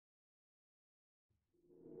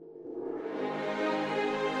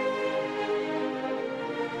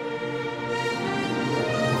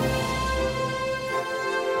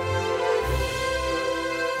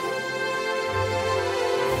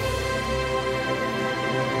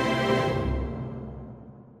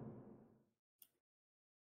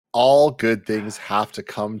all good things have to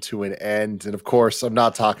come to an end. And of course, I'm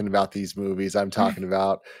not talking about these movies. I'm talking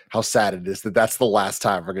about how sad it is that that's the last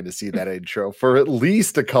time we're going to see that intro for at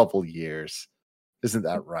least a couple years. Isn't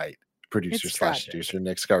that right? Producer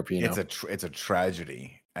Nick Scarpino. It's a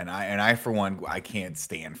tragedy. And I for one, I can't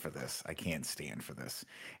stand for this.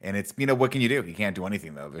 And it's, what can you do? You can't do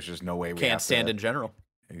anything though. There's just no way we can't stand in general.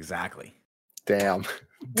 Exactly. Damn.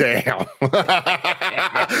 Of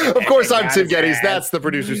course, I'm Tim Geddes. That's the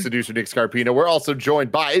producer Nick Scarpino. We're also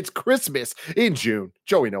joined by, it's Christmas in June,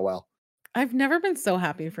 Joey Noel. I've never been so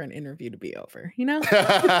happy for an interview to be over,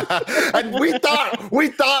 And we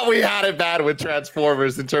thought we had it bad with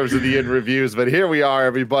Transformers in terms of the in reviews, but here we are,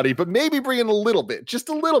 everybody. But maybe bringing just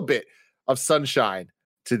a little bit of sunshine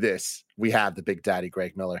to this. We have the Big Daddy,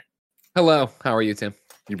 Greg Miller. Hello, how are you, Tim?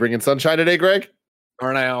 You bringing sunshine today, Greg?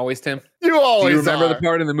 Aren't I always, Tim? You always Do you remember are. the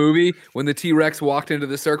part in the movie when the T-Rex walked into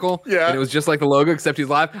the circle? Yeah. And it was just like the logo, except he's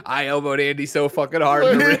live. I elbowed Andy so fucking hard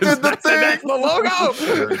in the ribs. That's the logo.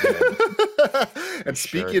 And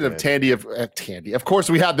speaking of Tandy, of course,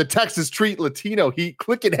 we have the Texas Treat Latino Heat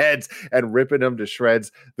clicking heads and ripping them to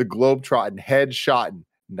shreds. The Globetrotting head-shotting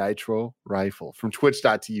nitro rifle from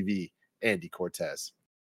Twitch.tv, Andy Cortez.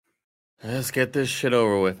 Let's get this shit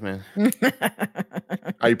over with, man.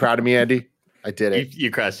 Are you proud of me, Andy? I did it.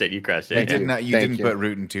 You crushed it. You crushed it. You didn't put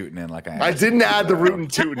rootin' tootin' in like I didn't add the rootin'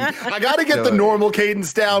 tootin'. I got to get the normal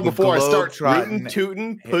cadence down before I start rootin'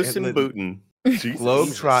 tootin', puss and bootin'.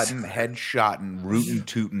 Globetrotting, headshotting, rootin'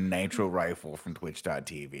 tootin' nitro rifle from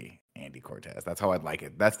Twitch.tv, Andy Cortez. That's how I'd like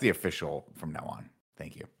it. That's the official from now on.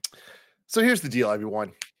 Thank you. So here's the deal,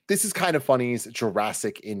 everyone. This is Kind of Funny's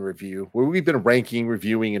Jurassic in Review, where we've been ranking,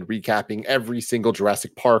 reviewing, and recapping every single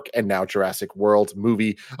Jurassic Park and now Jurassic World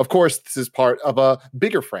movie. Of course, this is part of a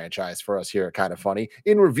bigger franchise for us here at Kind of Funny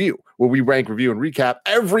in Review, where we rank, review, and recap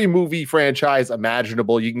every movie franchise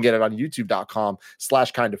imaginable. You can get it on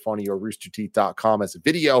youtube.com/kindoffunny or roosterteeth.com as a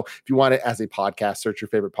video. If you want it as a podcast, search your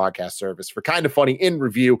favorite podcast service for Kind of Funny in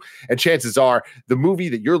Review. And chances are the movie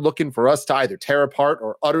that you're looking for us to either tear apart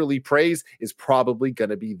or utterly praise is probably going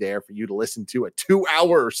to be there for you to listen to a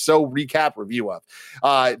 2-hour or so recap review of.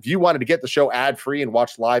 If you wanted to get the show ad-free and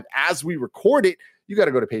watch live as we record it, you got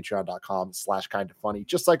to go to patreon.com/kindoffunny,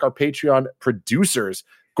 just like our Patreon producers,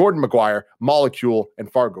 Gordon McGuire, Molecule,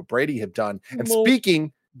 and Fargo Brady have done. And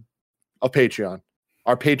speaking of Patreon,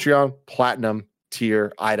 our Patreon Platinum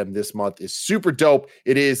tier item this month is super dope.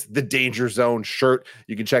 It is the Danger Zone shirt.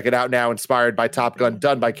 You can check it out now, inspired by Top Gun,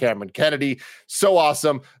 done by Cameron Kennedy. So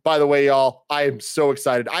awesome. By the way, y'all, I am so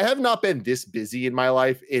excited. I have not been this busy in my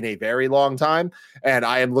life in a very long time, and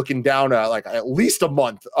I am looking down like at least a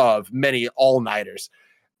month of many all-nighters.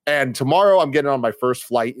 And tomorrow I'm getting on my first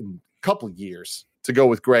flight in a couple years to go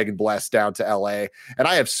with Greg and Bless down to LA. And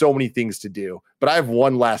I have so many things to do, but I have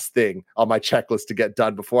one last thing on my checklist to get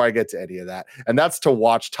done before I get to any of that. And that's to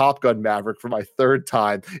watch Top Gun Maverick for my third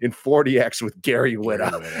time in 40X with Gary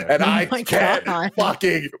Whitta. And I can't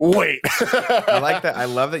fucking wait. I like that. I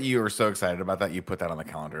love that you were so excited about that. You put that on the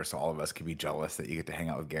calendar so all of us can be jealous that you get to hang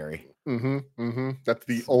out with Gary. That's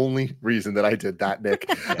the only reason that I did that, Nick.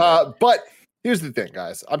 But here's the thing,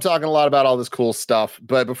 guys. I'm talking a lot about all this cool stuff,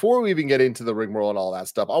 but before we even get into the rigmarole and all that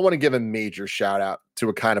stuff, I want to give a major shout out to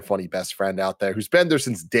a Kind of Funny best friend out there who's been there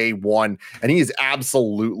since day one, and he is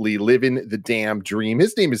absolutely living the damn dream.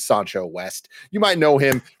 His name is Sancho West. You might know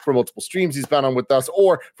him from multiple streams he's been on with us,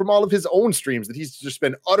 or from all of his own streams that he's just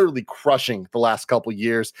been utterly crushing the last couple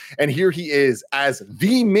years. And here he is as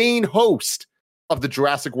the main host of the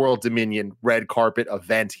Jurassic World Dominion red carpet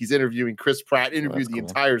event. He's interviewing Chris Pratt, interviewed the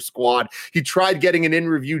entire squad. He tried getting an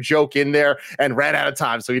in-review joke in there and ran out of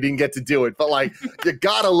time, so he didn't get to do it. But like, you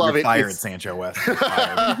gotta love it. Fired, Sancho West.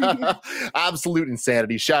 Absolute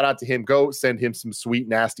insanity. Shout out to him. Go send him some sweet,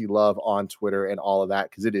 nasty love on Twitter and all of that,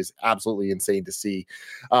 because it is absolutely insane to see.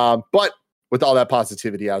 But with all that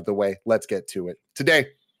positivity out of the way, let's get to it. Today,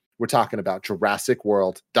 we're talking about Jurassic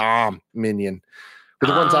World Dominion with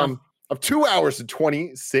a runtime of 2 hours and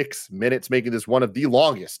 26 minutes, making this one of the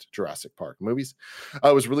longest Jurassic Park movies.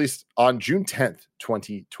 It was released on June 10th,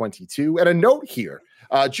 2022. And a note here,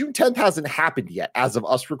 June 10th hasn't happened yet as of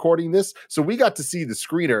us recording this, so we got to see the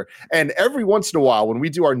screener. And every once in a while, when we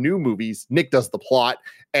do our new movies, Nick does the plot,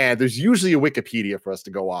 and there's usually a Wikipedia for us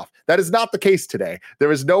to go off. That is not the case today.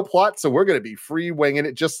 There is no plot, so we're going to be free winging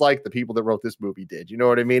it, just like the people that wrote this movie did. You know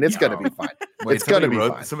what I mean? It's going to be fine. It's going to be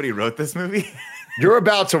fine. Somebody wrote this movie? You're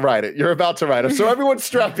about to write it. You're about to write it. So everyone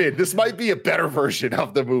strap in. This might be a better version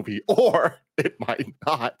of the movie, or it might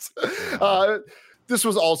not. This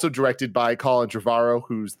was also directed by Colin Trevorrow,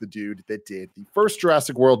 who's the dude that did the first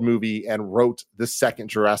Jurassic World movie and wrote the second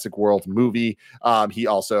Jurassic World movie. He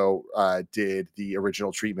also did the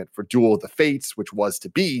original treatment for Duel of the Fates, which was to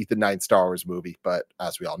be the 9th Star Wars movie. But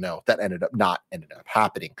as we all know, that ended up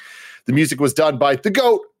happening. The music was done by the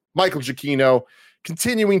GOAT, Michael Giacchino,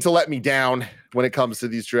 continuing to let me down when it comes to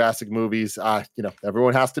these Jurassic movies.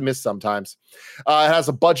 Everyone has to miss sometimes. It has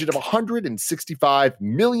a budget of $165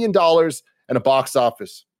 million and a box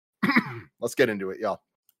office. Let's get into it, y'all.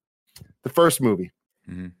 The first movie,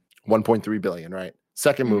 1.3 billion, right?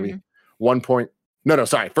 Second movie, first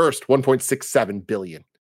 1.67 billion.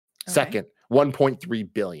 Okay. Second,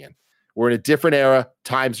 1.3 billion. We're in a different era.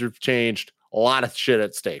 Times have changed. A lot of shit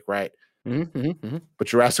at stake, right? But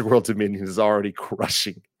Jurassic World Dominion is already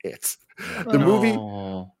crushing it. The movie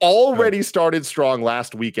already started strong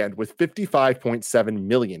last weekend with 55.7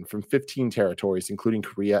 million from 15 territories, including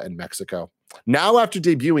Korea and Mexico. Now, after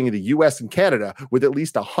debuting in the US and Canada with at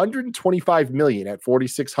least 125 million at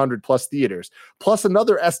 4,600 plus theaters, plus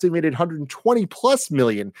another estimated 120 plus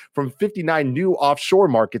million from 59 new offshore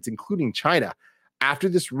markets, including China. After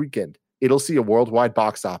this weekend, it'll see a worldwide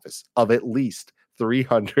box office of at least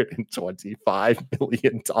 $325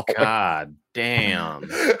 million. God damn.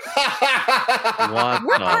 We're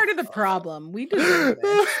part of the problem. We deserve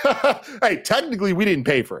this. Hey, technically, we didn't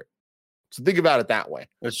pay for it. So think about it that way.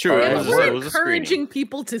 That's true. We're encouraging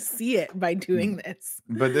people to see it by doing this.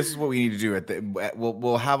 But this is what we need to do.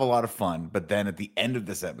 We'll have a lot of fun, but then at the end of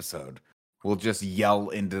this episode, we'll just yell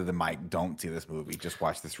into the mic, "Don't see this movie. Just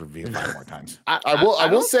watch this review 5 more times." I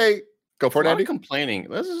will say, go for it, Andy. Complaining.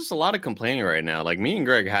 There's just a lot of complaining right now. Like me and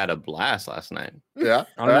Greg had a blast last night. Yeah.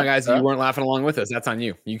 I don't know, guys. You weren't laughing along with us. That's on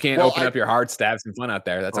you. You can't open up your hearts to have some fun out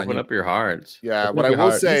there. That's on you. Open up your hearts. Yeah. Open What up I your will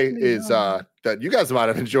heart. say is that you guys might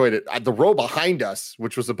have enjoyed it. The row behind us,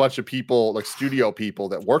 which was a bunch of people, like studio people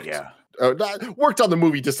that worked on the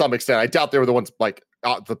movie to some extent. I doubt they were the ones like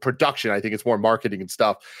the production. I think it's more marketing and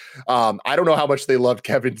stuff. I don't know how much they loved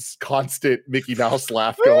Kevin's constant Mickey Mouse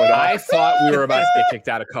laugh going on. I thought we were about to get kicked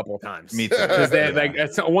out a couple of times. Me too. Because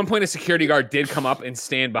at one point, a security guard did come up and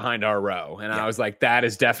stand behind our row, and I was like, "That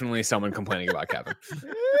is definitely someone complaining about Kevin."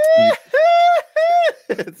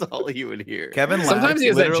 That's all you would hear. Kevin Sometimes he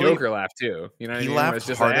has that literally- Joker laugh too. You know what I He mean? laughed Where it's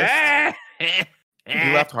just hardest. Like, He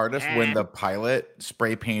laughed hardest when the pilot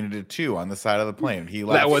spray painted it too on the side of the plane. He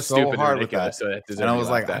laughed that was so stupid hard and with that. ridiculous. So that deserved And I to be was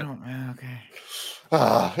like, laughed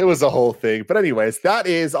at. okay. It was a whole thing. But anyways, that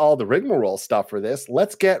is all the rigmarole stuff for this.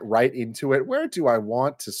 Let's get right into it. Where do I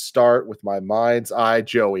want to start with my mind's eye,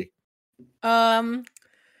 Joey? Man,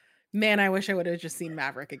 I wish I would have just seen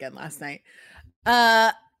Maverick again last night.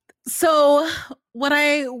 So what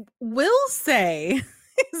I will say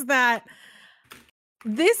is that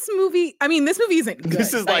this movie isn't good.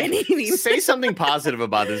 This is by like, any means. say something positive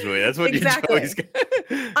about this movie. That's what Exactly. you always get.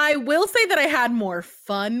 I will say that I had more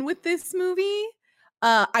fun with this movie.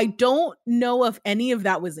 I don't know if any of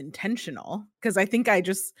that was intentional, because I think I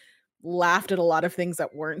just laughed at a lot of things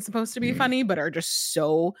that weren't supposed to be funny, but are just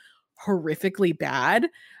so horrifically bad.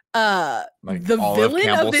 Like The Olive villain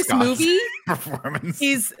Campbell of this Scott's movie performance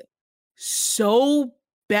is so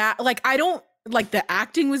bad. Like, I don't like, the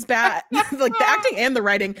acting was bad. Like, the acting and the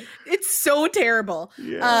writing, it's so terrible.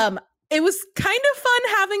 Yeah. It was kind of fun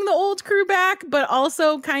having the old crew back, but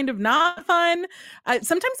also kind of not fun.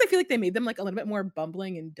 Sometimes I feel like they made them like a little bit more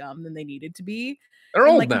bumbling and dumb than they needed to be. They're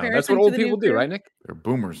in, old like, now. That's comparison what to old the new people do, crew. right, Nick? They're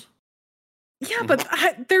boomers. Yeah, but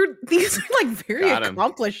these are like very Got 'em.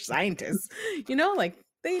 accomplished scientists. You know, like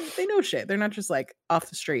they know shit. They're not just like off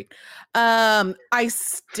the street. I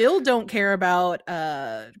still don't care about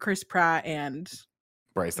Chris Pratt and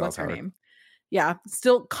Bryce Dallas what's her Howard. name? Yeah,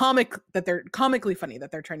 still they're comically funny that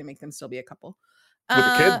they're trying to make them still be a couple. With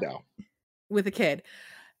a kid now. With a kid.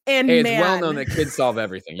 And Hey, it's man, well known that kids solve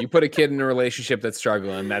everything. You put a kid in a relationship that's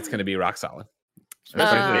struggling, that's going to be rock solid.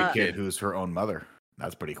 Especially a kid who's her own mother.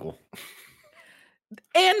 That's pretty cool.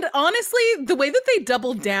 And honestly, the way that they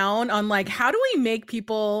doubled down on like, how do we make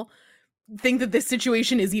people think that this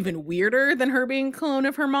situation is even weirder than her being a clone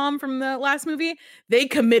of her mom from the last movie? They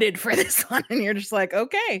committed for this one, and you're just like,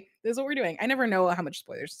 okay, this is what we're doing. I never know how much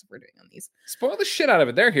spoilers we're doing on these. Spoil the shit out of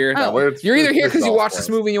it. They're here. Oh. You're either here because you all watched this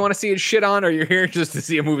spoils. movie and you want to see it shit on, or you're here just to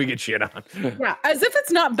see a movie get shit on. Yeah, as if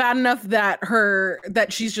it's not bad enough that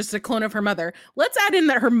she's just a clone of her mother. Let's add in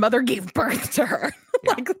that her mother gave birth to her.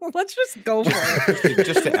 Like, let's just go for it.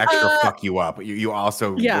 Just to extra fuck you up. You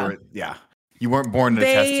also Yeah. You weren't born in a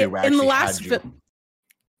test tube. In the Actually last had you.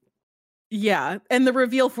 Yeah, and the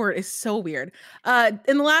reveal for it is so weird.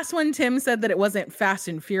 In the last one, Tim said that it wasn't Fast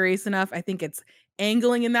and Furious enough. I think it's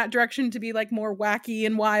angling in that direction to be like more wacky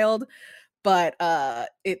and wild. but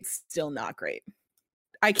it's still not great.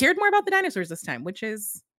 I cared more about the dinosaurs this time, which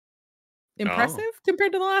is impressive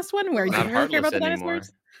compared to the last one where you didn't really care about the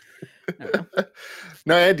dinosaurs.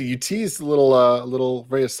 No, Andy, you teased a little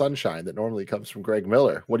ray of sunshine that normally comes from Greg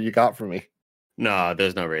Miller. What do you got for me? No,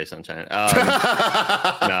 there's no ray of sunshine.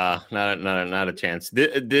 No, not a chance.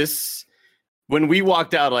 This when we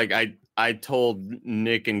walked out, like I told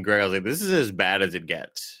Nick and Greg, I was like, this is as bad as it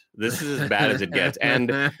gets. This is as bad as it gets.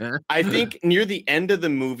 And I think near the end of the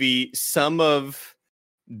movie, some of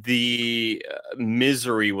the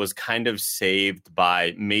misery was kind of saved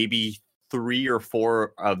by maybe 3 or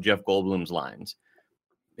 4 of Jeff Goldblum's lines.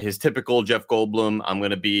 His typical Jeff Goldblum, I'm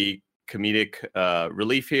going to be comedic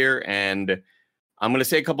relief here, and I'm going to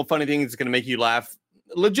say a couple funny things that's going to make you laugh,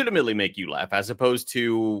 legitimately make you laugh, as opposed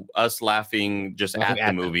to us laughing just at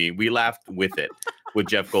the movie. We laughed with it, with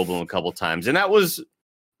Jeff Goldblum a couple times, and that was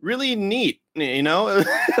really neat, you know?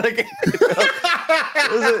 Like,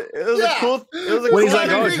 it was a cool. It was a when cool he's like,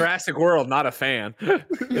 "Oh, Jurassic World, not a fan."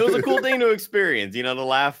 It was a cool thing to experience, you know, to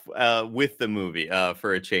laugh with the movie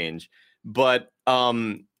for a change. But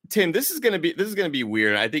Tim, this is gonna be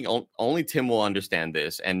weird. I think only Tim will understand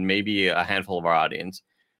this, and maybe a handful of our audience.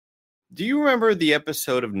 Do you remember the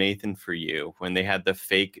episode of Nathan For You when they had the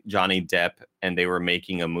fake Johnny Depp and they were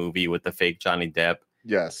making a movie with the fake Johnny Depp?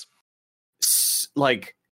 Yes.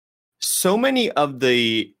 Like, so many of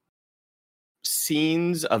the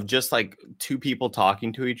scenes of just like 2 people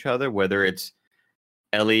talking to each other, whether it's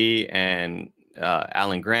Ellie and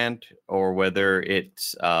Alan Grant, or whether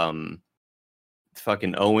it's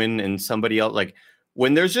fucking Owen and somebody else, like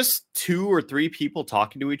when there's just 2 or 3 people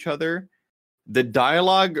talking to each other, the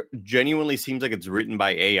dialogue genuinely seems like it's written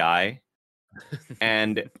by AI,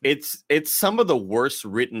 and it's some of the worst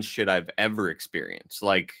written shit I've ever experienced.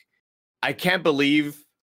 Like, I can't believe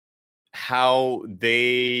how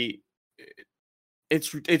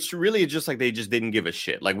it's really just like they just didn't give a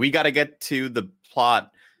shit. Like, we got to get to the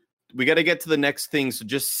plot. We got to get to the next thing. So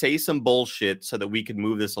just say some bullshit so that we can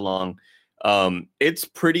move this along. It's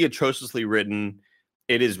pretty atrociously written.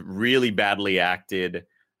 It is really badly acted.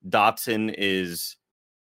 Dotson is...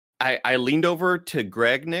 I leaned over to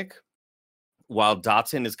Greg, Nick, while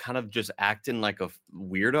Dotson is kind of just acting like a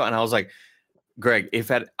weirdo. And I was like, Greg,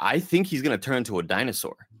 I think he's going to turn into a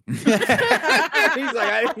dinosaur. He was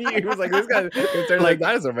like, this guy turned like a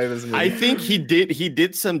dinosaur by this movie. I think he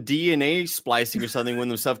did some DNA splicing or something with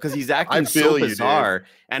himself, because he's acting so bizarre.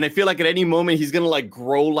 And I feel like at any moment he's gonna like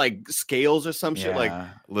grow like scales or some shit. Like,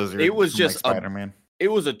 lizard. It was just like Spider-Man.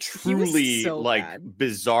 It was a truly so like bad.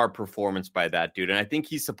 bizarre performance by that dude. And I think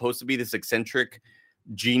he's supposed to be this eccentric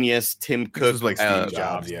genius Tim Cook. This was like Steve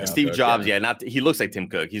Jobs. Yeah, Steve Jobs. Yeah, not he looks like Tim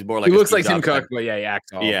Cook. He's more like he looks Steve like Tim Jobs Cook, type. but yeah, he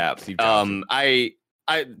acts all. Yeah. Steve Jobs.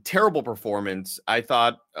 I terrible performance. I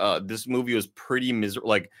thought this movie was pretty miserable.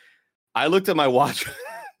 Like, I looked at my watch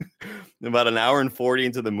about an hour and 40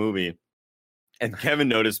 into the movie, and Kevin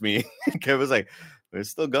noticed me. Kevin was like, "We're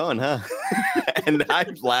still going, huh?" And I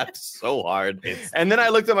laughed so hard. And then I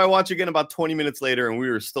looked at my watch again about 20 minutes later, and we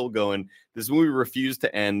were still going. This movie refused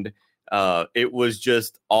to end. It was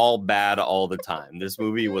just all bad all the time. This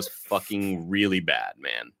movie was fucking really bad,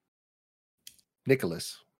 man.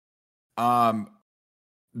 Nicholas.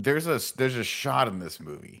 There's a shot in this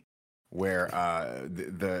movie where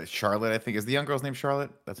the Charlotte, I think is the young girl's name, Charlotte.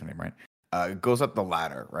 That's her name, right? Goes up the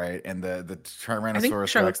ladder, right? And the Tyrannosaurus I think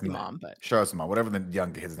Charlotte's Rex the mom, but Charlotte's the mom, whatever the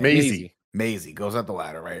young kid's name. Maisie. Maisie goes up the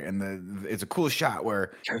ladder, right? And it's a cool shot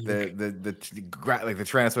where the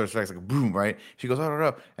Tyrannosaurus Rex like boom, right? She goes,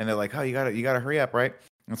 oh, and they're like, oh, you gotta hurry up, right?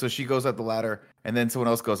 And so she goes up the ladder, and then someone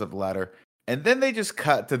else goes up the ladder. And then they just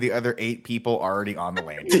cut to the other 8 people already on the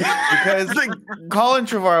landing. Because Colin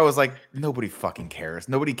Trevorrow was like, nobody fucking cares.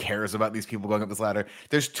 Nobody cares about these people going up this ladder.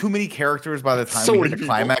 There's too many characters by the time we hit the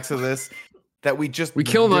climax of this that we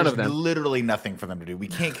kill none of them. Literally nothing for them to do. We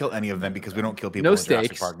can't kill any of them because we don't kill people in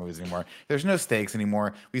Jurassic Park movies anymore. There's no stakes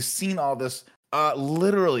anymore. We've seen all this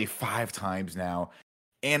literally 5 times now.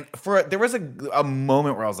 And there was a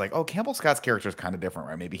moment where I was like, oh, Campbell Scott's character is kind of different,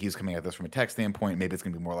 right? Maybe he's coming at this from a tech standpoint. Maybe it's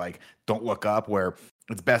going to be more like Don't Look Up, where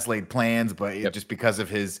it's best laid plans, but just because of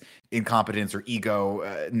his incompetence or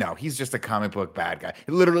ego, no, he's just a comic book bad guy.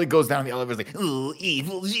 It literally goes down the elevator like, oh,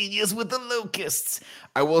 evil genius with the locusts.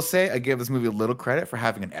 I will say I give this movie a little credit for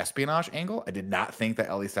having an espionage angle. I did not think that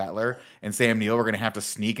Ellie Sattler and Sam Neill were going to have to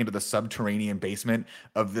sneak into the subterranean basement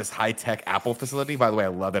of this high-tech Apple facility. By the way, I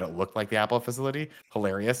love that it looked like the Apple facility.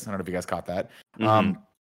 Hilarious. I don't know if you guys caught that.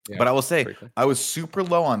 But I will say, I was super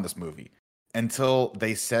low on this movie until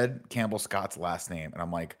they said Campbell Scott's last name. And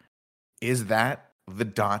I'm like, is that the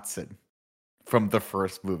Dotson from the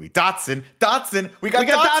first movie. Dotson, we got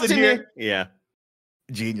Dotson here. Yeah,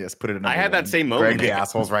 genius. Put it in. I had that same moment. Greg the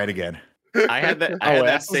asshole's right again. I had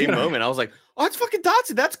that same moment. I was like, "Oh, it's fucking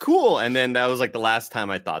Dotson. That's cool." And then that was like the last time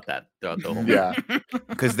I thought that throughout the whole movie. Yeah,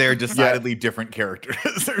 because they're decidedly different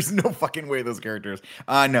characters. There's no fucking way those characters.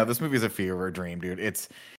 No, this movie is a fever dream, dude. It's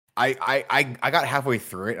I got halfway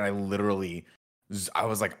through it and I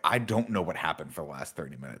was like, I don't know what happened for the last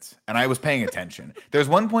 30 minutes, and I was paying attention. There's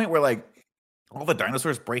one point where like all the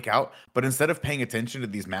dinosaurs break out, but instead of paying attention to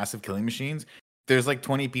these massive killing machines, there's like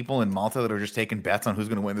 20 people in Malta that are just taking bets on who's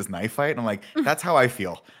going to win this knife fight. And I'm like, that's how I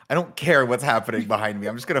feel. I don't care what's happening behind me.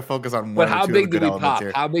 I'm just going to focus on one. But how big did we pop?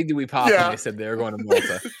 How big did we pop when they said they were going to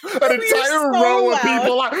Malta? An entire row of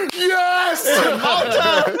people like, yes,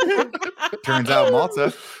 Malta. Turns out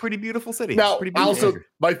Malta, pretty beautiful city. Now, pretty beautiful also, country.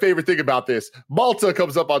 my favorite thing about this, Malta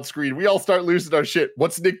comes up on screen. We all start losing our shit.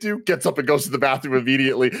 What's Nick do? Gets up and goes to the bathroom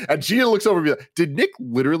immediately. And Gia looks over and be like, did Nick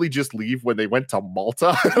literally just leave when they went to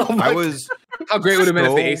Malta? How great would it have been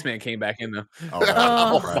if the Ace Man came back in though?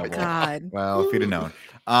 Oh my God. Well, if you'd have known.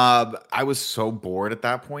 I was so bored at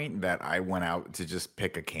that point that I went out to just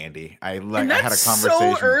pick a candy. I had a conversation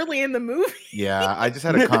so early in the movie. Yeah, I just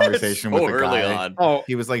had a conversation with the guy. On. Oh,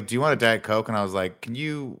 he was like, "Do you want a Diet Coke?" And I was like, "Can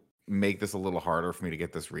you make this a little harder for me to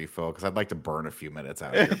get this refill? Because I'd like to burn a few minutes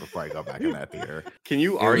out here before I go back in that theater." Can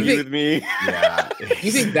you argue with me? Yeah.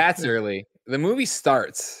 You think that's early? The movie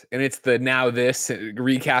starts and it's the now this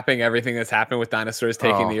recapping everything that's happened with dinosaurs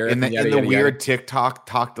taking the earth in the weird TikTok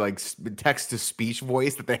like text to speech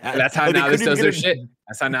voice that they had. That's how now this does their shit.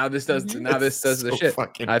 That's how now this does the shit.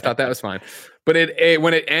 I thought that was fine, but it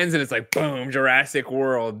when it ends and it's like boom, Jurassic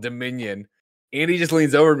World Dominion. Andy just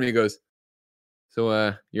leans over to me and goes,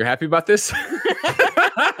 "So you're happy about this?"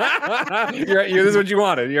 This is what you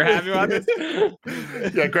wanted. You're happy about this?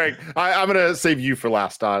 Yeah, Greg, I'm gonna save you for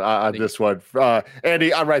last on this one.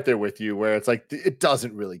 Andy, I'm right there with you where it's like it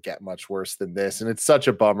doesn't really get much worse than this, and it's such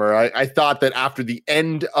a bummer. I thought that after the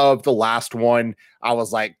end of the last one, I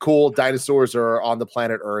was like, cool, dinosaurs are on the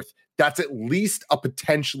planet Earth. That's at least a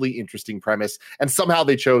potentially interesting premise, and somehow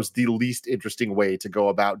they chose the least interesting way to go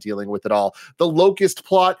about dealing with it all. The locust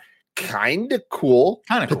plot, kind of cool,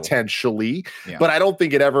 potentially, but I don't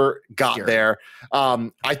think it ever got there.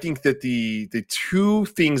 I think that the two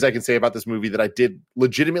things I can say about this movie that I did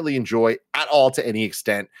legitimately enjoy at all to any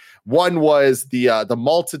extent, one was the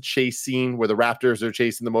Malta chase scene where the raptors are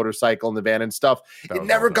chasing the motorcycle and the van and stuff. It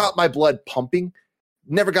never got my blood pumping,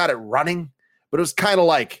 never got it running, but it was kind of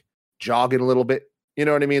like jogging a little bit. You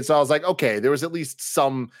know what I mean? So I was like, okay, there was at least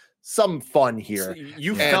some fun here. So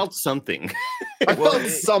you felt something. I felt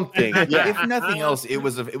something. Yeah. If nothing else, it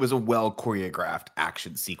was a well choreographed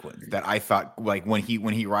action sequence that I thought, like when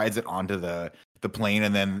he rides it onto the plane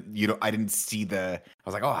and then I didn't see I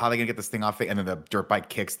was like, oh, how are they gonna get this thing off? And then the dirt bike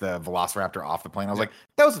kicks the Velociraptor off the plane. I was like,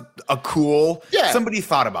 that was a cool. Yeah. Somebody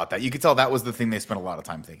thought about that. You could tell that was the thing they spent a lot of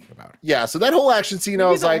time thinking about. Yeah. So that whole action scene, I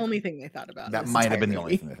was like, the only thing they thought about. That might have been the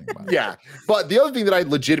only thing they think about. Yeah. But the other thing that I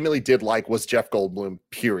legitimately did like was Jeff Goldblum.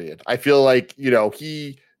 Period. I feel like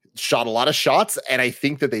he shot a lot of shots, and I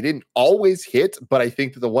think that they didn't always hit, but I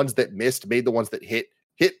think that the ones that missed made the ones that hit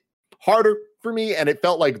harder for me. And it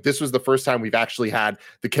felt like this was the first time we've actually had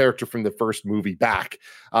the character from the first movie back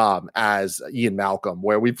as Ian Malcolm,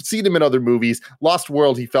 where we've seen him in other movies. Lost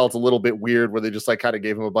World, he felt a little bit weird, where they just like kind of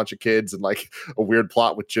gave him a bunch of kids and like a weird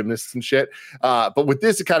plot with gymnasts and shit. But with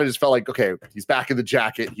this, it kind of just felt like, okay, he's back in the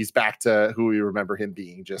jacket. He's back to who we remember him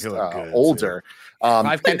being, just older.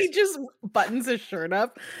 And he just buttons his shirt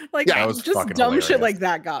up. Like, just dumb hilarious shit like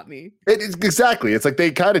that got me. Exactly. It's like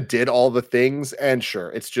they kind of did all the things, and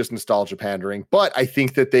sure, it's just nostalgia pandering. But I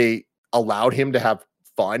think that they allowed him to have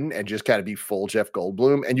fun and just kind of be full Jeff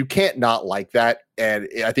Goldblum, and you can't not like that. And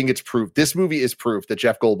I think it's proof. This movie is proof that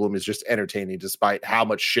Jeff Goldblum is just entertaining despite how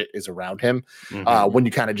much shit is around him. When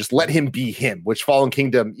you kind of just let him be him, which Fallen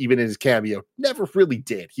Kingdom, even in his cameo, never really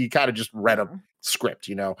did. He kind of just read a script,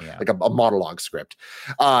 like a monologue script.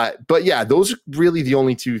 But yeah, those are really the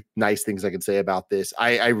only two nice things I can say about this.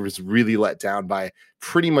 I was really let down by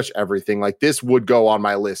pretty much everything. Like, this would go on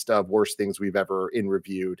my list of worst things we've ever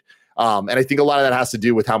reviewed. And I think a lot of that has to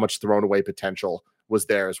do with how much thrown away potential was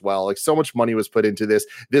there as well. Like, so much money was put into this.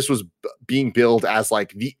 This was being billed as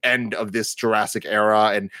like the end of this Jurassic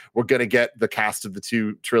era, and we're going to get the cast of the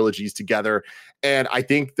two trilogies together. And I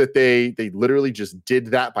think that they literally just did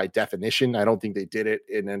that by definition. I don't think they did it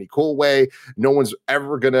in any cool way. No one's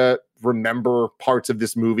ever going to remember parts of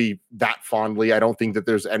this movie that fondly. I don't think that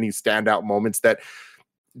there's any standout moments that,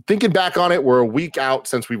 thinking back on it, we're a week out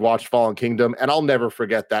since we watched Fallen Kingdom, and I'll never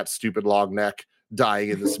forget that stupid long neck dying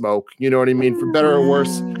in the smoke. You know what I mean? For better or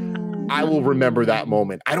worse, I will remember that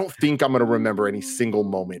moment. I don't think I'm going to remember any single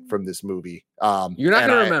moment from this movie. You're not going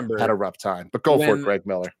to remember. Had a rough time, but go for it, Greg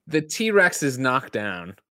Miller. The T-Rex is knocked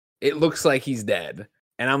down. It looks like he's dead.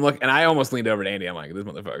 And I'm looking, and I almost leaned over to Andy. I'm like, this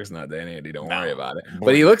motherfucker's not dead, Andy. Don't worry about it.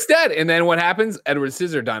 But he looks dead. And then what happens? Edward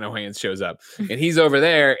Scissor Dino Hands shows up. And he's over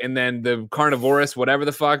there. And then the carnivorous, whatever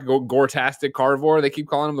the fuck, Gore-tastic carnivore, they keep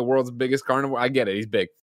calling him the world's biggest carnivore. I get it. He's big.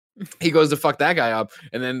 He goes to fuck that guy up,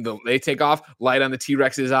 and then they take off. Light on the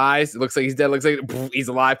T-Rex's eyes. It looks like he's dead. Looks like he's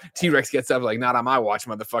alive. T-Rex gets up like, not on my watch,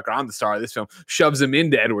 motherfucker. I'm the star of this film. Shoves him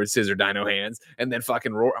into Edward Scissor Dino Hands, and then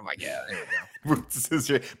fucking roar. I'm like, yeah, there we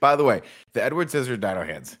go. By the way, the Edward Scissor Dino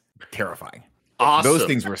Hands, terrifying. Awesome. Those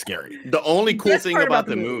things were scary. The only cool thing about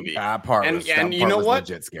the movie. That part was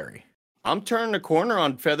legit scary. I'm turning a corner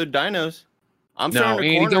on feathered dinos.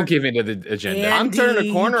 Andy, don't give into the agenda. Andy, I'm turning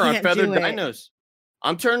a corner on feathered dinos.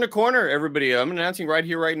 I'm turning the corner, everybody. I'm announcing right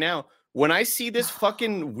here, right now. When I see this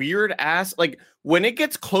fucking weird ass, like when it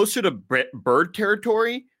gets closer to bird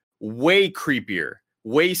territory, way creepier,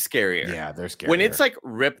 way scarier. Yeah, they're scary. When it's like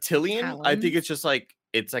reptilian, I think it's just like,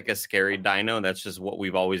 it's like a scary dino. That's just what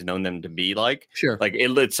we've always known them to be like. Sure. Like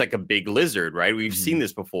it's like a big lizard, right? We've seen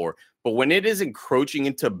this before. But when it is encroaching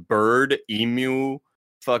into bird, emu,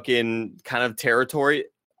 fucking kind of territory,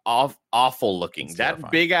 awful looking. It's that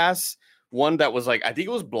terrifying. Big ass one that was like, I think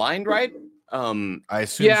it was blind, right? I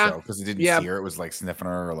assume so, because it didn't see her. It was like sniffing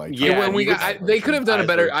her, or like when we got, they could have done a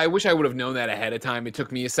better. I wish I would have known that ahead of time. It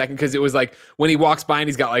took me a second because it was like when he walks by and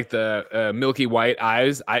he's got like the milky white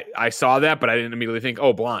eyes. I saw that, but I didn't immediately think,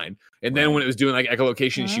 oh, blind. And then when it was doing like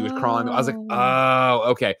echolocation, she was crawling. I was like,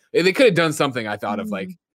 oh, okay. They could have done something. I thought of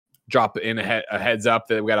like drop in a heads up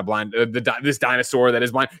that we got a blind this dinosaur that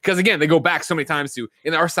is blind, because again they go back so many times to,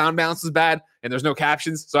 and our sound balance was bad and there's no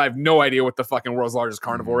captions, so I have no idea what the fucking world's largest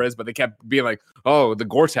carnivore is, but they kept being like, oh, the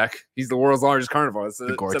Gore-Tex, he's the world's largest carnivore.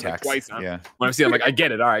 The Gore-Tex, twice, huh? When I see it, I'm like, I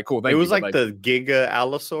get it, all right, cool. It was like the Giga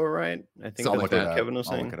Allosaur, right? I think that's what Kevin was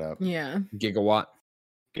saying. Look it up. Yeah, Gigawatt.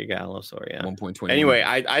 Giga Allosaur, yeah. 1.20. Anyway,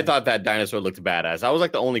 I thought that dinosaur looked badass. That was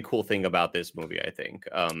like the only cool thing about this movie, I think.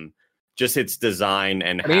 Just its design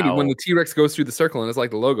and maybe how... when the T-Rex goes through the circle and it's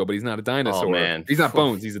like the logo, but he's not a dinosaur. Oh, man. He's not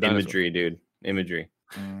bones. He's a dinosaur. Imagery, dude. Imagery.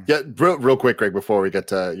 Yeah, real quick, Greg, before we get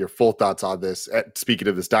to your full thoughts on this, speaking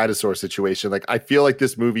of this dinosaur situation, like I feel like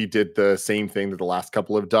this movie did the same thing that the last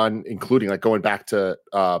couple have done, including like going back to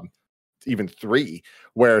even 3,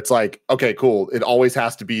 where it's like, okay, cool. It always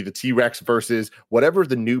has to be the T-Rex versus whatever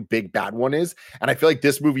the new big bad one is. And I feel like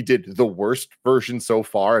this movie did the worst version so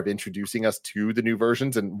far of introducing us to the new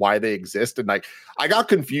versions and why they exist. And like, I got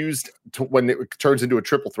confused when it turns into a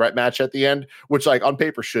triple threat match at the end, which like on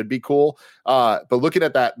paper should be cool. But looking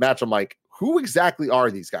at that match, I'm like, who exactly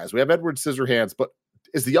are these guys? We have Edward Scissorhands, but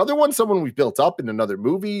is the other one someone we've built up in another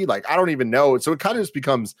movie? Like, I don't even know. So it kind of just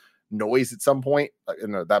becomes noise at some point,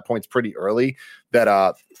 and that point's pretty early, that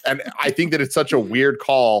and I think that it's such a weird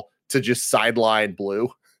call to just sideline Blue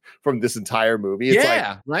from this entire movie. It's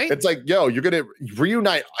right? It's like, yo, you're gonna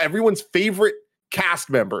reunite everyone's favorite cast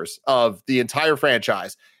members of the entire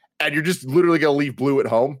franchise, and you're just literally gonna leave Blue at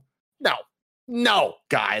home? No,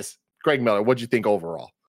 guys. Greg Miller, what'd you think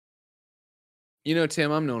overall? You know,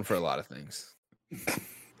 Tim, I'm known for a lot of things.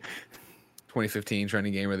 2015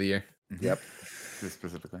 Trending Game of the Year. Yep.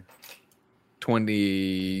 Specifically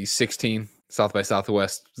 2016 South by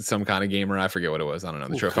Southwest, some kind of gamer, I forget what it was. I don't know.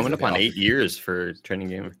 The trophy coming up on 8 years for Trending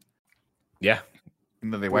Gamer. Yeah,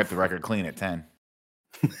 and then they wiped the record clean at 10.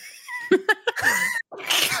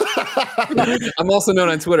 I'm also known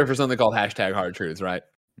on Twitter for something called #HardTruths, right?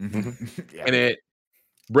 Yeah. And it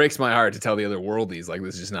breaks my heart to tell the other worldies like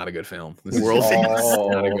this is just not a good film. This is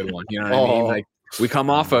not a good one. You know what I mean? Like, we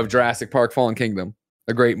come off of Jurassic Park: Fallen Kingdom.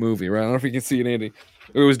 A great movie, right? I don't know if you can see it, Andy.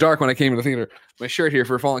 It was dark when I came to the theater. My shirt here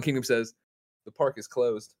for Fallen Kingdom says the park is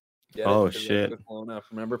closed. Shit! Blown up.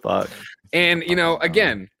 Remember? Fuck. And you know,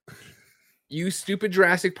 again, you stupid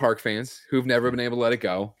Jurassic Park fans who've never been able to let it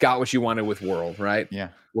go got what you wanted with World, right? Yeah.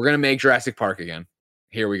 We're gonna make Jurassic Park again.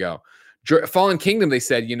 Here we go. Fallen Kingdom. They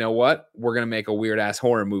said, you know what? We're gonna make a weird ass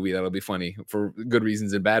horror movie that'll be funny for good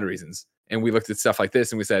reasons and bad reasons. And we looked at stuff like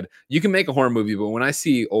this and we said, you can make a horror movie, but when I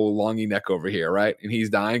see old Longy Neck over here, right, and he's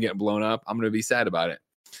dying, getting blown up, I'm going to be sad about it.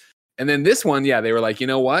 And then this one, yeah, they were like, you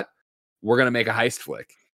know what? We're going to make a heist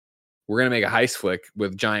flick. We're going to make a heist flick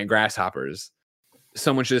with giant grasshoppers.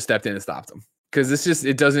 Someone should have stepped in and stopped them. Because this just,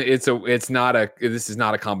 this is not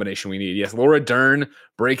a combination we need. Yes, Laura Dern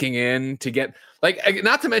breaking in to get, like,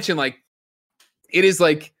 not to mention, like, it is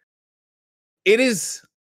like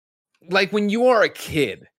when you are a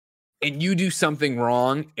kid and you do something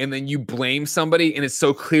wrong and then you blame somebody and it's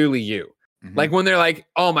so clearly you. Mm-hmm. Like when they're like,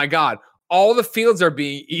 oh my God, all the fields are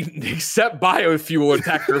being eaten except biofuel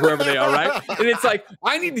attack or whoever they are, right? And it's like,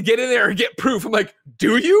 I need to get in there and get proof. I'm like,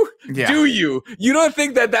 do you? Yeah. Do you? You don't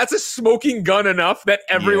think that that's a smoking gun enough that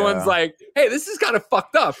everyone's like, hey, this is kind of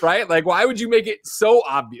fucked up, right? Like, why would you make it so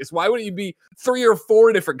obvious? Why wouldn't you be 3 or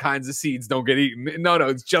 4 different kinds of seeds don't get eaten? No,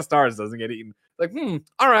 it's just ours doesn't get eaten. Like,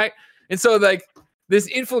 all right. And so like this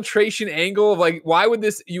infiltration angle of like, why would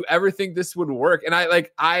you ever think this would work? And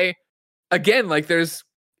again, like there's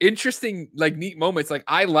interesting, like neat moments. Like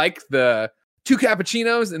I like the 2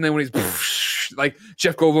 cappuccinos, and then when he's like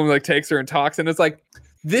Jeff Goldblum like takes her and talks, and it's like,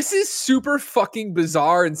 this is super fucking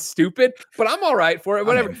bizarre and stupid, but I'm all right for it,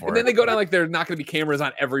 whatever. And then they go down like there's not going to be cameras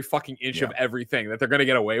on every fucking inch of everything, that they're going to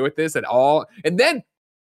get away with this at all. And then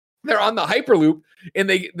they're on the Hyperloop, and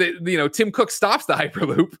they Tim Cook stops the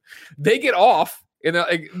Hyperloop. They get off, and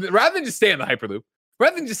like, rather than just stay in the Hyperloop,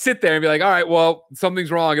 rather than just sit there and be like, all right, well, something's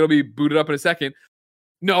wrong, it'll be booted up in a second.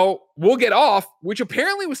 No, we'll get off, which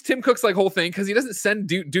apparently was Tim Cook's like whole thing, because he doesn't send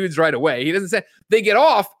dudes right away. He doesn't say. They get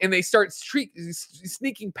off and they start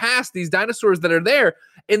sneaking past these dinosaurs that are there.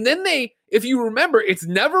 And then if you remember, it's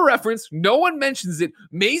never referenced. No one mentions it.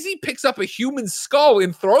 Maisie picks up a human skull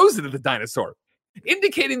and throws it at the dinosaur,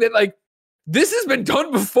 indicating that like, this has been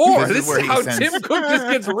done before. This is how Tim Cook just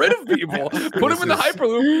gets rid of people. Put them in the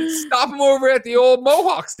Hyperloop, stop them over at the old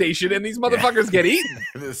Mohawk station, and these motherfuckers get eaten.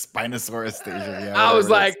 The Spinosaurus station. Yeah, I was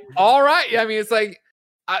like, all right. I mean, it's like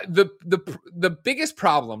the biggest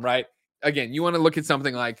problem, right? Again, you want to look at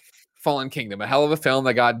something like Fallen Kingdom, a hell of a film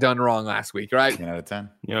that got done wrong last week, right? 10 out of 10.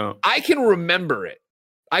 Yeah. I can remember it.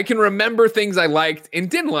 I can remember things I liked and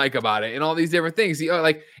didn't like about it and all these different things.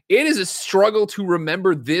 Like, it is a struggle to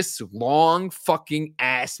remember this long fucking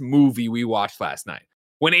ass movie we watched last night.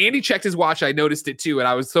 When Andy checked his watch, I noticed it too, and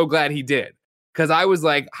I was so glad he did. Because I was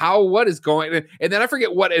like, what is going on? And then I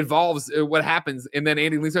forget what what happens, and then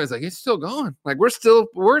Andy leans over, it's like, it's still going. Like, we're still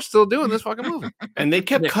doing this fucking movie. And they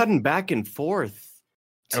kept cutting back and forth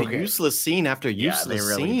to useless scene after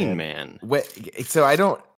useless scene, man. So I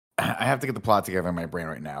have to get the plot together in my brain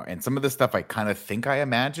right now. And some of the stuff I kind of think I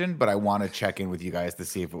imagined, but I want to check in with you guys to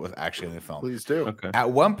see if it was actually in the film. Please do. Okay.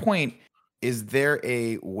 At one point, is there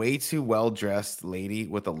a way too well-dressed lady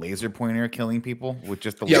with a laser pointer killing people with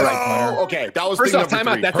just the laser pointer? Okay, that was first off, time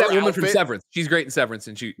 3. out. That's that woman from Severance. She's great in Severance,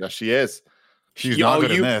 and yes, she is. She's not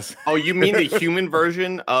good in this. Oh, you mean the human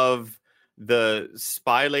version of the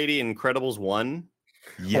spy lady in Incredibles 1?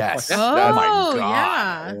 Yes. Oh, my God.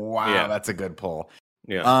 yeah. Wow, that's a good pull.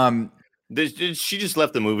 Yeah. She just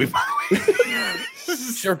left the movie.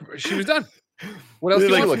 Sure, she was done. What else?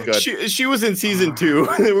 Like, look good. She was in season 2.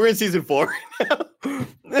 We're in season 4 now.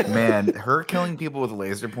 Man, her killing people with a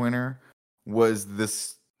laser pointer was the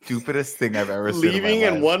stupidest thing I've ever seen. Leaving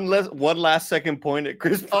and one last second point at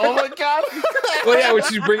Chris Pratt. Oh my God. Well, yeah, when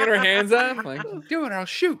she's bringing her hands up, like, do it, or I'll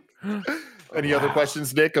shoot. Any other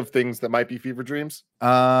questions, Nick, of things that might be fever dreams?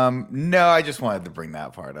 No, I just wanted to bring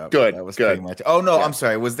that part up. Good. That was good. pretty much. Oh no, I'm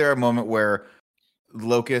sorry. Was there a moment where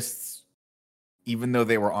locusts, even though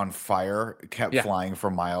they were on fire, kept flying for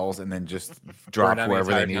miles and then just dropped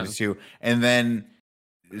wherever they needed to, and then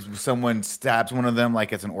someone stabs one of them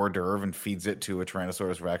like it's an hors d'oeuvre and feeds it to a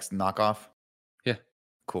Tyrannosaurus Rex knockoff? Yeah.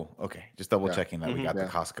 Cool. Okay, just double checking that we got the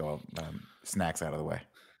Costco snacks out of the way.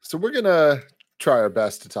 So we're gonna try our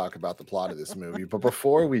best to talk about the plot of this movie, but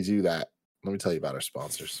before we do that, let me tell you about our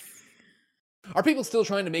sponsors. Are people still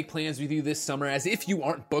trying to make plans with you this summer as if you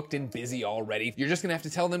aren't booked and busy already? You're just going to have to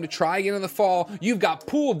tell them to try again in the fall. You've got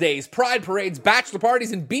pool days, pride parades, bachelor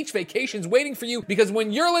parties, and beach vacations waiting for you, because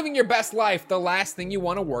when you're living your best life, the last thing you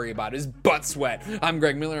want to worry about is butt sweat. I'm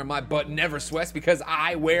Greg Miller, and my butt never sweats because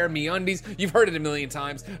I wear MeUndies. You've heard it a million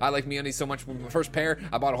times. I like MeUndies so much. With my first pair,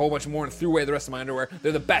 I bought a whole bunch more and threw away the rest of my underwear.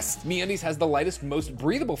 They're the best. MeUndies has the lightest, most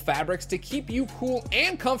breathable fabrics to keep you cool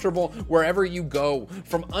and comfortable wherever you go.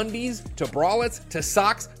 From undies to bralettes to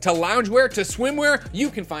socks to loungewear to swimwear, you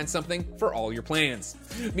can find something for all your plans.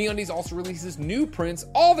 MeUndies also releases new prints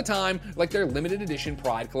all the time, like their limited edition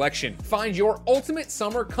Pride collection. Find your ultimate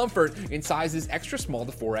summer comfort in sizes extra small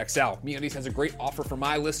to 4XL. MeUndies has a great offer for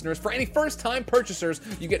my listeners. For any first-time purchasers,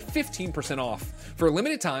 you get 15% off. For a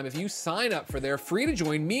limited time, if you sign up for their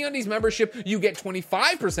free-to-join MeUndies membership, you get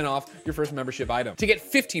 25% off your first membership item. To get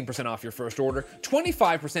 15% off your first order,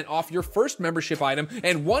 25% off your first membership item,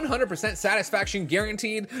 and 100% satisfaction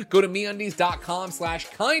guaranteed, go to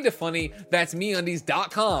MeUndies.com/kindafunny. That's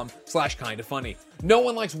MeUndies.com/kindafunny. No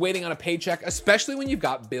one likes waiting on a paycheck, especially when you've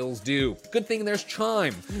got bills due. Good thing there's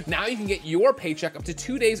Chime. Now you can get your paycheck up to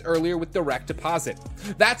 2 days earlier with direct deposit.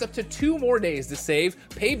 That's up to 2 more days to save,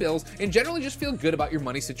 pay bills, and generally just feel good about your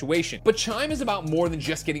money situation. But Chime is about more than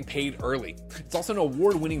just getting paid early. It's also an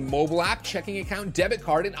award-winning mobile app, checking account, debit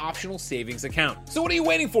card, and optional savings account. So what are you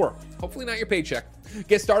waiting for? Hopefully not your paycheck.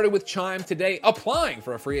 Get started with Chime today. Applying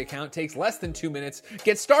for a free account takes less than 2 minutes.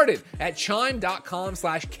 Get started at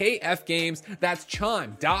chime.com/KFgames. That's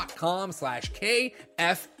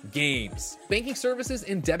chime.com/KFgames. Banking services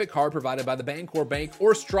and debit card provided by the Bancorp Bank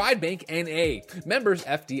or Stride Bank N.A. Members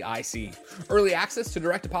FDIC. Early access to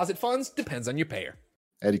direct deposit funds depends on your payer.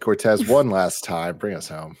 Eddie Cortez, one last time. Bring us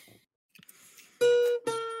home.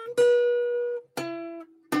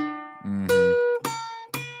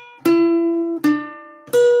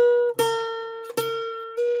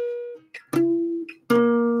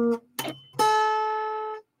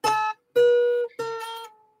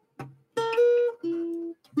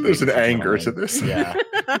 There's an anger to this. Yeah,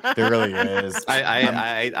 there really is.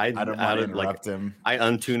 I don't want to interrupt him. I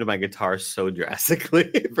untuned my guitar so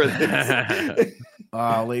drastically for this.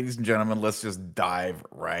 Ladies and gentlemen, let's just dive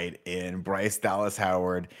right in. Bryce Dallas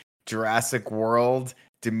Howard, Jurassic World,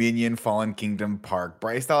 Dominion, Fallen Kingdom Park.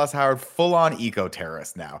 Bryce Dallas Howard, full on eco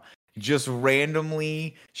terrorist now. Just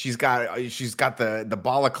randomly, she's got the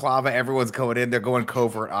balaclava. Everyone's going in. They're going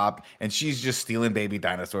covert op, and she's just stealing baby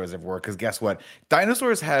dinosaurs everywhere. Because guess what?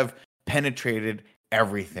 Dinosaurs have penetrated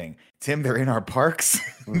everything. Tim, they're in our parks.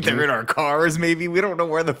 They're in our cars. Maybe we don't know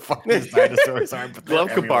where the fuck these dinosaurs are. But glove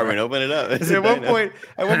compartment. Open it up. At one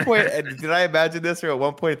point, did I imagine this? Or at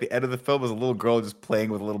one point, at the end of the film, was a little girl just playing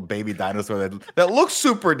with a little baby dinosaur that looks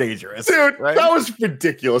super dangerous. Dude, right? That was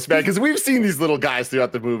ridiculous, man. Because we've seen these little guys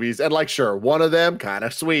throughout the movies, and like, sure, one of them kind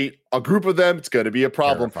of sweet. A group of them, it's going to be a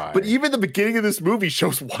problem. Terrifying. But even the beginning of this movie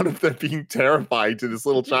shows one of them being terrifying to this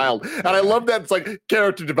little child. And I love that it's like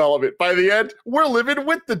character development. By the end, we're living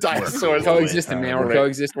with the dinosaurs. Coexisting, man. We're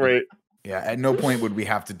coexisting. Great. Yeah, at no point would we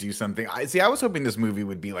have to do something. I was hoping this movie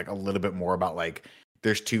would be like a little bit more about like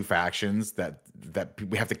there's two factions that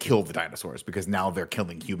we have to kill the dinosaurs because now they're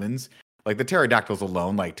killing humans. Like the pterodactyls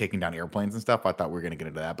alone, like taking down airplanes and stuff. I thought we were going to get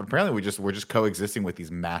into that, but apparently we're just coexisting with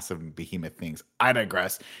these massive behemoth things. I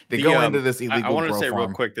digress. They go into this illegal. I wanted to say farm.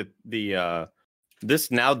 real quick that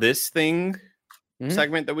this thing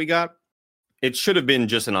segment that we got, it should have been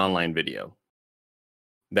just an online video.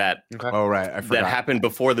 That oh right, I forgot. That happened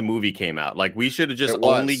before the movie came out. Like we should have just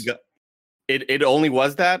only got. It only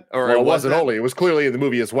was that, or well, it wasn't only. It was clearly in the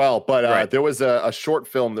movie as well. But right. There was a short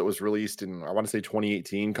film that was released in, I want to say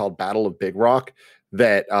 2018, called Battle of Big Rock,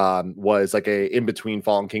 that was like a in between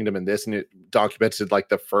Fallen Kingdom and this, and it documented like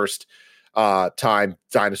the first time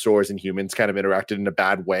dinosaurs and humans kind of interacted in a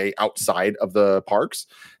bad way outside of the parks,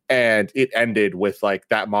 and it ended with like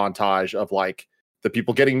that montage of like the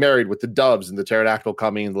people getting married with the doves and the pterodactyl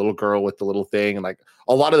coming and the little girl with the little thing. And like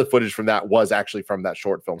a lot of the footage from that was actually from that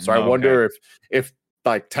short film. So I wonder if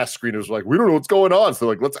like test screeners were like, we don't know what's going on. So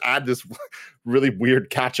like, let's add this really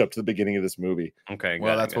weird catch up to the beginning of this movie. Okay.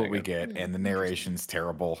 Well, that's what we get. And the narration's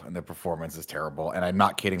terrible and the performance is terrible. And I'm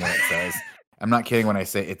not kidding when it says, I'm not kidding when I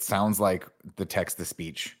say it sounds like the text to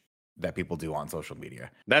speech that people do on social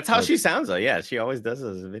media. That's how she sounds though. Yeah. She always does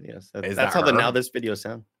those videos. That's how the Now This video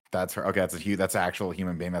sound. That's her. Okay, that's an actual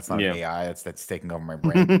human being. That's not an AI. That's taking over my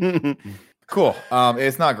brain. Cool.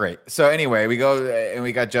 It's not great. So anyway, we go and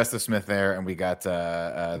we got Justice Smith there, and we got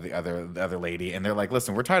the other lady, and they're like,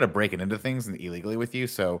 "Listen, we're tired of breaking into things and illegally with you,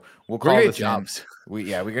 so we'll call this jobs."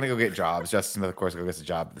 We're gonna go get jobs. Justice Smith, of course, gets a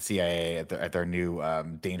job at the CIA at their new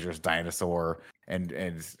dangerous dinosaur and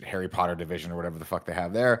Harry Potter division or whatever the fuck they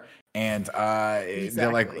have there. And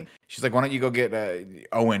they're like, she's like, "Why don't you go get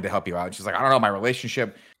Owen to help you out?" And she's like, "I don't know, my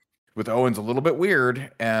relationship with Owen's a little bit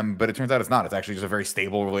weird, but it turns out it's not. It's actually just a very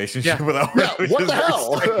stable relationship with Owen." Yeah, what the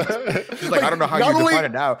hell? She's like, "I don't know how you define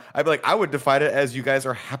it now." I'd be like, "I would define it as you guys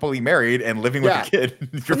are happily married and living with a kid."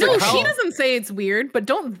 No, she doesn't say it's weird, but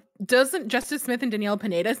doesn't Justice Smith and Danielle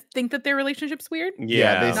Pineda think that their relationship's weird?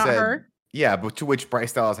 Yeah, they not said, her. Yeah, but to which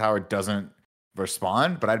Bryce Dallas Howard doesn't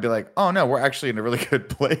respond. But I'd be like, "Oh no, we're actually in a really good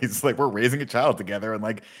place. Like we're raising a child together, and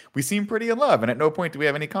like we seem pretty in love. And at no point do we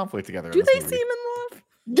have any conflict together." Do they seem in love?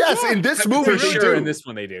 Yes, in this movie, for really sure. do. In this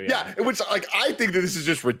one, they do. Yeah, which like I think that this is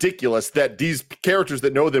just ridiculous that these characters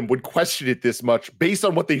that know them would question it this much based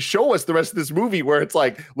on what they show us the rest of this movie, where it's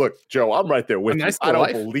like, look, Joe, I'm right there with you. I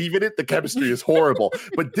don't believe in it. The chemistry is horrible.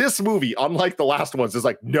 But this movie, unlike the last ones, is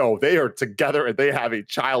like, no, they are together and they have a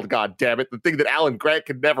child. God damn it, the thing that Alan Grant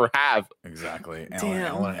could never have. Exactly.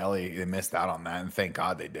 Ellen and Ellie, they missed out on that, and thank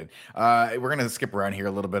God they did. We're gonna skip around here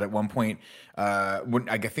a little bit. At one point,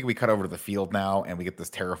 I think we cut over to the field now, and we get this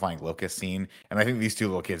terrifying locust scene. And I think these two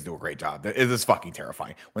little kids do a great job. It is fucking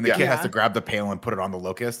terrifying. When the kid has to grab the pail and put it on the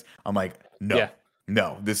locust, I'm like,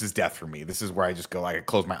 no, this is death for me. This is where I just go, I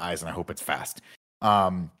close my eyes and I hope it's fast.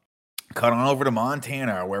 Cut on over to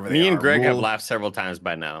Montana or wherever they are. Me and Greg have laughed several times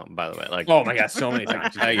by now, by the way. Like, oh my God, so many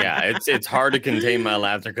times. Yeah, it's hard to contain my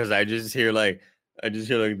laughter because I just hear the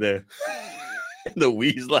the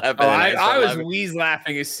wheeze laughing. Oh, I was wheeze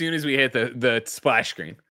laughing as soon as we hit the splash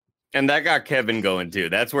screen. And that got Kevin going too.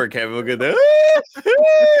 That's where Kevin will go. The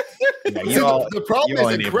problem is,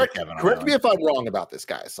 and correct me if I'm wrong about this,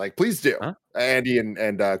 guys. Like, please do, Andy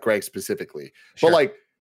and Greg specifically. Sure. But like,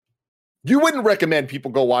 you wouldn't recommend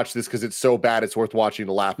people go watch this because it's so bad it's worth watching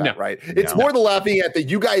to laugh at, right? It's more the laughing at that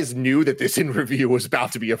you guys knew that this in review was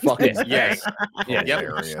about to be a fucking Yep. Yeah,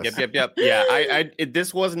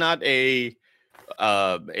 this was not a.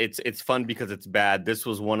 It's fun because it's bad. This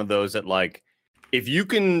was one of those that like, if you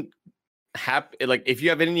can if you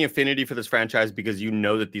have any affinity for this franchise because you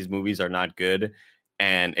know that these movies are not good,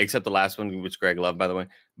 and except the last one, which Greg loved, by the way,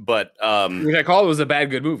 but which I call it was a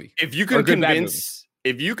bad good movie. If you can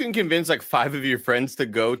convince like 5 of your friends to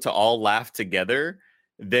go to all laugh together,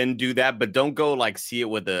 then do that. But don't go like see it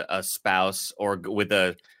with a spouse or with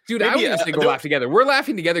a dude. I wouldn't say go laugh together. We're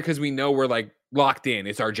laughing together because we know we're like locked in.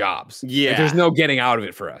 It's our jobs. Yeah, like, there's no getting out of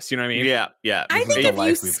it for us. You know what I mean? Yeah. I think if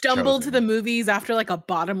you stumble to the movies after like a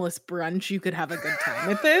bottomless brunch, you could have a good time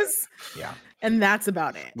with this. Yeah, and that's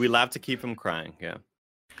about it. We laugh to keep from crying. Yeah.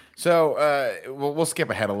 So we'll skip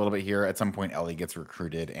ahead a little bit here. At some point, Ellie gets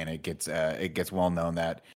recruited, and it gets well known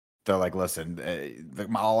that they're like, listen,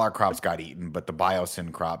 all our crops got eaten, but the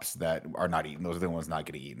biosyn crops that are not eaten, those are the ones not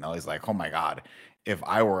getting eaten. Ellie's like, oh my God, if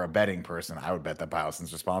I were a betting person, I would bet that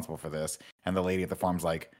biosyn's responsible for this. And the lady at the farm's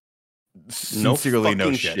like, sincerely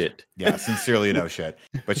no shit. Yeah, sincerely no shit.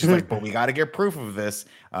 But she's like, but we got to get proof of this.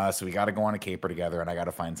 So we got to go on a caper together, and I got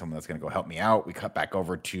to find someone that's going to go help me out. We cut back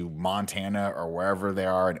over to Montana or wherever they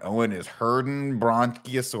are, and Owen is herding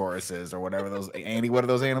bronchiosauruses or whatever those. Andy, what are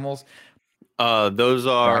those animals? Those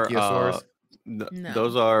are brachiosaurs.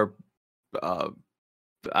 Those are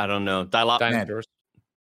I don't know, dinosaurs.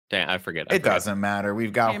 Damn, I forget. It doesn't matter.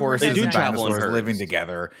 We've got horses and dinosaurs living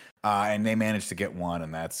together, and they managed to get one,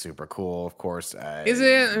 and that's super cool. Of course, is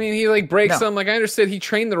it? I mean, he like breaks them. Like I understood, he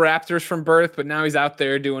trained the raptors from birth, but now he's out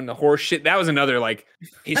there doing the horse shit. That was another like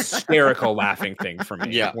hysterical laughing thing for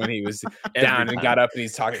me. Yeah, when he was down and got up and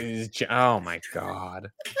he's talking. Oh my God!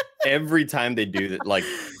 Every time they do that, like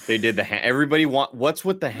they did the hand. Everybody what's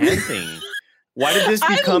with the hand thing? Why did this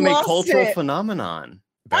become a cultural phenomenon?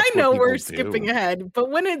 I know we're skipping ahead, but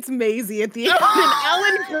when it's Maisie at the end and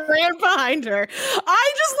Alan Grant behind her,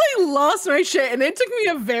 I just like lost my shit, and it took me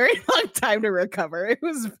a very long time to recover. It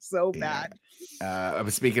was so bad.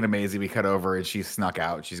 Speaking of Maisie, we cut over and she snuck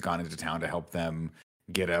out. She's gone into town to help them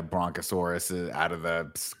get a bronchosaurus out of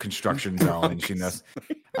the construction zone, and she knows.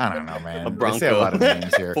 I don't know, man. They say a lot of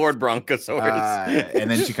names here. Ford Bronchosaurus.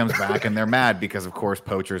 And then she comes back, and they're mad because, of course,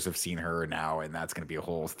 poachers have seen her now, and that's going to be a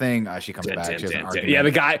whole thing. She comes back. She has an argument. Yeah,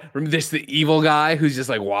 the guy. Remember this? The evil guy who's just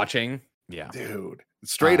like watching. Yeah, dude.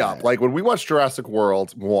 Straight up, like when we watch Jurassic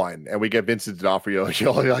World 1 and we get Vincent D'Onofrio,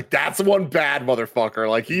 you're like, that's one bad motherfucker.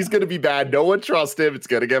 Like he's gonna be bad. No one trusts him. It's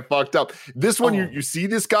gonna get fucked up. This one, you see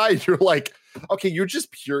this guy, you're like, okay, you're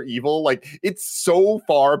just pure evil. Like it's so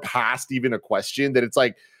far past even a question that it's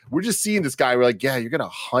like we're just seeing this guy. We're like, yeah, you're gonna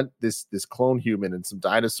hunt this clone human and some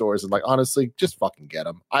dinosaurs, and like honestly, just fucking get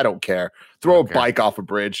him. I don't care. Throw a bike off a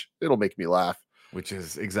bridge. It'll make me laugh. Which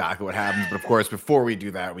is exactly what happens. But of course, before we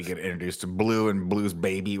do that, we get introduced to Blue and Blue's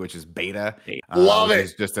baby, which is Beta. Love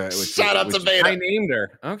it. Shout out to Beta. I named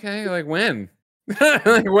her. Okay, like when?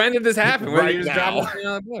 Like when did this happen? When right you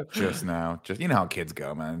just now. Just you know how kids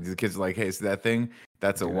go, man. The kids are like, hey, see that thing?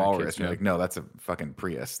 That's a walrus. And you're like, no, that's a fucking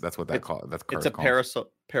Prius. That's what that called. That's it's a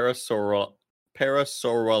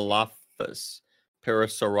Parasaurolophus.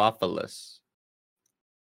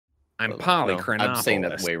 I'm polychronophilus. I'm saying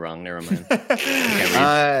that way wrong. Never mind.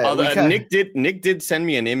 Nick did send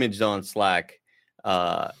me an image on Slack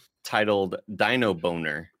titled Dino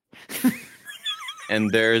Boner. And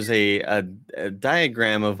there's a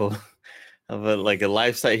diagram of of a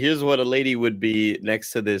lifestyle. Here's what a lady would be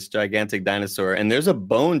next to this gigantic dinosaur, and there's a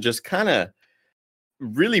bone just kind of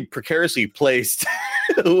really precariously placed,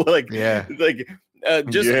 just on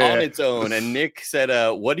its own. And Nick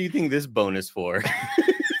said, "What do you think this bone is for?"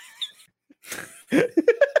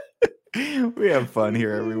 We have fun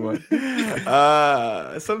here, everyone.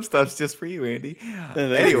 Some stuff's just for you, Andy.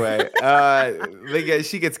 Anyway,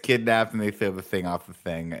 she gets kidnapped and they throw the thing off the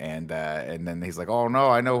thing, and then he's like, "Oh no,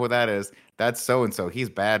 I know who that is. That's so and so. He's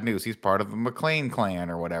bad news. He's part of the McLean clan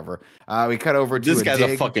or whatever." We cut over to this guy's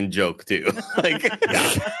a fucking joke too.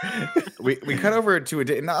 We cut over to a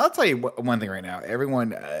dig. Now I'll tell you one thing right now.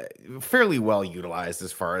 Everyone fairly well utilized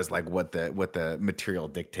as far as like what the material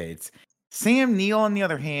dictates. Sam Neill, on the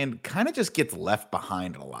other hand, kind of just gets left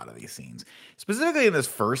behind in a lot of these scenes. Specifically in this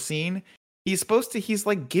first scene, he's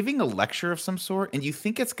like giving a lecture of some sort, and you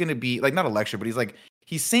think it's going to be like not a lecture, but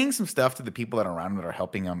he's saying some stuff to the people that are around him that are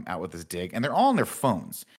helping him out with this dig, and they're all on their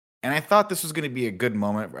phones. And I thought this was going to be a good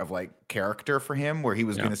moment of like character for him, where he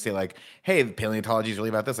was going to say like, "Hey, paleontology is really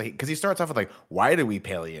about this." Like, because he starts off with like, "Why do we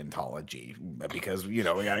paleontology? Because we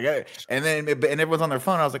gotta get it." And then everyone's on their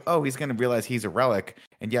phone. I was like, "Oh, he's going to realize he's a relic."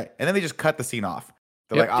 And then they just cut the scene off.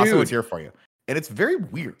 They're like, "Also, it's here for you," and it's very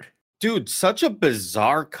weird, dude. Such a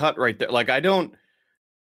bizarre cut right there. Like,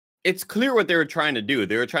 it's clear what they were trying to do.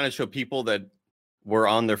 They were trying to show people that were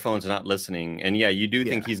on their phones and not listening. And you do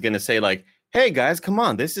think he's going to say like, "Hey guys, come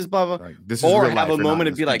on, this is blah blah," right. This or is have a moment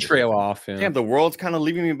and be like, trail off. Damn, the world's kind of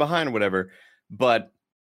leaving me behind or whatever. But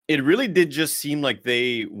it really did just seem like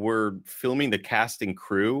they were filming the cast and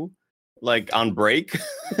crew like on break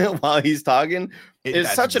while he's talking.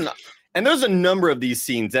 And there's a number of these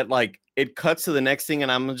scenes that like it cuts to the next thing,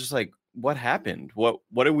 and I'm just like, what happened? What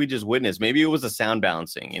did we just witness? Maybe it was a sound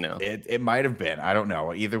balancing, It might have been. I don't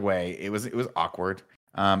know. Either way, it was awkward.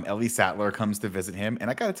 Ellie Sattler comes to visit him, and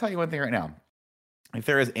I got to tell you one thing right now. If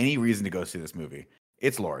there is any reason to go see this movie,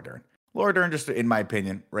 it's Laura Dern. Laura Dern, just in my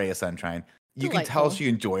opinion, ray of sunshine. You can tell she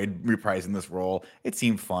enjoyed reprising this role. It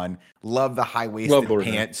seemed fun. Love the high-waisted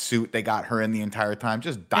pant suit they got her in the entire time.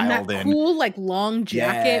 Just dialed and that in. Cool, like long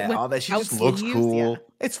jacket. With all that. She just looks cool. Yeah.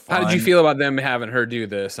 It's fun. How did you feel about them having her do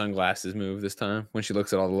the sunglasses move this time when she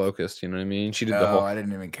looks at all the locusts? You know what I mean? She did the whole. I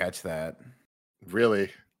didn't even catch that. Really?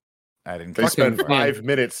 I didn't. They spent 5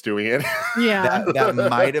 minutes doing it. Yeah, that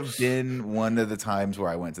might have been one of the times where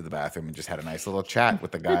I went to the bathroom and just had a nice little chat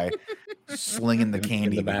with the guy slinging the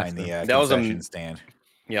candy behind the concession stand.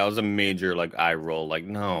 Yeah, it was a major like eye roll. Like,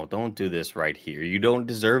 no, don't do this right here. You don't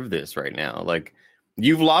deserve this right now. Like,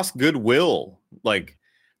 you've lost goodwill. Like,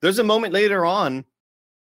 there's a moment later on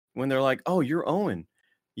when they're like, "Oh, you're Owen.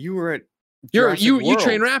 You were at you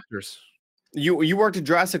train raptors. You worked at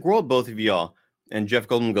Jurassic World, both of y'all." And Jeff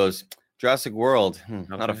Goldblum goes, "Jurassic World,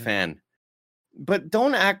 not a fan." But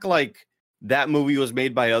don't act like that movie was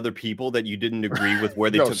made by other people that you didn't agree with where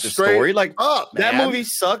they took the story. Like, that movie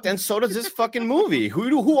sucked, and so does this fucking movie.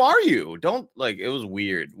 Who are you? Don't like. It was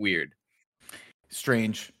weird.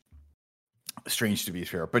 Strange to be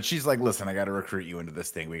fair. But she's like, "Listen, I got to recruit you into this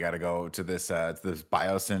thing. We got to go to this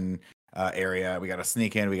Biosyn area. We got to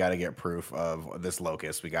sneak in. We got to get proof of this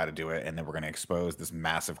locust. We got to do it, and then we're going to expose this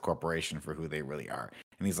massive corporation for who they really are."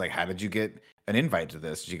 And he's like, "How did you get an invite to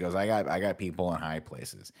this?" She goes, I got people in high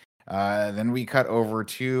places." Then we cut over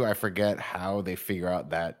to, I forget how they figure out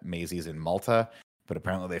that Maisie's in Malta, but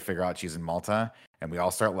apparently they figure out she's in Malta, and we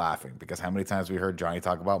all start laughing because how many times we heard Johnny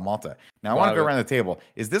talk about Malta. Now I want to go around the table.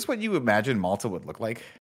 Is this what you imagine Malta would look like?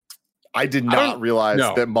 I did not realize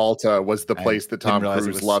that Malta was the place that Tom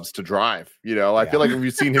Cruise loves to drive. I feel like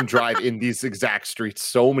we've seen him drive in these exact streets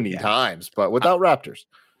so many times, but without raptors.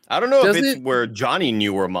 I don't know if it's where Johnny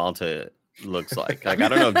knew where Malta looks like. Like, I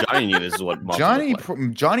don't know if Johnny knew this is what Malta looks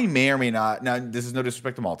like. Johnny may or may not. Now, this is no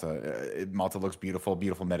disrespect to Malta. Malta looks beautiful,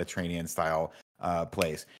 beautiful Mediterranean style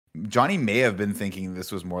place. Johnny may have been thinking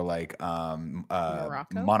this was more like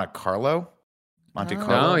Monte Carlo. Monte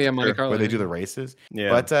Carlo. Oh, yeah, Monte Carlo. Where they do the races. Yeah.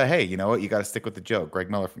 But hey, you know what? You got to stick with the joke.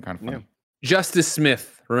 Greg Miller from Kind of Funny. Yeah. Justice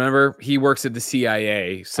Smith, remember? He works at the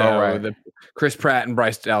CIA. So Chris Pratt and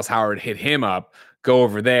Bryce Dallas Howard hit him up. Go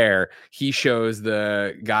over there. He shows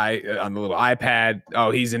the guy on the little iPad.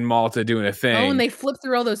 Oh, he's in Malta doing a thing. Oh, and they flip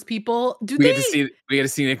through all those people. We get to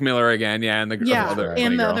see Nick Miller again. Yeah, and the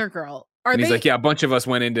other girl. He's like, yeah, a bunch of us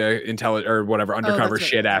went into undercover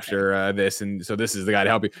shit after this, and so this is the guy to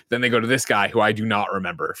help you. Then they go to this guy who I do not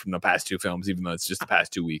remember from the past two films, even though it's just the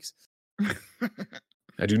past 2 weeks.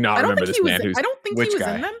 I do not remember this man. I don't think he was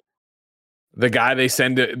in them. The guy they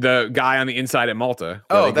send the guy on the inside at Malta.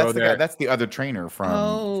 Oh, that's the guy. That's the other trainer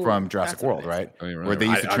from Jurassic World, right? Where they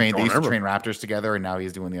used to train raptors together, and now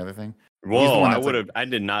he's doing the other thing. Whoa, I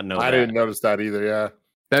did not know that. I didn't notice that either. Yeah.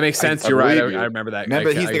 That makes sense. You're right. I remember that.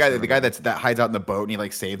 Remember, he's the guy that hides out in the boat and he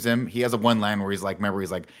like saves him. He has a one line where he's like,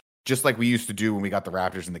 just like we used to do when we got the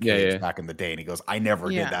raptors in the cage back in the day. And he goes, I never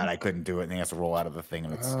did that. I couldn't do it. And he has to roll out of the thing.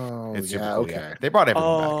 And it's super cool. Okay. Yeah. They brought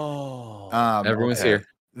everyone back. Everyone's here.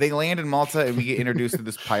 They land in Malta and we get introduced to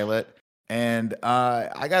this pilot. And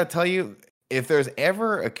I got to tell you, if there's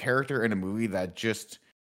ever a character in a movie that just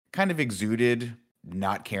kind of exuded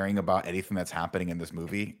not caring about anything that's happening in this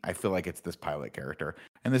movie, I feel like it's this pilot character.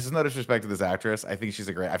 And this is no disrespect to this actress. I think she's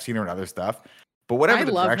I've seen her in other stuff. But whatever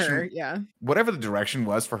the direction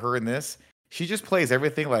was for her in this, she just plays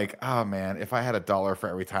everything like, oh man, if I had $1 for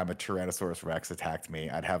every time a Tyrannosaurus Rex attacked me,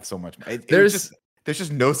 I'd have so much. There's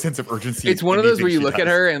just no sense of urgency. It's one of those where you look at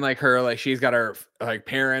her and she's got her like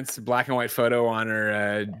parents' black and white photo on her,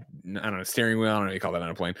 I don't know, steering wheel. I don't know what you call that on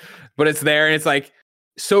a plane, but it's there and it's like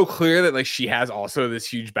so clear that like she has also this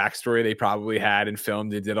huge backstory they probably had and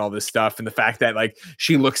filmed and did all this stuff. And the fact that like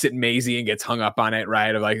she looks at Maisie and gets hung up on it,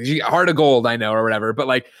 right? Of like, heart of gold, I know, or whatever. But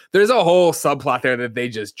like there's a whole subplot there that they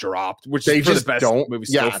just dropped, which they just the best movie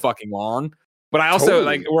so fucking long. But I also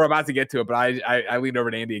like we're about to get to it, but I leaned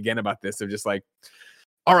over to Andy again about this. They're just like,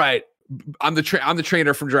 all right, I'm the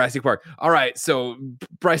trainer from Jurassic Park. All right, so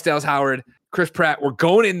Bryce Dallas Howard, Chris Pratt, we're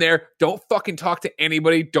going in there. Don't fucking talk to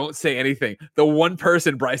anybody. Don't say anything. The one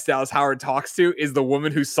person Bryce Dallas Howard talks to is the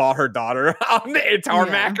woman who saw her daughter on the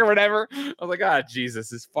tarmac or whatever. I was like, Jesus,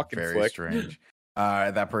 this fucking very strange.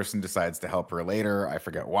 That person decides to help her later. I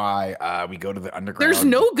forget why. We go to the underground. There's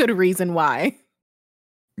no good reason why.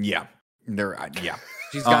 Yeah.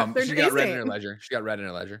 She's got red in her ledger. She got red in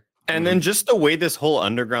her ledger. And then just the way this whole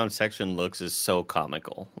underground section looks is so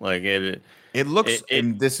comical. Like it looks,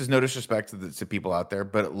 and this is no disrespect to people out there,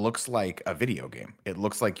 but it looks like a video game. It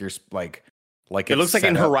looks like you're like it looks like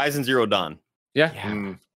in Horizon Zero Dawn.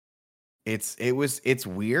 Yeah. It's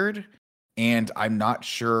weird, and I'm not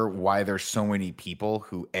sure why there's so many people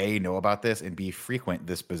who A, know about this and B, frequent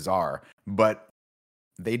this bazaar, but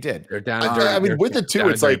they did. They're down. With the two,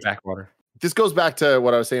 it's like backwater. This goes back to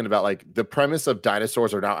what I was saying about like the premise of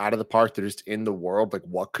dinosaurs are now out of the park. They're just in the world. Like,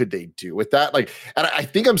 what could they do with that? Like, and I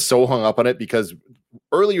think I'm so hung up on it because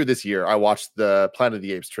earlier this year, I watched the Planet of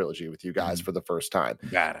the Apes trilogy with you guys for the first time.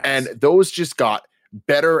 Badass. And those just got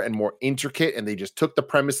better and more intricate. And they just took the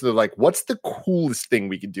premise and they're like, what's the coolest thing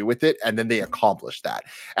we can do with it? And then they accomplished that.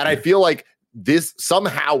 And I feel like this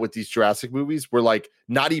somehow with these Jurassic movies, we're like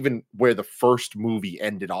not even where the first movie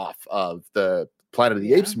ended off of the Planet of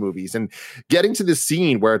the Apes movies, and getting to this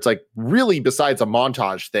scene where it's like really besides a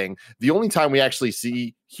montage thing, the only time we actually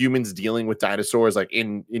see humans dealing with dinosaurs like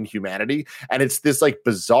in humanity, and it's this like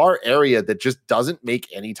bizarre area that just doesn't make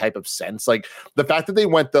any type of sense. Like the fact that they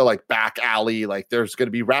went the like back alley, like there's going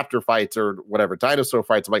to be raptor fights or whatever, dinosaur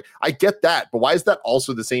fights. I'm like, I get that, but why is that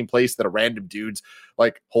also the same place that a random dude's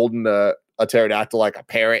like holding a pterodactyl like a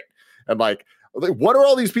parrot and like what are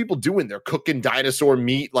all these people doing? They're cooking dinosaur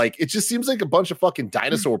meat. Like, it just seems like a bunch of fucking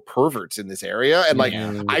dinosaur perverts in this area. And like,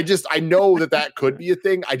 I know that could be a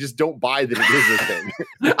thing. I just don't buy that it is a thing.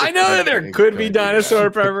 I know that there could be dinosaur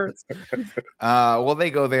perverts. Well, they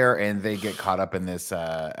go there and they get caught up in this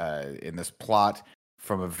plot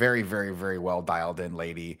from a very, very, very well dialed in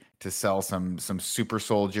lady to sell some super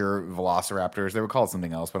soldier velociraptors. They were called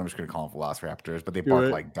something else, but I'm just going to call them velociraptors, but they bark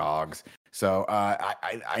like dogs. So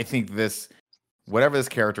I think whatever this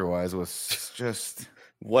character was just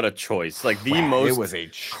what a choice. Like the most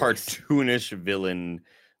cartoonish villain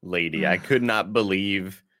lady. I could not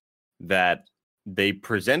believe that they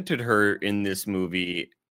presented her in this movie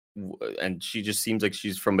and she just seems like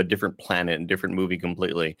she's from a different planet and different movie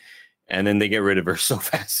completely. And then they get rid of her so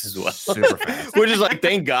fast as well. Super fast. Which is like,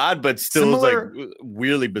 thank God, but still is like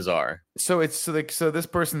really bizarre. So it's so this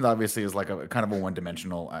person obviously is like a kind of a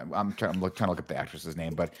one-dimensional. I'm trying to look up the actress's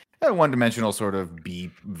name, but a one-dimensional sort of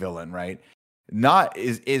B villain, right? Not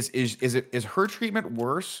is her treatment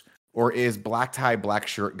worse, or is black tie, black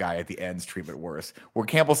shirt guy at the end's treatment worse? Where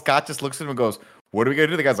Campbell Scott just looks at him and goes, "What are we gonna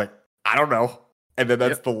do?" The guy's like, "I don't know," and then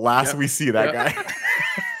that's the last we see that guy.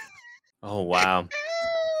 Oh wow.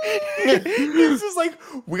 It's just like,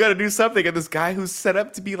 we got to do something. And this guy who's set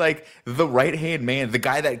up to be like the right hand man, the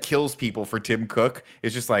guy that kills people for Tim Cook,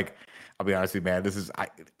 is just like, I'll be honest with you, man. This is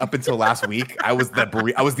up until last week, I was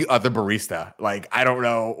the other barista. Like, I don't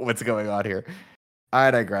know what's going on here. I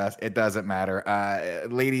digress. It doesn't matter.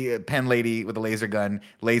 Pen lady with a laser gun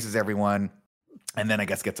lasers everyone, and then I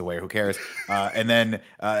guess gets away. Who cares? And then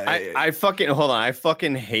I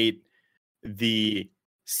fucking hate the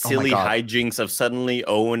silly hijinks of suddenly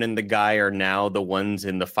Owen and the guy are now the ones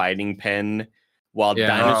in the fighting pen while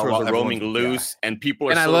dinosaurs while are roaming everyone's- loose and people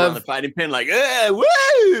are And I still love- around the fighting pin like,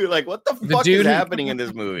 woo! Like, what the fuck dude- is happening in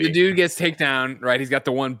this movie? The dude gets taken down, right? He's got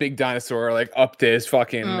the one big dinosaur like up to his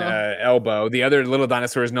fucking elbow. The other little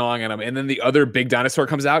dinosaur is gnawing at him, and then the other big dinosaur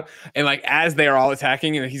comes out, and like as they are all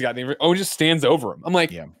attacking, and he's got just stands over him. I'm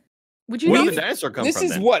like, Yeah. Would you Where not did the dinosaur come this from?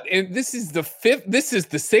 is then? what? And this is the fifth. This is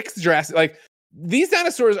the sixth Jurassic. Like these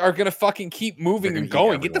dinosaurs are gonna fucking keep moving They're and gonna eat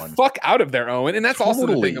going. Get the everyone. fuck out of there, Owen. And that's also the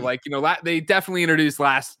thing Totally. of like, they definitely introduced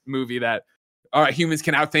last movie that all right, humans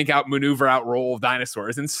can outthink, outmaneuver, outroll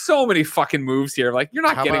dinosaurs, and so many fucking moves here. Like you're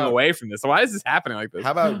not How getting about- away from this. Why is this happening like this?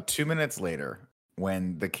 How about 2 minutes later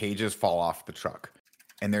when the cages fall off the truck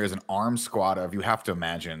and there's an armed squad of, you have to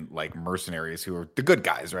imagine, like mercenaries who are the good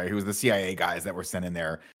guys, right? Who was the CIA guys that were sent in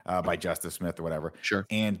there by Justice Smith or whatever. Sure.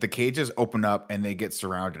 And the cages open up and they get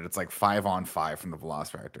surrounded. It's like 5-on-5 from the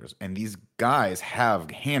Velociraptors. And these guys have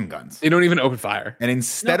handguns. They don't even open fire. And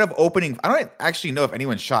instead of opening, I don't actually know if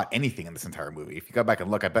anyone shot anything in this entire movie. If you go back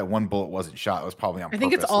and look, I bet one bullet wasn't shot. It was probably on I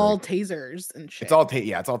think it's purpose, all like- tasers and shit. it's all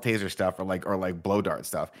it's all taser stuff or like blow dart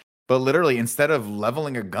stuff. But literally, instead of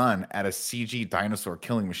leveling a gun at a CG dinosaur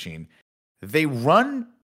killing machine, they run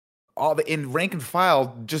in rank and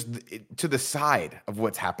file just to the side of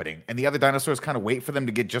what's happening, and the other dinosaurs kind of wait for them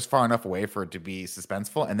to get just far enough away for it to be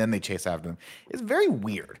suspenseful, and then they chase after them. It's very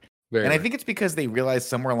weird. Very And I weird. think it's because they realized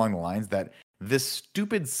somewhere along the lines that this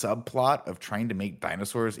stupid subplot of trying to make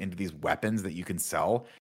dinosaurs into these weapons that you can sell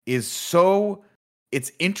is so,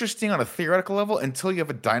 it's interesting on a theoretical level until you have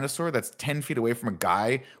a dinosaur that's 10 feet away from a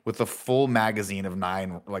guy with a full magazine of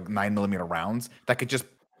 9mm rounds that could just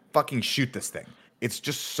fucking shoot this thing. It's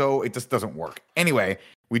just so, it just doesn't work. Anyway,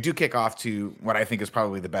 we do kick off to what I think is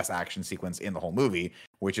probably the best action sequence in the whole movie,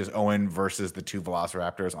 which is Owen versus the two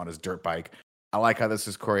Velociraptors on his dirt bike. I like how this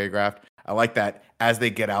is choreographed. I like that as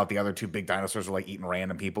they get out, the other two big dinosaurs are like eating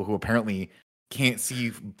random people who apparently can't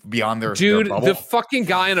see beyond their Dude, bubble. the fucking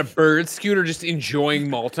guy on a bird scooter just enjoying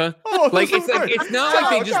Malta. Oh, Like this it's is like good. it's not like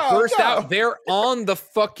they No, just no, burst no. out. They're on the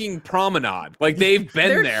fucking promenade. Like they've been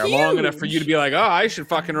They're there long enough for you to huge. be like, oh, I should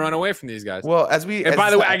fucking run away from these guys. Well, And by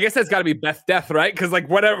the way, I guess that's got to be Beth Death, right? Because like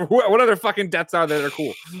what other fucking deaths are there that are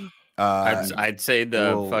cool? I'd say the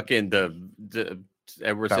well, fucking the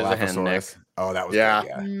Edward Scissorhand neck. Dilophosaurus. Oh, that was Yeah. good,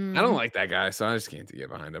 yeah. Mm. I don't like that guy, so I just can't get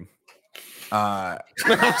behind him. Uh,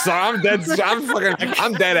 I'm sorry, I'm dead.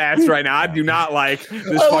 I'm dead ass right now. I do not like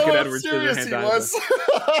this fucking Edward Scissorhand dinosaur.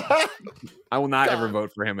 I will not ever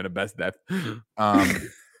vote for him in a best death.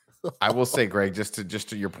 I will say, Greg, just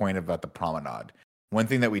to your point about the promenade. One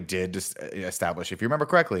thing that we did just establish, if you remember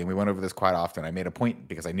correctly, and we went over this quite often, I made a point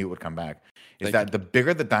because I knew it would come back, is Thank that the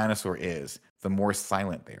bigger the dinosaur is, the more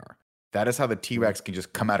silent they are. That is how the T-Rex can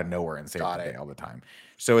just come out of nowhere and save the day all the time.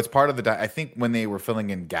 So it's part of the. I think when they were filling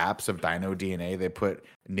in gaps of dino DNA, they put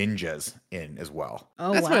ninjas in as well.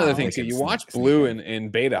 Oh, That's wow. my other thing They too. can You sneak- watch sneak Blue in.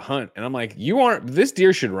 and Beta hunt, and I'm like, this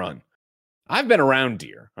deer should run. I've been around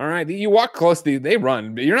deer. All right, you walk close, they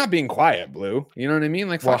run, but you're not being quiet, Blue. You know what I mean?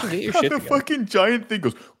 Like, fucking get your shit the together. fucking giant thing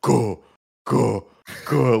goes go, go,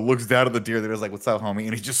 go. Looks down at the deer. That is like, "What's up, homie?"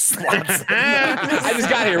 And he just slaps. I just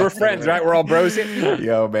got here. We're friends, right? We're all bros here.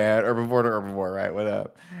 Yo, man, herbivore to herbivore, right? What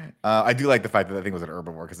up? I do like the fact that that thing was an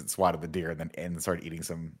herbivore because it swatted the deer and started eating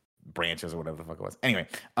some branches or whatever the fuck it was. Anyway,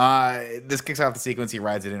 this kicks off the sequence. He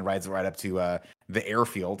rides it right up to the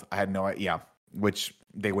airfield. I had no idea, which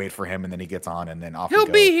they wait for him, and then he gets on, and then off He'll we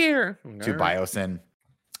go be here. to Biosyn.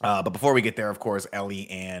 But before we get there, of course, Ellie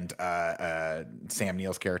and Sam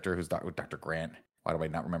Neill's character, who's Dr. Grant. Why do I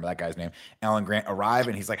not remember that guy's name? Alan Grant arrive,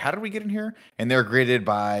 and he's like, "How did we get in here?" And they're greeted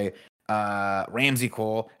by Ramsey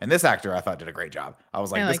Cole, and this actor I thought did a great job. I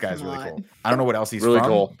was like, I this like guy's him a really lot. cool. I don't know what else he's Really from,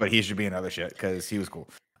 cool. but he should be in other shit because he was cool.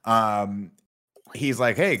 He's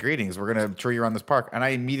like, "Hey, greetings. We're gonna tour you around this park," and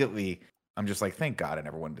I'm just like, "Thank God I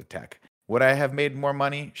never went into tech. Would I have made more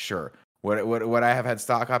money? Sure. Would I have had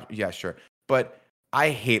stock options? Yeah, sure. But I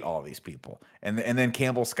hate all these people." And then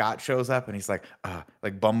Campbell Scott shows up, and he's like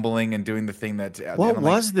bumbling and doing the thing that. What and I'm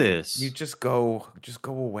was this? You just go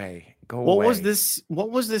away. Go What away. was this?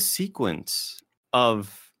 What was this sequence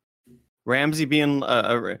of Ramsey being?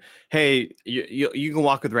 Hey, you can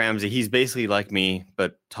walk with Ramsey. He's basically like me,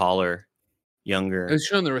 but taller, younger. It was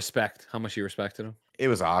showing the respect, how much he respected him. It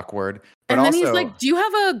was awkward. But And then also, he's like, "Do you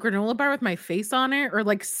have a granola bar with my face on it, or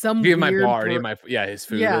like some Give my weird bar, bro-" give my his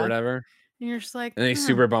food Yeah. or whatever. And you're just like, And then he's "Huh."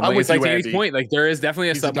 super bumbling. with It's like you, Danny's Andy. point. Like there is definitely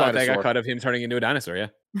a He's a subplot that got dinosaur. cut of him turning into a dinosaur. Yeah.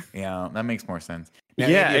 yeah, that makes more sense. Yeah,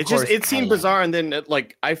 Andy, of it just course, it seemed bizarre, and then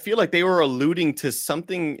I feel like they were alluding to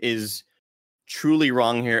something is truly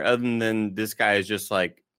wrong here, other than this guy is just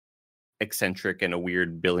like eccentric and a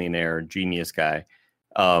weird billionaire genius guy.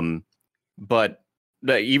 But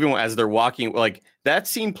even as they're walking, like that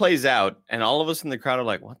scene plays out, and all of us in the crowd are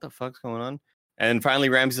like, "What the fuck's going on?" And finally,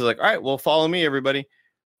 Ramsey's like, "All right, well, follow me, everybody."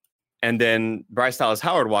 And then Bryce Dallas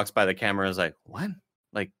Howard walks by the camera and is like, "What?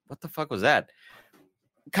 Like, what the fuck was that?"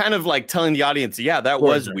 Kind of like telling the audience, "Yeah, that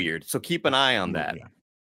was weird. So keep an eye on that."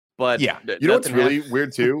 But you know what's really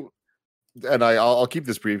weird too? And I'll keep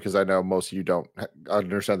this brief because I know most of you don't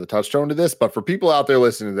understand the touchstone to this, but for people out there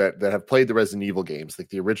listening that have played the Resident Evil games, like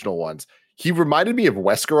the original ones, he reminded me of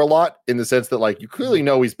Wesker a lot in the sense that like you clearly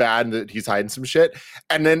know he's bad and that he's hiding some shit.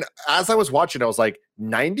 And then as I was watching, I was like,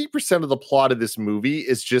 90% of the plot of this movie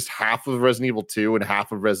is just half of Resident Evil 2 and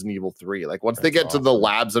half of Resident Evil 3. Like once they get to the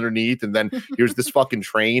labs underneath, and then here's this fucking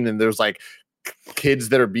train, and there's like kids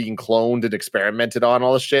that are being cloned and experimented on,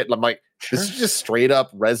 all this shit. And I'm like, this is just straight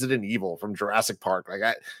up Resident Evil from Jurassic Park.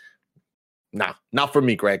 Like, not for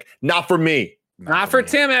me, Greg. Not for me. Not for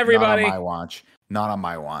Tim, everybody. Not on my watch. Not on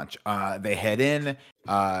my watch. They head in.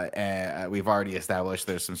 And we've already established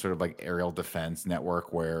there's some sort of like aerial defense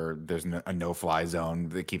network where there's a no-fly zone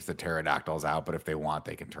that keeps the pterodactyls out. But if they want,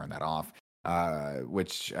 they can turn that off.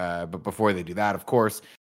 But before they do that, of course,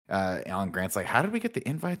 Alan Grant's like, "How did we get the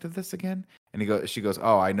invite to this again?" And she goes,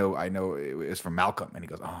 "Oh, I know, it was from Malcolm." And he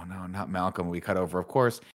goes, "Oh no, not Malcolm." We cut over, of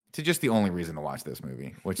course, to just the only reason to watch this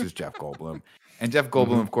movie, which is Jeff Goldblum. And Jeff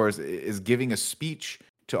Goldblum, of course, is giving a speech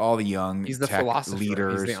to all the young He's the tech philosopher.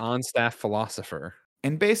 leaders. He's the on-staff philosopher.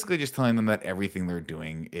 And basically just telling them that everything they're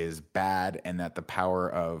doing is bad and that the power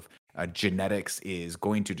of genetics is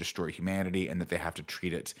going to destroy humanity and that they have to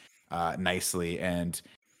treat it nicely. And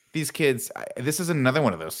these kids, this is another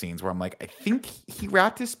one of those scenes where I'm like, I think he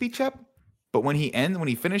wrapped his speech up, but when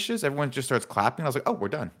he finishes, everyone just starts clapping. I was like, oh, we're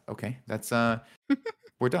done. Okay, that's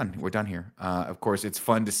we're done. We're done here. Of course, it's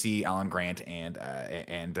fun to see Alan Grant and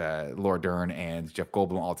Laura Dern and Jeff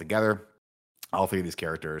Goldblum all together. All three of these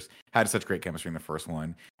characters had such great chemistry in the first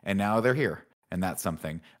one, and now they're here, and that's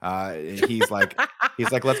something. He's like,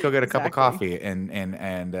 let's go get a cup of coffee,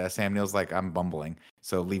 and Sam Neill's like, I'm bumbling,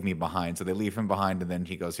 so leave me behind. So they leave him behind, and then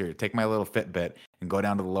he goes, here, take my little Fitbit and go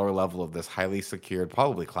down to the lower level of this highly secured,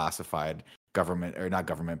 probably classified government, or not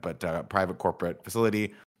government, but private corporate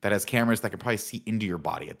facility that has cameras that could probably see into your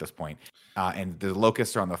body at this point. And the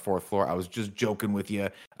locusts are on the 4th floor. I was just joking with you.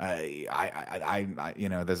 I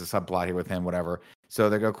there's a subplot here with him, whatever. So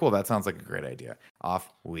they go, cool, that sounds like a great idea.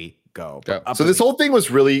 Off we go. So this whole thing was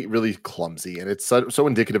really, really clumsy, and it's so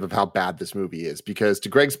indicative of how bad this movie is, because to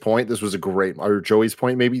Greg's point, this was a great, or Joey's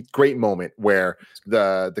point, maybe, great moment where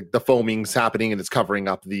the foaming's happening and it's covering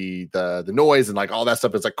up the noise and like all that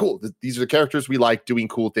stuff. It's like, cool, these are the characters we like doing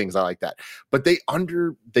cool things. I like that. But they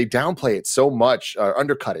downplay it so much,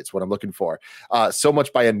 undercut it's what I'm looking for, so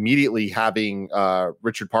much by immediately having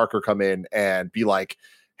Richard Parker come in and be like,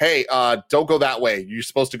 hey, don't go that way. You're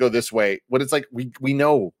supposed to go this way. When it's like, we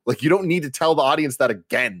know, like, you don't need to tell the audience that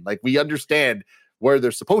again. Like, we understand where they're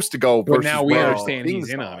supposed to go. But now we understand he's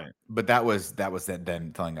in on it. But that was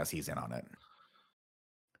then telling us he's in on it.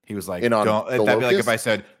 He was like, in on that'd be like if I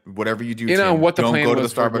said, whatever you do, in Tim, on what the don't plan go to the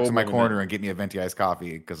was for Starbucks in my Goldblum corner and get me a venti iced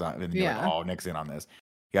coffee, because like, oh, Nick's in on this.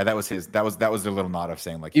 Yeah, that was his. That was their little nod of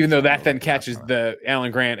saying, like, even though that then catches the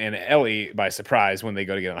Alan Grant and Ellie by surprise when they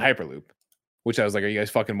go to get on the Hyperloop. Which I was like, are you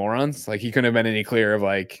guys fucking morons? Like, he couldn't have been any clearer of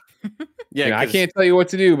like, yeah, I can't tell you what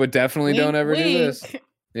to do, but definitely don't ever do this.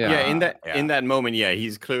 Yeah, in that moment, yeah,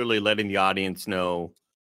 he's clearly letting the audience know,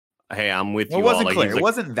 hey, I'm with you. It wasn't all. clear. Like, it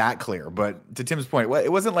wasn't that clear, but to Tim's point,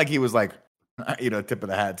 it wasn't like he was like, tip of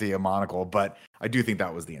the hat to you, monocle. But I do think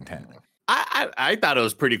that was the intent. I thought it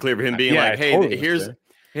was pretty clear for him being like, hey, totally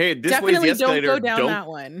hey, this definitely way's the escalator. Don't go down that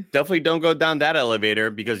one. Definitely don't go down that elevator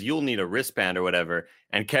because you'll need a wristband or whatever.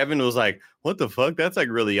 And Kevin was like, what the fuck? That's like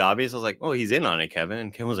really obvious. I was like, oh, he's in on it, Kevin.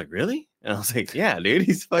 And Kevin was like, really? And I was like, yeah, dude,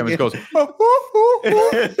 he's fucking. Kevin goes,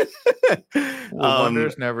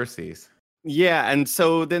 wonders never cease. Yeah, and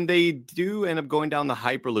so then they do end up going down the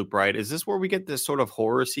Hyperloop, right? Is this where we get this sort of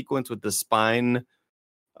horror sequence with the spine?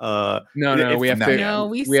 No, we haven't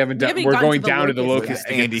done. We're going down to the locust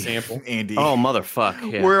to get the sample. Andy. Oh,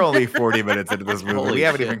 motherfuck. Yeah. We're only 40 minutes into this movie. We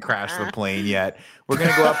haven't even crashed the plane yet. We're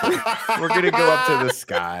gonna go up. We're gonna go up to the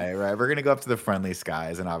sky, right? We're gonna go up to the friendly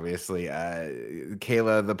skies, and obviously,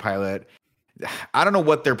 Kayla, the pilot. I don't know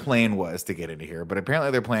what their plan was to get into here, but apparently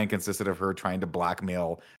their plan consisted of her trying to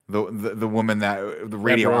blackmail the woman, the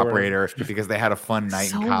radio operator, because they had a fun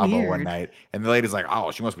night in Cabo one night, and the lady's like, "Oh,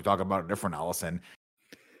 she must be talking about a different Allison."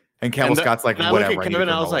 And Campbell Scott's like, whatever.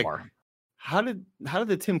 And I was like, how did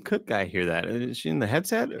the Tim Cook guy hear that? Is she in the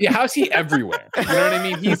headset? Yeah, how's he everywhere? You know what I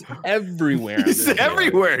mean? He's everywhere. He's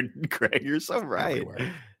everywhere, Greg. You're so right.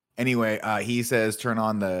 Everywhere. Anyway, he says turn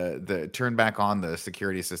back on the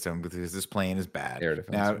security system because this plane is bad.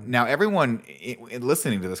 Now everyone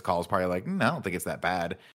listening to this call is probably like, I don't think it's that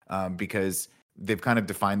bad, because they've kind of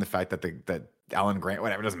defined the fact that Alan Grant,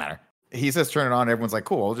 whatever, doesn't matter. He says turn it on. Everyone's like,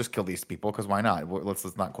 cool, we'll just kill these people because why not?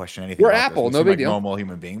 Let's not question anything. We're Apple, no big deal. Normal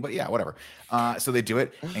human being, but yeah, whatever. So they do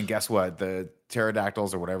it, and guess what? The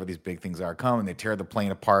pterodactyls or whatever these big things are come and they tear the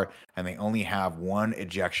plane apart, and they only have one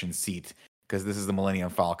ejection seat because this is the Millennium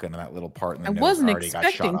Falcon, and that little part in the I nose wasn't already got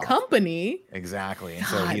expecting shot off. company. Exactly, and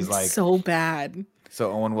God, so he's like, so bad.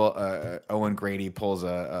 So Owen Grady pulls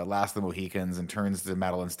a Last of the Mohicans and turns to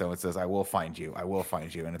Madeline Stowe and says, "I will find you. I will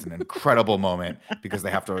find you." And it's an incredible moment because they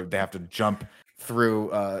have to jump through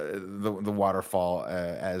the waterfall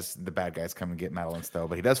as the bad guys come and get Madeline Stowe.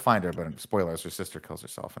 But he does find her. But spoilers: her sister kills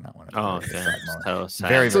herself in that one. Oh, so sad.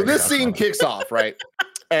 Very, so this scene kicks off, right?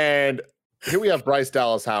 And here we have Bryce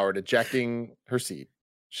Dallas Howard ejecting her seat.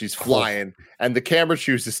 She's flying, and the camera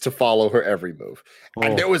chooses to follow her every move.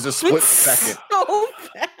 And there was a split second. So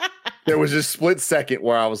bad. There was a split second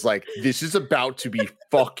where I was like, this is about to be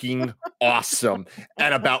fucking awesome.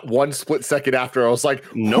 And about one split second after, I was like,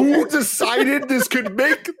 who decided this could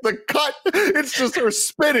make the cut? It's just her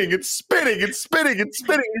spinning and spinning and spinning and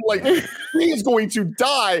spinning. You're like, she's going to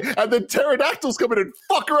die. And then pterodactyls come in and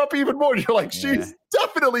fuck her up even more. And you're like, she's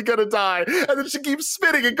definitely going to die. And then she keeps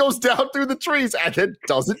spinning and goes down through the trees and then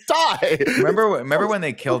doesn't die. Remember when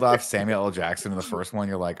they killed off Samuel L. Jackson in the first one?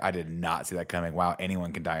 You're like, I did not see that coming. Wow,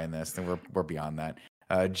 anyone can die in this. And we're beyond that.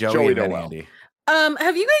 Joey and then Andy.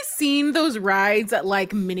 Have you guys seen those rides at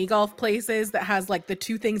like mini golf places that has like the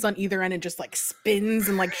two things on either end and just like spins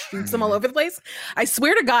and like shoots them all over the place? I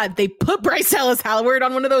swear to God, they put Bryce Dallas Howard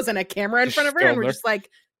on one of those and a camera in front of her, and we're just like,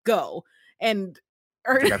 go. And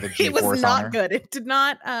it was not good. It did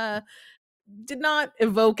not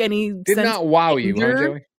evoke any. Did not wow you, huh,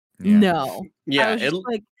 Joey? Yeah. No. Yeah, I was just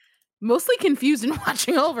like mostly confused in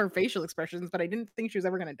watching all of her facial expressions, but I didn't think she was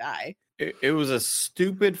ever going to die. It was a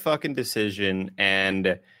stupid fucking decision,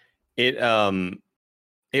 and it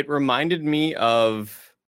reminded me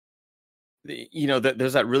of,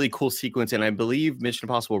 there's that really cool sequence, and I believe Mission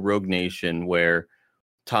Impossible Rogue Nation, where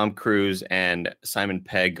Tom Cruise and Simon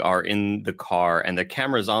Pegg are in the car, and the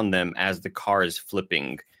camera's on them as the car is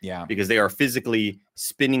flipping. Yeah, because they are physically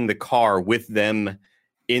spinning the car with them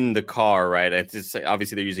in the car, right? It's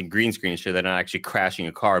obviously they're using green screen, so they're not actually crashing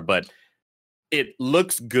a car, but it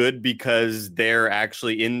looks good because they're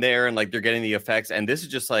actually in there and like they're getting the effects. And this is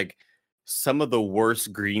just like some of the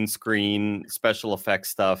worst green screen special effects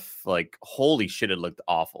stuff. Like, holy shit, it looked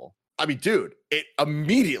awful. I mean, dude, it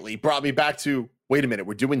immediately brought me back to, wait a minute,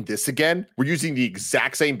 we're doing this again? We're using the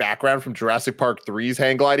exact same background from Jurassic Park 3's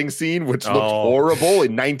hang gliding scene, which looked horrible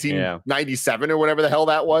in 1997 or whatever the hell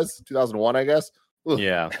that was. 2001, I guess. Ugh.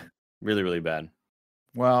 Yeah, really, really bad.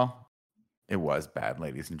 Well, it was bad,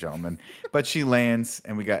 ladies and gentlemen. But she lands,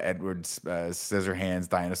 and we got Edward's Scissorhands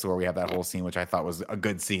dinosaur. We have that whole scene, which I thought was a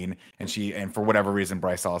good scene. And for whatever reason,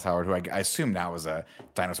 Bryce Dallas Howard, who I assume now is a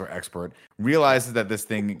dinosaur expert, realizes that this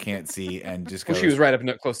thing can't see and just goes. Well, she was right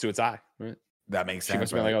up close to its eye, right? That makes sense. She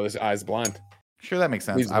must be like, oh, this eye's blind. Sure, that makes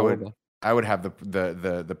sense. I would have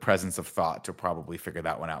the presence of thought to probably figure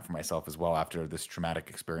that one out for myself as well after this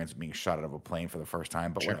traumatic experience of being shot out of a plane for the first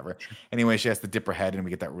time. But whatever. Anyway, she has to dip her head, and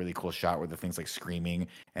we get that really cool shot where the thing's like screaming,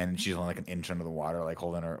 and she's only like an inch under the water, like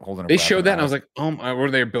holding her. They showed that, and I was like,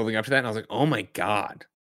 were they building up to that? And I was like, oh my God.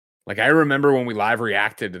 Like, I remember when we live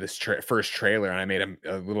reacted to this first trailer, and I made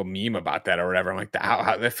a little meme about that or whatever. I'm like,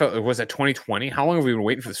 how that felt. Was it 2020? How long have we been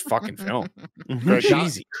waiting for this fucking film?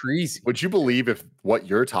 Crazy. Would you believe if what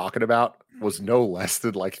you're talking about was no less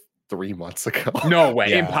than like 3 months ago? No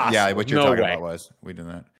way, impossible. Yeah, what you're talking about was we did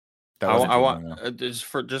that. I want just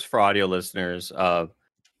for audio listeners, or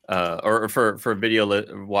for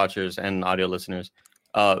video watchers and audio listeners,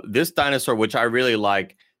 this dinosaur, which I really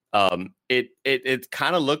like. It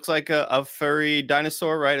kind of looks like a furry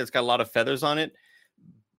dinosaur, right? It's got a lot of feathers on it.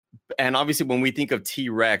 And obviously when we think of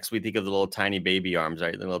T-Rex, we think of the little tiny baby arms,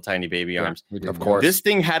 right? The little tiny baby arms. Of course. This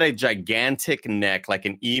thing had a gigantic neck like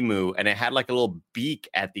an emu, and it had like a little beak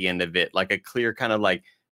at the end of it, like a clear kind of like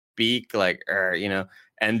beak, like,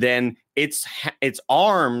 and then its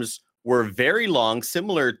arms were very long,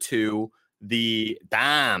 similar to the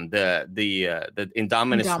Indominus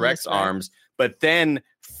Rex arms, but then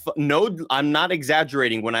No, I'm not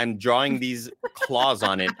exaggerating when I'm drawing these claws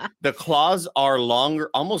on it. The claws are longer,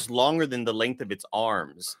 almost longer than the length of its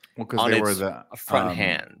arms. Well, because they were the front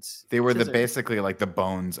hands. They were basically like the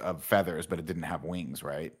bones of feathers, but it didn't have wings,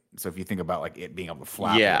 right? So if you think about like it being able to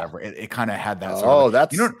flap or whatever, it kind of had that. Oh,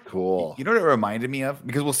 that's cool. You know what it reminded me of?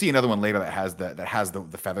 Because we'll see another one later that has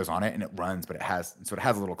the feathers on it and it runs, but it has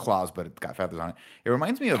little claws, but it's got feathers on it. It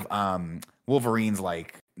reminds me of Wolverine's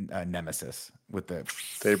like nemesis with the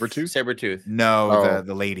Sabretooth. No,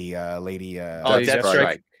 the lady.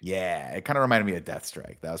 Deathstrike. Yeah, it kind of reminded me of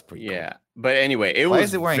Deathstrike. That was pretty cool. Yeah, but anyway, Why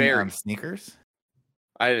is it wearing sneakers?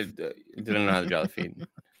 I didn't know how to draw the feet.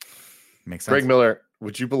 Makes sense. Greg Miller,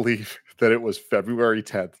 would you believe that it was February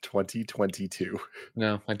 10th, 2022?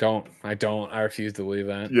 No, I don't. I refuse to believe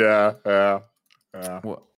that. Yeah.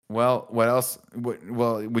 Well, what else?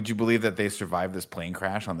 Would you believe that they survived this plane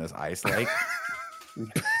crash on this ice lake?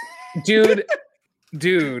 dude,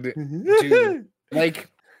 like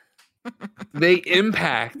they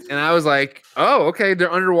impact, and I was like, oh, okay,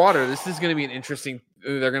 they're underwater. This is going to be an interesting.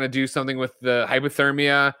 They're going to do something with the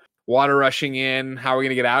hypothermia, water rushing in. How are we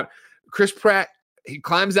going to get out? Chris Pratt, he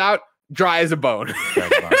climbs out, dry as a bone.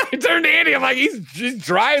 I turned to Andy. I'm like, he's just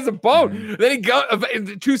dry as a bone. Mm-hmm. Then he goes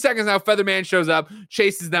in 2 seconds. Now Featherman shows up,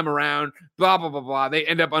 chases them around. Blah blah blah blah. They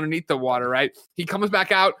end up underneath the water. Right? He comes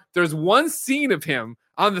back out. There's one scene of him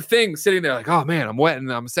on the thing sitting there like, oh man, I'm wet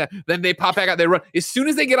and I'm sad. Then they pop back out. They run. As soon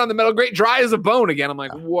as they get on the metal grate, dry as a bone again. I'm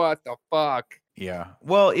like, what the fuck? Yeah.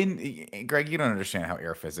 Well, in Greg, you don't understand how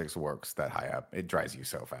air physics works that high up. It dries you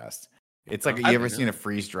so fast. It's like, you ever seen a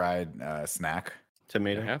freeze-dried snack?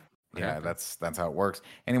 Tomato. Yeah, that's how it works.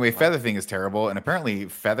 Anyway, feather thing is terrible, and apparently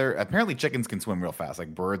chickens can swim real fast.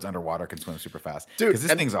 Like birds underwater can swim super fast. Dude, because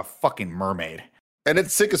this thing's a fucking mermaid. And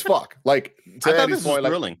it's sick as fuck. Like, to Andy's point,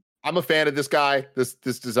 like, I'm a fan of this guy, this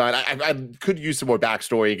design. I could use some more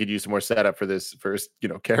backstory. Could use some more setup for this first,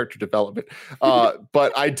 character development.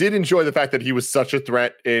 But I did enjoy the fact that he was such a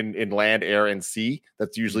threat in land, air, and sea.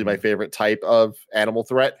 That's usually my favorite type of animal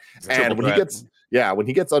threat. And when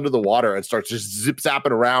he gets under the water and starts just zip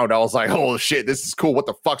zapping around, I was like, oh shit, this is cool. What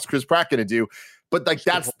the fuck's Chris Pratt gonna do? But like,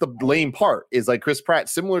 that's the lame part. Is like Chris Pratt,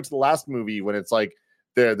 similar to the last movie when it's like,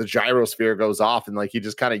 the gyrosphere goes off and like he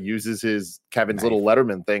just kind of uses his Kevin's little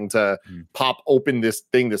Letterman thing to pop open this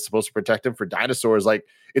thing that's supposed to protect him for dinosaurs. Like,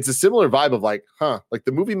 it's a similar vibe of like, like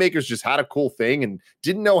the movie makers just had a cool thing and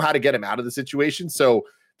didn't know how to get him out of the situation. So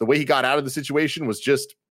the way he got out of the situation was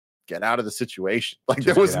just get out of the situation. Like,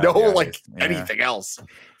 there was no anything else.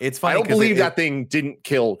 It's funny. I don't believe that thing didn't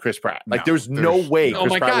kill Chris Pratt. Like, there's no way. Oh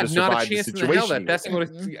Chris my Pratt God, would not a survived chance the in the hell situation. that thing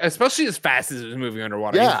would, especially as fast as it was moving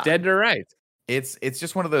underwater. Yeah. He's dead to rights. It's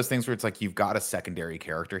just one of those things where it's like, you've got a secondary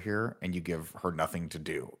character here and you give her nothing to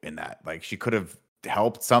do in that. Like, she could have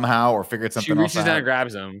helped somehow or figured something else out. She reaches down and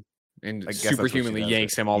grabs him and superhumanly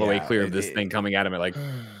yanks him all the way clear of this thing coming at him at like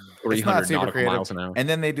 300 nautical miles an hour. And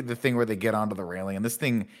then they do the thing where they get onto the railing, and this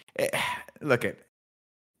thing,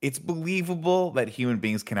 it's believable that human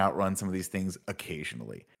beings can outrun some of these things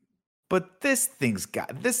occasionally. But this thing's got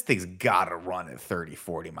to run at 30,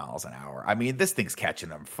 40 miles an hour. I mean, this thing's catching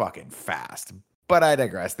them fucking fast. But I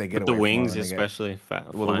digress. They get the wings, especially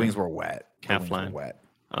fast. Well, the wings were wet. Can't fly. Wet.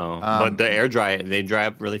 Oh, but the they dry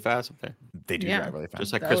up really fast. Okay, they do dry really fast,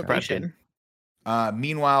 just like Chris Pratt did.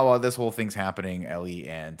 Meanwhile, while this whole thing's happening, Ellie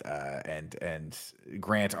and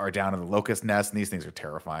Grant are down in the locust nest, and these things are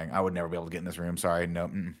terrifying. I would never be able to get in this room. Sorry,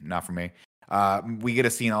 no, not for me. We get a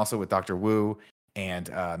scene also with Dr. Wu and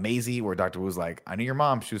Maisie, where Dr. Wu's like, "I knew your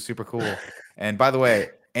mom. She was super cool." And by the way,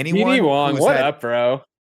 anyone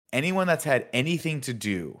that's had anything to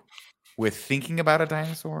do with thinking about a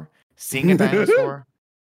dinosaur, seeing a dinosaur,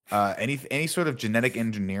 any sort of genetic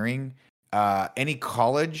engineering, any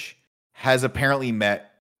college has apparently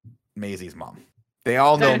met Maisie's mom. They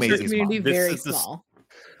all know Maisie's mom. Very small.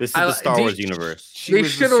 This is the Star Wars universe. They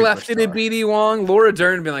should have left it at BD Wong. Laura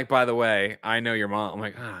Dern been like, by the way, I know your mom. I'm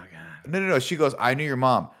like, oh god. No. She goes, I knew your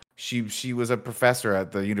mom. She was a professor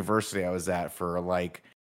at the university I was at for a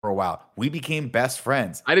while. We became best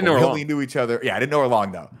friends. I didn't know her long. We knew each other. Yeah, I didn't know her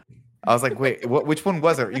long though. I was like, wait, which one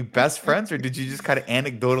was it? Are you best friends, or did you just kind of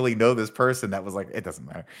anecdotally know this person that was like, it doesn't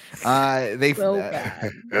matter?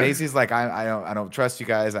 Maisie's like, I don't trust you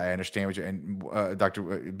guys. I understand what you're. And Dr.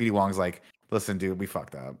 BD Wong's like, listen, dude, we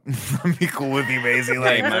fucked up. Be cool with me, Maisie.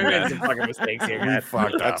 Like, I made some fucking mistakes here. We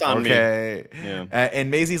fucked up. That's on okay. Me. Yeah. And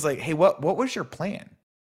Maisie's like, hey, what was your plan?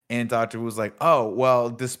 And Dr. Wu's like, oh, well,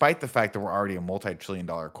 despite the fact that we're already a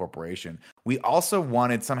multi-trillion-dollar corporation, we also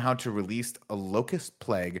wanted somehow to release a locust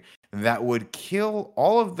plague that would kill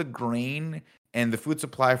all of the grain And the food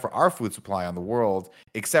supply for our food supply on the world,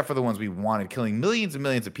 except for the ones we wanted, killing millions and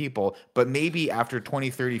millions of people, but maybe after 20,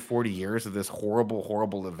 30, 40 years of this horrible,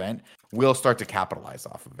 horrible event, we'll start to capitalize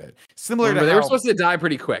off of it. Similar to they were supposed to die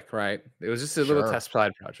pretty quick, right? It was just a little test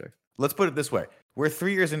side project. Let's put it this way. We're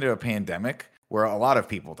 3 years into a pandemic where a lot of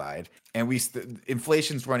people died, and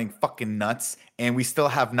inflation's running fucking nuts, and we still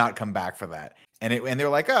have not come back for that. And they're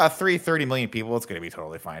like, 30 million people, it's going to be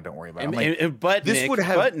totally fine. Don't worry about it. But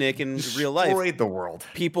Nick, in real life, destroyed the world.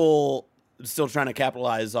 People still trying to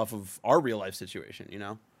capitalize off of our real life situation, you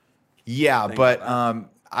know? Yeah, but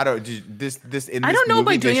I don't. I don't know if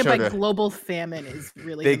by doing it by global famine is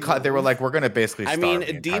really. They were like, we're going to basically. I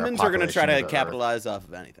mean, demons are going to try to capitalize off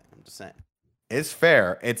of anything. I'm just saying. It's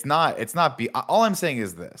fair. It's not. All I'm saying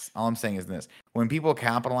is this. When people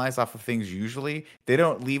capitalize off of things, usually they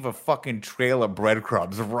don't leave a fucking trail of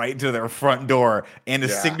breadcrumbs right to their front door and a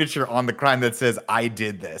signature on the crime that says "I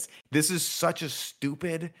did this." This is such a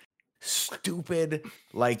stupid,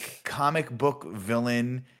 like comic book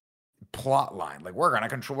villain plot line. Like we're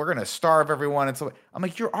gonna starve everyone, and so I'm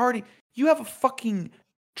like, you have a fucking $1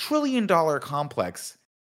 trillion complex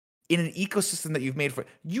in an ecosystem that you've made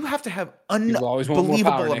you have to have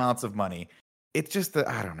unbelievable amounts of money. It's just that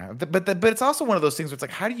I don't know, but it's also one of those things where it's like,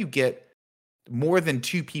 how do you get more than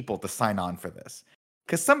 2 people to sign on for this?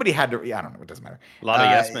 Because somebody had to. I don't know. It doesn't matter. A lot of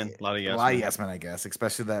yes men. A lot of yes men. I guess,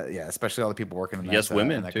 especially all the people working in that. Yes,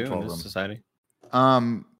 women in that too control in this room. society.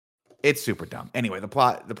 It's super dumb. Anyway, the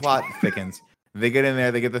plot thickens. They get in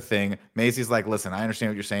there, they get the thing. Maisie's like, listen, I understand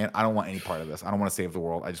what you're saying. I don't want any part of this. I don't want to save the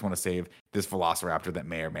world. I just want to save this velociraptor that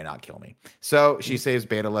may or may not kill me. So she saves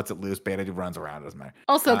Beta, lets it loose. Beta runs around. Doesn't matter.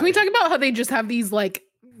 Also, can we talk about how they just have these like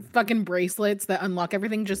fucking bracelets that unlock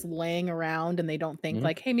everything just laying around, and they don't think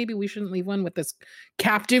like, hey, maybe we shouldn't leave one with this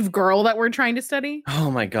captive girl that we're trying to study? Oh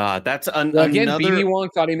my god, that's again. BB Wong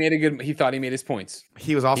thought he made his points.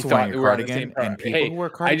 He was also wearing a cardigan, and people who wear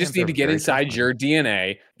cardigans. I just need to get inside your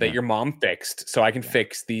DNA that your mom fixed, so I can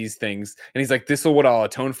fix these things. And he's like, "This is what I'll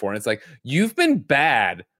atone for." And it's like, you've been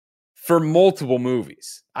bad for multiple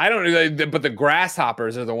movies. I don't know, but the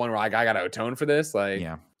grasshoppers are the one where like, I gotta atone for this. Like,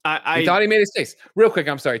 yeah. I thought he made his case. Real quick,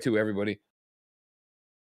 I'm sorry too, everybody.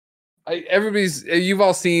 You've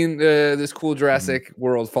all seen this cool Jurassic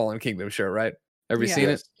World Fallen Kingdom show, right? Everybody seen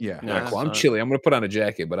it? Yeah. Cool. I'm chilly. I'm going to put on a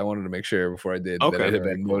jacket, but I wanted to make sure before I did that it had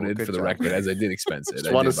been noted for the record, as I did expense it.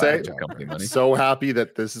 Just want to say, company money. So happy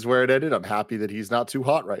that this is where it ended. I'm happy that he's not too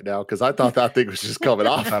hot right now, because I thought that thing was just coming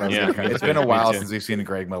off. It's been a while since we've seen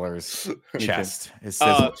Greg Miller's chest, his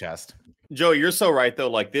sizzle chest. Joe, you're so right though.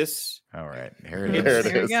 Like this. All right, here it is.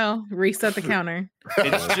 There we go. Reset the counter.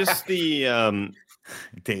 It's just the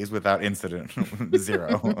days without incident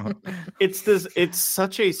 0. It's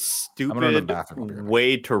such a stupid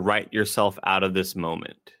way to write yourself out of this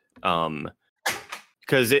moment.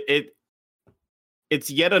 Because it's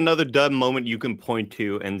yet another dumb moment you can point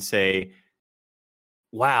to and say,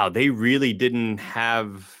 wow, they really didn't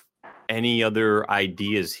have any other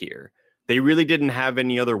ideas here. They really didn't have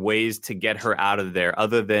any other ways to get her out of there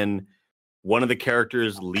other than one of the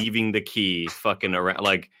characters leaving the key fucking around.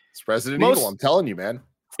 Like, it's Resident Evil, I'm telling you, man.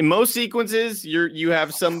 In most sequences, you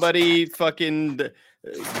have somebody fucking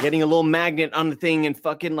getting a little magnet on the thing and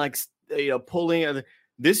fucking like, pulling.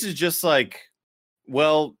 This is just like,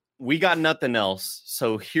 well, we got nothing else,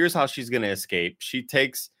 so here's how she's gonna escape. She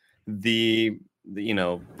takes the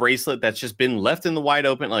bracelet that's just been left in the wide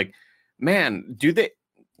open. Like, man, do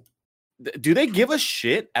they give a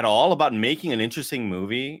shit at all about making an interesting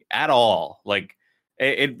movie at all? Like,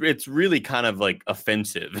 it's really kind of like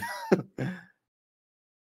offensive.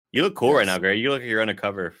 You look cool right now, Gray. You look like you're on a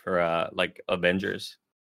cover for like Avengers.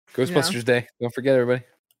 Ghostbusters Day. Don't forget, everybody.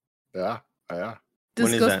 Yeah.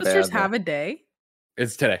 Does Ghostbusters have a day?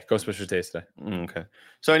 It's today. Ghostbusters Day is today. Okay.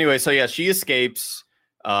 So anyway, she escapes.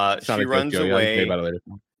 She runs away.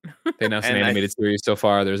 They announced an animated series so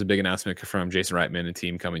far. There's a big announcement from Jason Reitman and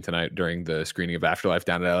team coming tonight during the screening of Afterlife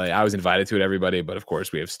down in LA. I was invited to it, everybody, but of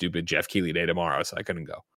course we have stupid Jeff Keighley Day tomorrow, so I couldn't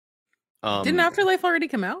go. Didn't Afterlife already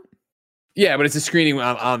come out? Yeah, but it's a screening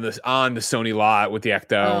on the Sony lot with the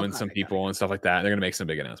Ecto and some people and stuff like that. They're gonna make some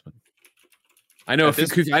big announcement. I know a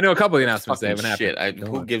couple of the announcements they haven't happened.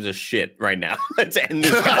 Who gives a shit right now? Let's end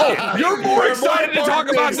this. You're more excited to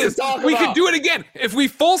talk about this. We could do it again. If we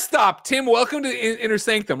full stop, Tim, welcome to Inner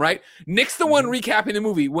Sanctum, right? Nick's the one recapping the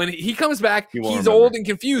movie. When he comes back, he's old and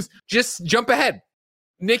confused. Just jump ahead.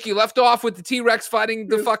 Nick, you left off with the T-Rex fighting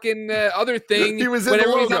the fucking other thing when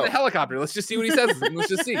everybody's on the helicopter. Let's just see what he says. Let's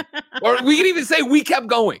just see. Or we can even say we kept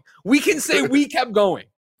going. We can say we kept going.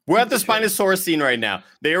 We're at the Spinosaurus scene right now.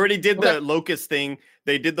 They already did the locust thing.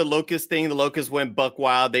 they did the locust thing. The locust went buck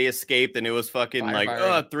wild. They escaped, and it was fucking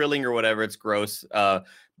thrilling or whatever. It's gross.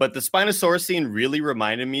 But the Spinosaurus scene really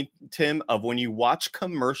reminded me, Tim, of when you watch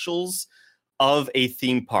commercials of a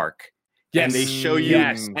theme park. Yes. And they show you,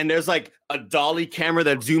 and there's like a dolly camera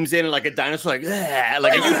that zooms in and like a dinosaur, like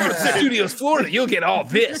if you go to Studios Florida, you'll get all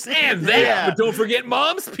this and that. But don't forget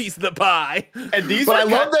Mom's piece of the pie. And these, but I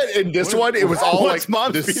love that in this one, it was all like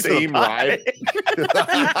Mom's the same ride. Go think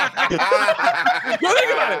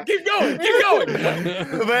about it. Keep going.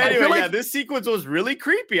 But anyway, this sequence was really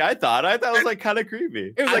creepy. I thought it was like kind of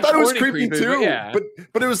creepy. I thought it was creepy too.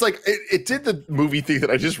 But it was like it did the movie thing that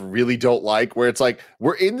I just really don't like, where it's like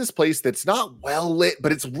we're in this place that's not well lit,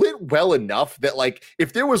 but it's lit well enough that like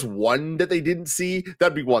if there was one that they didn't see,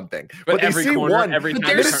 that'd be one thing. But they see one, every time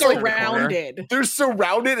they're surrounded. They're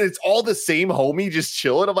surrounded, and it's all the same homie just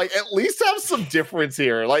chilling. I'm like, at least have some difference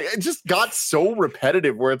here. Like it just got so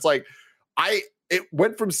repetitive, where it's like it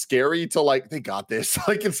went from scary to like they got this,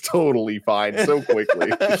 like it's totally fine so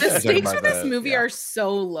quickly. The stakes for this movie are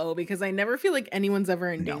so low because I never feel like anyone's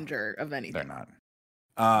ever in danger of anything. They're not.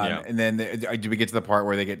 And then do we get to the part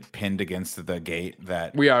where they get pinned against the gate?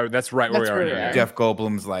 That we are. That's right where we are. Yeah. Jeff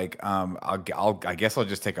Goldblum's like, I guess I'll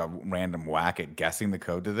just take a random whack at guessing the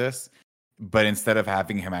code to this. But instead of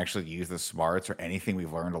having him actually use the smarts or anything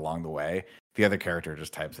we've learned along the way, the other character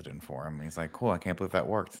just types it in for him. And he's like, cool, I can't believe that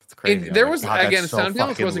worked. It's crazy. There was, again,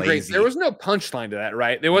 Soundfilms wasn't great. There was no punchline to that,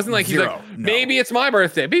 right? It wasn't like, he's like, maybe it's my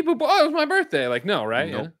birthday. Beep, boop, oh, it was my birthday. Like, no,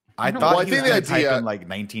 right? Nope. Yeah. I thought he was going to type in like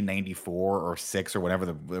 1994 or 6 or whenever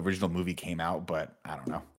the original movie came out, but I don't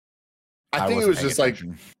know. I think it was just like,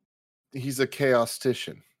 he's a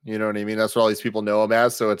chaostician. You know what I mean? That's what all these people know him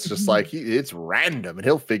as. So it's just like, it's random and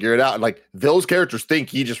he'll figure it out. And like those characters think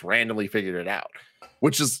he just randomly figured it out,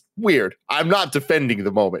 which is weird. I'm not defending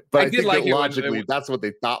the moment, but I think that logically that's what they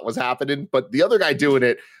thought was happening. But the other guy doing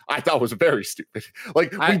it, I thought was very stupid.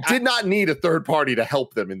 Like we did not need a third party to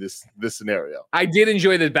help them in this scenario. I did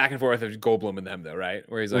enjoy the back and forth of Goldblum and them though, right?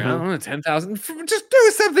 Where he's like, I don't know, 10,000, just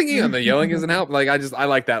do something. And the yelling isn't help. Like I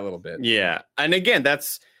like that little bit. Yeah. And again,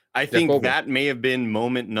 I think that may have been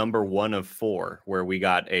moment number 1 of 4, where we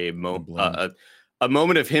got a moment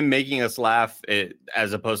of him making us laugh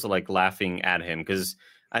as opposed to like laughing at him. Because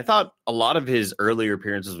I thought a lot of his earlier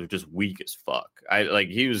appearances were just weak as fuck.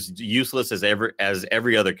 He was useless as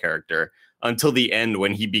every other character until the end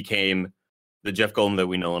when he became the Jeff Goldblum that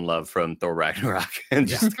we know and love from Thor Ragnarok and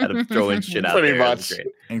just kind of throwing shit out pretty there. Much.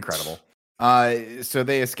 Incredible. So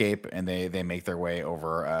they escape and they make their way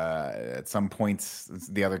over. At some points,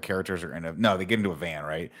 the other characters are they get into a van,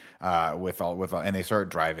 right? And they start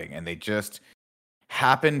driving, and they just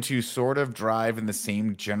happen to sort of drive in the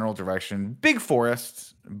same general direction. Big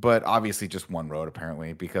forest, but obviously just one road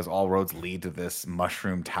apparently, because all roads lead to this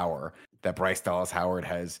mushroom tower that Bryce Dallas Howard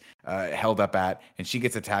has held up at, and she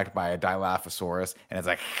gets attacked by a Dilophosaurus, and it's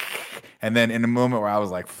like, and then in a moment where I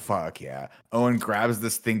was like, fuck yeah, Owen grabs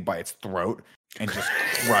this thing by its throat and just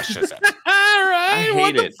crushes it. All right,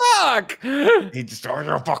 what the fuck? He just,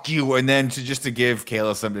 oh, fuck you, and then to give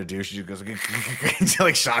Kayla something to do, she just goes, she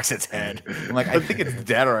like shocks its head. I'm like, I think it's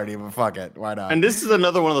dead already, but fuck it, why not? And this is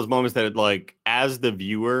another one of those moments that, like, as the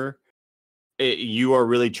viewer, you are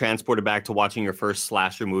really transported back to watching your first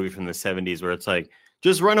slasher movie from the 70s, where it's like,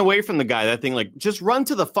 just run away from the guy. That thing, like, just run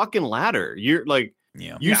to the fucking ladder. You're like,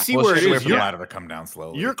 you see where it is. The ladder to come down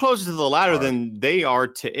slowly. You're closer to the ladder than they are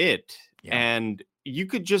to it, and you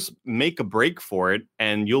could just make a break for it,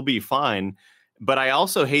 and you'll be fine. But I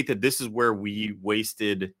also hate that this is where we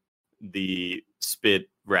wasted the spit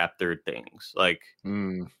raptor things, like.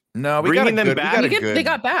 No, we got them back. They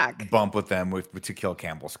got back. Bump with them to kill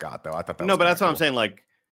Campbell Scott, though. I thought that. No, but that's what I'm saying. Like,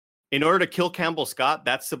 in order to kill Campbell Scott,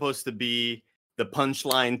 that's supposed to be the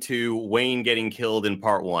punchline to Wayne getting killed in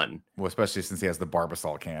part 1. Well, especially since he has the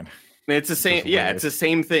Barbasol can. It's the same. Yeah, it's the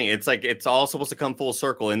same thing. It's like it's all supposed to come full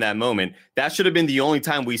circle in that moment. That should have been the only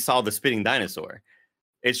time we saw the spitting dinosaur.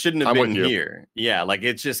 It shouldn't have been here. Yeah, like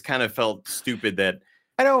it just kind of felt stupid that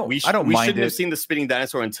we shouldn't have seen the spitting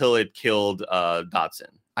dinosaur until it killed Dotson.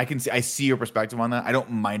 I see your perspective on that. I don't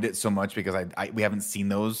mind it so much because we haven't seen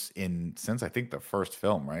those since I think the first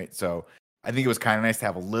film, right? So I think it was kind of nice to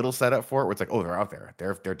have a little setup for it where it's like, oh, they're out there.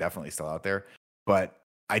 They're definitely still out there. But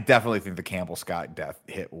I definitely think the Campbell Scott death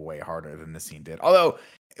hit way harder than the scene did. Although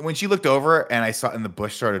when she looked over and I saw and the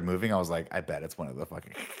bush started moving, I was like, I bet it's one of the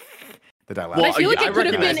fucking the Dilophosaurus. Well, I feel like it could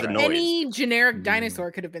have been any generic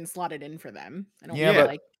dinosaur could have been slotted in for them. I don't feel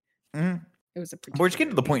like it was a we're just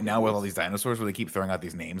getting to the point now with all these dinosaurs where they keep throwing out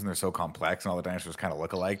these names and they're so complex and all the dinosaurs kind of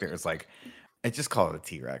look alike. There's like just call it a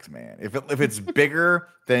T-Rex, man. If it's bigger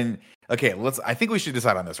than okay, I think we should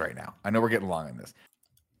decide on this right now. I know we're getting long on this.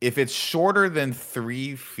 If it's shorter than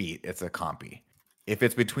 3 feet, it's a compy. If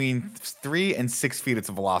it's between 3 and 6 feet, it's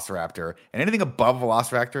a velociraptor. And anything above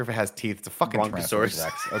velociraptor, if it has teeth, it's a fucking Bronchosaurus.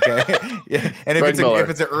 Rex. Okay. Yeah. And if it's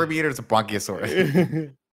an herbiator, it's a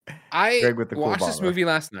bronchiosaurus. I with the watched cool this bottle. movie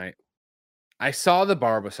last night. I saw the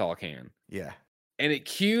Barbasol can. Yeah. And it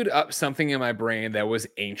queued up something in my brain that was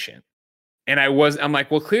ancient. And I'm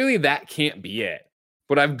like, well, clearly that can't be it.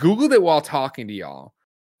 But I've Googled it while talking to y'all.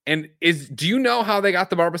 And do you know how they got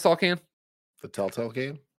the Barbasol can? The Telltale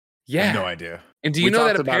game? Yeah. I have no idea. And do We you know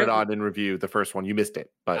talked that about it on in review, the first one. You missed it,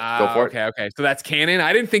 but go for it. Okay. So that's canon.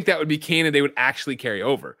 I didn't think that would be canon. They would actually carry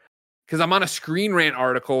over. Because I'm on a Screen Rant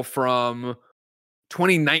article from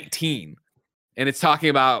 2019. And it's talking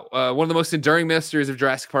about one of the most enduring mysteries of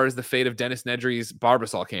Jurassic Park is the fate of Dennis Nedry's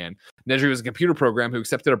Barbasol can. Nedry was a computer program who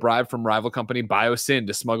accepted a bribe from rival company BioSyn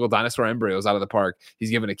to smuggle dinosaur embryos out of the park. He's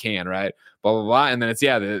given a can, right? Blah, blah, blah. And then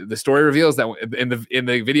the story reveals that in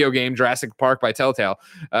the video game Jurassic Park by Telltale,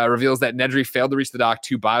 reveals that Nedry failed to reach the dock.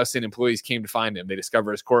 2 BioSyn employees came to find him. They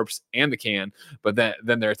discover his corpse and the can, but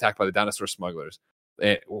then they're attacked by the dinosaur smugglers.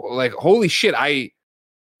 Holy shit,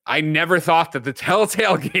 I never thought that the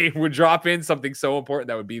Telltale game would drop in something so important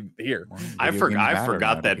that would be here. I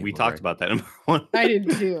forgot that we talked about that in one. I did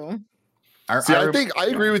too. I think I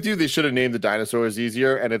agree with you. They should have named the dinosaurs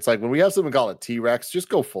easier. And it's like when we have something called a T-Rex, just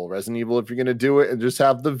go full Resident Evil if you're going to do it and just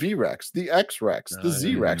have the V-Rex, the X-Rex, the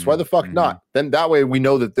Z-Rex. Why the fuck not? Then that way we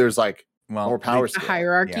know that there's like more power scale.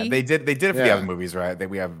 Hierarchy. Yeah, they did it for the other movies, right?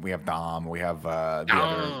 We have Dom, we have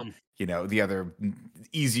the other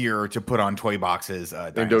easier to put on toy boxes.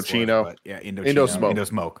 Indochino.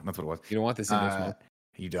 Indosmoke. That's what it was. You don't want this Indosmoke.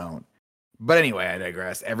 You don't. But anyway, I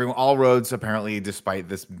digress. All roads, apparently, despite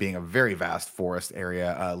this being a very vast forest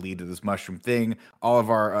area, lead to this mushroom thing. All of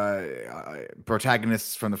our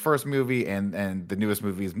protagonists from the first movie and the newest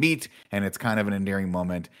movies meet, and it's kind of an endearing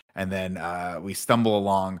moment. And then we stumble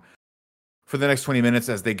along for the next 20 minutes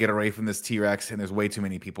as they get away from this T-Rex, and there's way too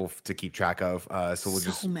many people to keep track of.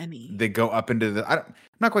 They go up into I'm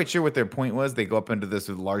not quite sure what their point was. They go up into this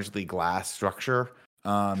largely glass structure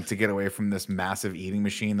to get away from this massive eating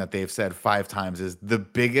machine that they've said 5 times is the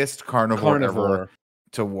biggest carnivore ever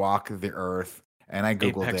to walk the earth. And I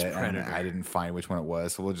Googled Apex it predator. and I didn't find which one it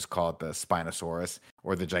was. So we'll just call it the Spinosaurus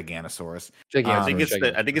or the Giganosaurus. I think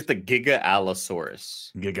it's the Giga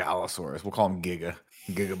Allosaurus. Giga Allosaurus. We'll call him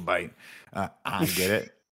Gigabite.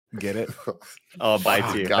 Get it? Oh,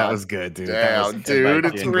 bites you. That was good, dude. Damn, dude,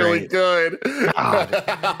 it's really good.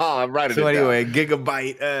 I'm writing So it anyway,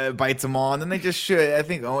 Gigabyte bites them all, and then they just shoot. I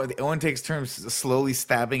think Owen takes turns slowly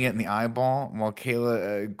stabbing it in the eyeball, while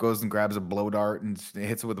Kayla goes and grabs a blow dart and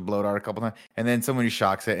hits it with a blow dart a couple times, and then somebody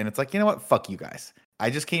shocks it, and it's like, you know what? Fuck you guys. I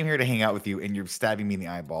just came here to hang out with you, and you're stabbing me in the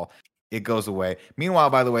eyeball. It goes away. Meanwhile,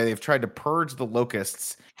 by the way, they've tried to purge the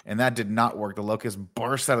locusts, and that did not work. The locusts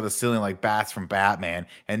burst out of the ceiling like bats from Batman,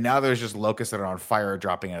 and now there's just locusts that are on fire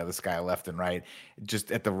dropping out of the sky left and right,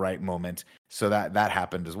 just at the right moment. So that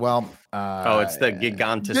happened as well. It's the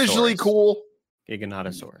Gigantosaurus. Visually cool.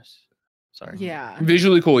 Giganotosaurus. Sorry. Yeah.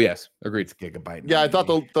 Visually cool, yes. Agreed. It's Gigabyte. Yeah, I thought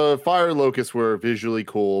the fire locusts were visually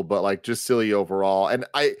cool, but like just silly overall. And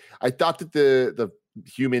I thought that the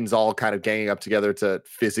humans all kind of ganging up together to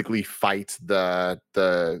physically fight the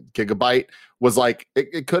Gigabyte was like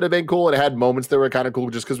it could have been cool, and it had moments that were kind of cool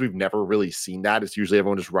just because we've never really seen that. It's usually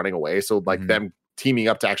everyone just running away, so like them teaming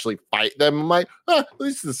up to actually fight them, I'm like, at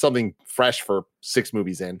least it's something fresh for 6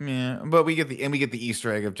 movies in. Yeah, but we get the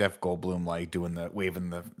Easter egg of Jeff Goldblum like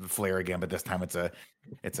waving the flare again, but this time it's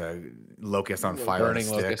a locust on fire, burning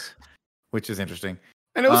on a stick, locust, which is interesting.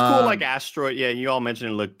 And it was cool, like asteroid. Yeah, you all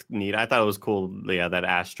mentioned it looked neat. I thought it was cool. Yeah, that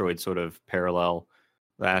asteroid sort of parallel,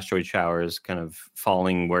 the asteroid showers kind of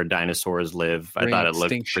falling where dinosaurs live. I thought it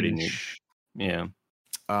looked pretty neat. Yeah.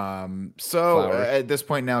 So at this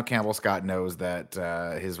point now, Campbell Scott knows that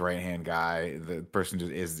his right hand guy, the person who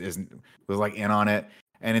was like in on it,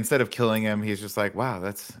 and instead of killing him, he's just like, "Wow,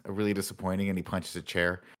 that's really disappointing," and he punches a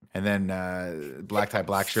chair. And then black tie,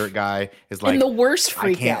 black shirt guy is like, "In the worst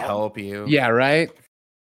freak I can't out. help you." Yeah, right.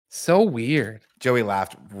 So weird. Joey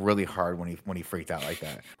laughed really hard when he freaked out like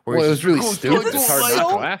that. Well, it was really stupid. It's hard not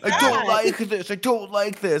to laugh. I don't like this. I don't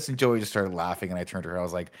like this. And Joey just started laughing, and I turned to her. I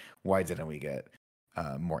was like, "Why didn't we get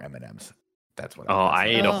more M&Ms?" That's what. I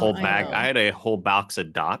ate a whole bag. I had a whole box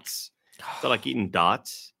of dots. I like eating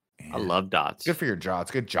dots. Man. I love dots. Good for your jaw.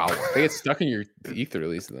 It's good jaw work. They get stuck in your teeth to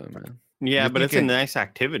release them, man. Yeah, but it's a nice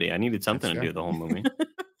activity. I needed something to do the whole movie.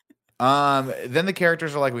 Then the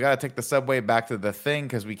characters are like, we got to take the subway back to the thing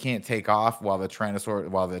because we can't take off while the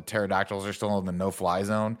pterodactyls are still in the no-fly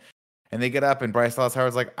zone. And they get up, and Bryce Dallas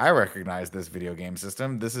Howard's like, I recognize this video game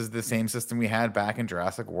system. This is the same system we had back in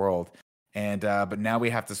Jurassic World. And but now we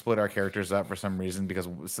have to split our characters up for some reason because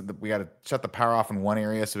we got to shut the power off in one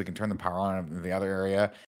area so we can turn the power on in the other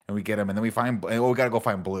area. And we get them, and then we got to go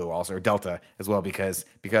find Blue also, or Delta as well, because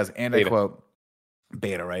and Beta. I quote,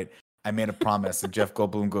 Beta, right? I made a promise, and Jeff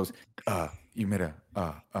Goldblum goes, you made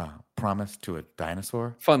a promise to a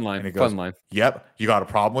dinosaur? Fun line. Fun line. Yep. You got a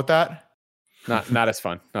problem with that? Not as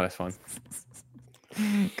fun. Not as fun.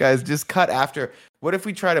 Guys, just cut after. What if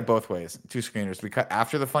we tried it both ways? 2 screeners. We cut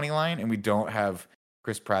after the funny line, and we don't have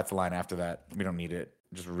Chris Pratt's line after that. We don't need it.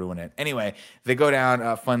 Just ruin it. Anyway, they go down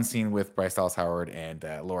a fun scene with Bryce Dallas Howard and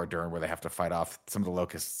Laura Dern where they have to fight off some of the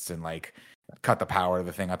locusts and like cut the power to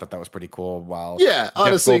the thing. I thought that was pretty cool. While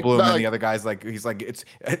honestly, Jeff Goldblum and the other guys he's like it's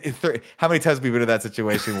how many times have we been in that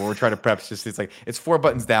situation where we're trying to prep? It's like it's 4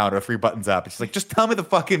 buttons down or 3 buttons up. It's like just tell me the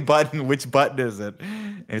fucking button. Which button is it?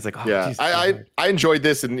 And he's like, Jesus, I enjoyed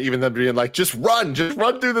this, and even them being like, just run through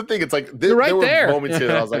the thing. It's like there were moments here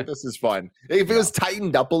that I was like, this is fun. If it was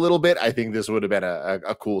tightened up a little bit, I think this would have been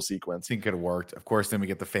a cool sequence. I think it could have worked. Of course, then we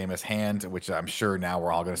get the famous hand, which I'm sure now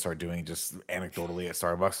we're all going to start doing just anecdotally at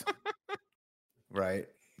Starbucks. Right,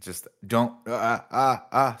 just don't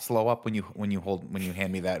slow up when you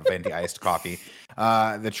hand me that venti iced coffee.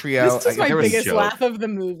 The trio. This is my biggest laugh of the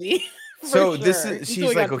movie. So sure.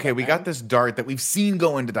 She's like, okay, we got this dart that we've seen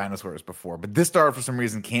go into dinosaurs before, but this dart for some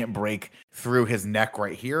reason can't break through his neck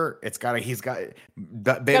right here. Beta's got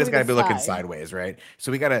to be looking sideways, right?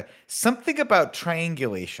 So we got something about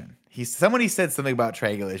triangulation. Somebody said something about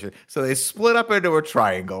triangulation, so they split up into a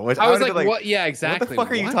triangle. Which I was like, what? Yeah, exactly. What the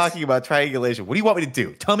fuck are you talking about? Triangulation? What do you want me to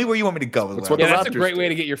do? Tell me where you want me to go. That's a great way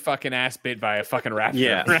to get your fucking ass bit by a fucking raptor.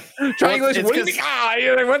 Yeah, triangulation. What do you think?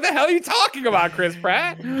 What the hell are you talking about, Chris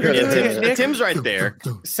Pratt? Tim's right there.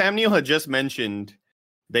 Sam Neill had just mentioned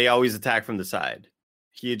they always attack from the side.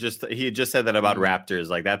 He had just said that about raptors,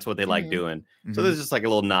 like that's what they like doing. Mm-hmm. So there's just like a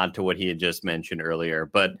little nod to what he had just mentioned earlier,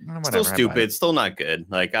 but still stupid, still not good.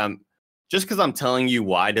 Like just because I'm telling you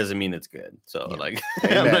why doesn't mean it's good. So like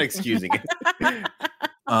I'm not excusing it.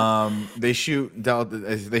 They shoot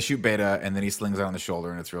Beta, and then he slings it on the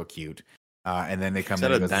shoulder, and it's real cute. And then they come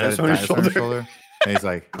in and dinosaur on his shoulder, and he's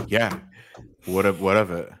like, "Yeah, what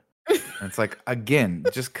of it?" And it's like, again,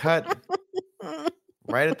 just cut.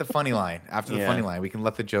 Right at the funny line. After the funny line, we can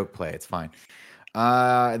let the joke play. It's fine.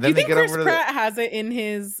 Then Do you they think get Chris over to Pratt has it in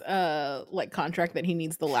his contract that he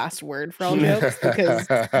needs the last word for all jokes? Because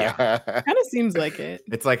kind of seems like it.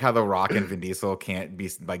 It's like how The Rock and Vin Diesel can't be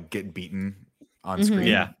like get beaten on screen.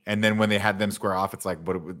 Yeah. And then when they had them square off, it's like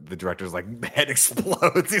what the director's like the head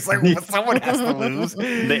explodes. He's like, well, someone has to lose.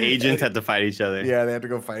 The agents had to fight each other. Yeah, they had to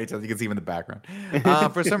go fight each other. You can see them in the background.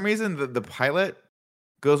 For some reason, the pilot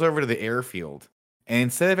goes over to the airfield. And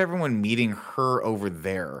instead of everyone meeting her over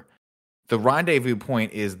there, the rendezvous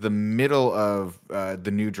point is the middle of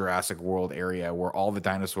the new Jurassic World area where all the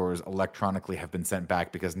dinosaurs electronically have been sent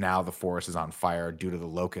back because now the forest is on fire due to the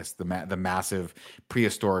locusts, the massive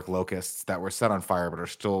prehistoric locusts that were set on fire but are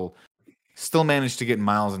still managed to get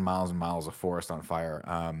miles and miles and miles of forest on fire.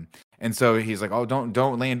 And so he's like, "Oh,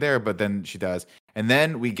 don't land there," but then she does. And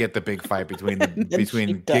then we get the big fight between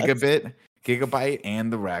Gigabyte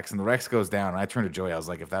and the Rex, and the Rex goes down. And I turned to Joey. I was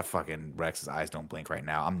like, if that fucking Rex's eyes don't blink right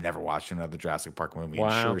now, I'm never watching another Jurassic Park movie. Wow.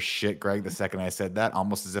 And sure as shit, Greg, the second I said that,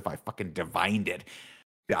 almost as if I fucking divined it,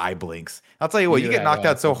 the eye blinks. I'll tell you what, you get knocked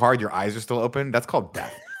out so hard your eyes are still open. That's called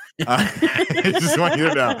death. I just want you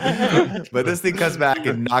to know. But this thing comes back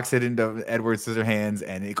and knocks it into Edward Scissorhands,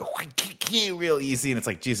 and it goes real easy. And it's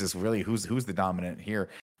like, Jesus, really, who's the dominant here?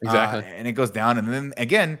 Exactly. And it goes down, and then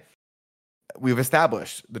again, we've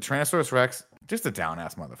established the Tyrannosaurus Rex, just a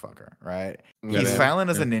down-ass motherfucker, right? He's silent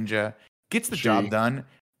as a ninja, gets the job done.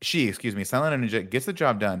 Silent ninja, gets the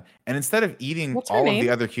job done. And instead of eating all of the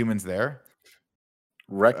other humans there,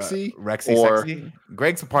 Rexy? Rexy Sexy?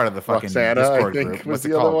 Greg's a part of the fucking Roxana, Discord group. What's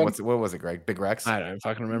it called? What was it, Greg? Big Rex? I don't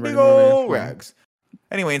fucking remember Big anymore. old Rex.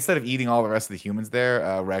 Anyway, instead of eating all the rest of the humans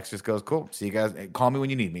there, Rex just goes, cool, see you guys. Call me when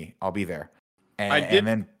you need me. I'll be there. And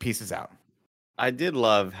then pieces out. I did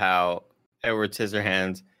love how Edward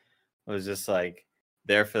Scissorhands was just like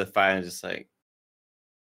there for the fight and just like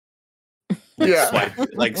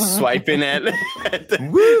swiping at the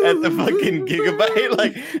fucking Gigabyte,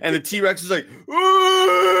 like, and the T-Rex is like,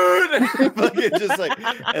 fucking just like,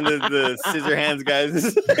 and the Scissorhands guys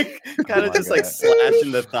is like kind of like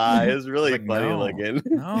slashing the thigh. It was really like, funny looking.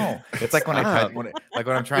 No, it's like when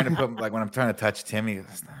I'm trying to touch Timmy.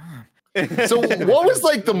 So what was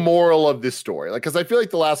like the moral of this story? Like, because I feel like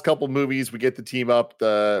the last couple movies we get the team up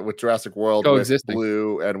with Jurassic World, with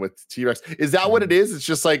Blue, and with T-Rex. Is that what it is? It's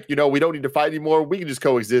just like, we don't need to fight anymore. We can just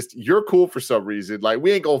coexist. You're cool for some reason. Like,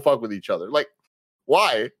 we ain't gonna fuck with each other. Like,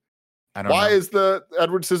 why? I don't know. Why is the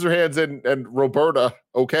Edward Scissorhands and Roberta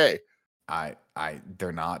okay?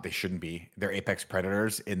 They're not. They shouldn't be. They're apex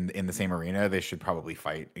predators in the same arena. They should probably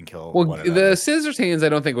fight and kill. Well, the Scissors Hands, I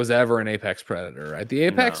don't think was ever an apex predator, right? The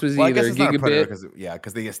apex was either gigabit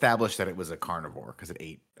because they established that it was a carnivore because it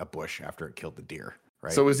ate a bush after it killed the deer.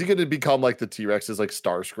 Right. So is he going to become like the T-Rex's like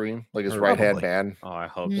Starscream, like his right hand man? Oh, I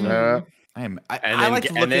hope so. I like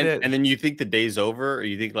to look at it, and then you think the day's over, or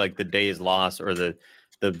you think like the day is lost, or the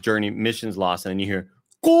journey mission's lost, and then you hear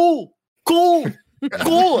cool.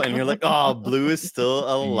 Cool, and you're like, oh, Blue is still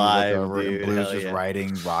alive, dude. Blue's just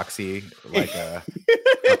riding Roxy like a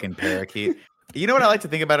fucking parakeet. You know what I like to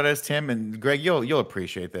think about it as, Tim and Greg, you'll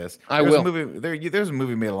appreciate this. There's a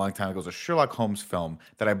movie made a long time ago. It was a Sherlock Holmes film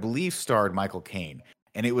that I believe starred Michael Caine,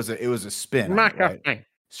 and it was a spin. Right?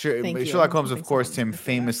 Sherlock Holmes, of course, Tim,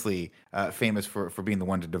 famous for being the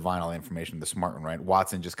one to divine all the information, the smart one, right?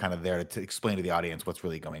 Watson just kind of there to explain to the audience what's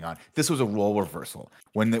really going on. This was a role reversal.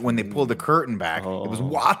 When they pulled the curtain back, it was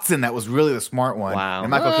Watson that was really the smart one. Wow. And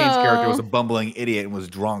Michael Caine's character was a bumbling idiot and was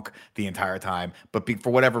drunk the entire time. But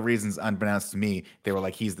for whatever reasons, unbeknownst to me, they were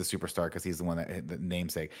like, he's the superstar because he's the one that the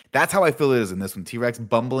namesake. That's how I feel it is in this one. T-Rex,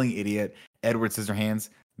 bumbling idiot, Edward Scissorhands,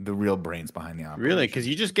 the real brains behind the operation. Really? Because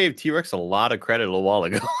you just gave T-Rex a lot of credit a while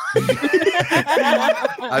ago.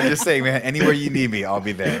 I'm just saying, man, anywhere you need me, I'll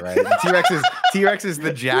be there, right? T-Rex is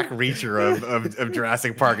the Jack Reacher of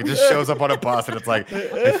Jurassic Park. It just shows up on a bus and it's like,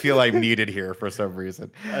 I feel like needed here for some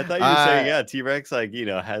reason. I thought you were saying, yeah, T-Rex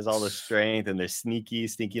has all the strength and they're sneaky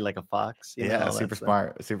like a fox. Super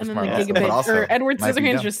smart. Or Edward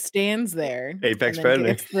Scissorhands just stands there. Apex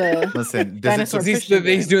predator. Listen, he's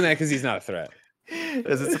doing that because he's not a threat.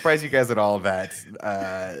 Does it surprise you guys at all that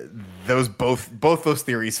both those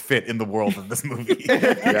theories fit in the world of this movie? Then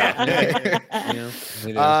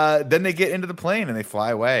they get into the plane and they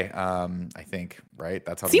fly away. I think, right?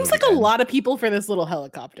 That's how seems like ends. A lot of people for this little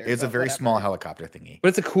helicopter. It's a very small helicopter thingy, but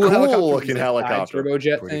it's a cool looking helicopter.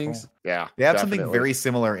 Turbojet things. Cool. Yeah, they have something very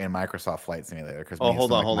similar in Microsoft Flight Simulator because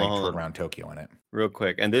hold on, around Tokyo in it real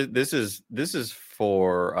quick. And this is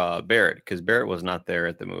for Barrett because Barrett was not there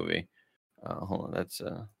at the movie. Hold on, that's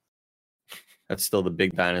still the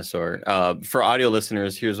big dinosaur. For audio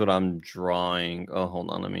listeners, here's what I'm drawing. Oh, hold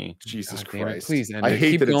on, let me. Jesus Christ, please! I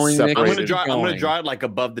hate that it's separated. I'm gonna draw it like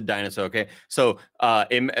above the dinosaur. Okay, so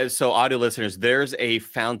audio listeners, there's a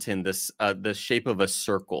fountain, the shape of a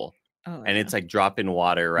circle, and it's like dropping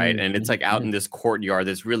water, right? And it's like out in this courtyard,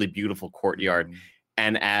 this really beautiful courtyard.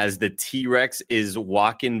 And as the T-Rex is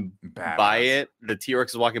walking by it,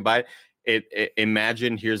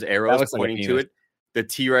 imagine here's arrows pointing to it. The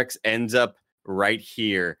T-Rex ends up right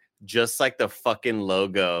here, just like the fucking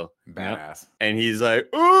logo. Badass. And he's like,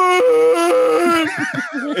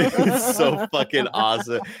 it's so fucking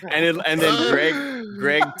awesome. And then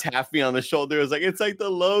Greg tapped me on the shoulder. It was like, it's like the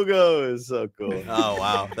logo. It's so cool. Oh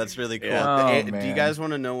wow, that's really cool. Yeah. Do you guys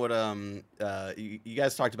want to know what you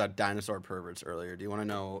guys talked about dinosaur perverts earlier? Do you want to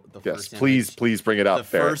know the first image? Please bring it up. The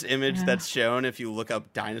first image that's shown, if you look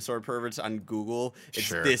up dinosaur perverts on Google, it's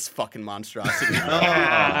this fucking monstrosity.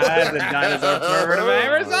 That's a dinosaur pervert if I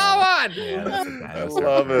ever saw one. Yeah, that's a dinosaur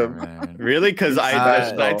love him. Man. Really? Because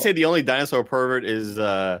I'd say the only dinosaur pervert is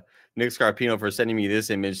Nick Scarpino for sending me this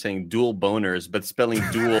image saying dual boners, but spelling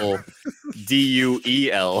dual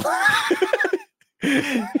D-U-E-L.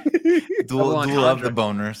 Duel of the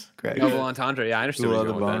boners. Correct. Double entendre. Yeah, I understand. Duel of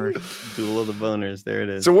the boners. Duel of the boners. There it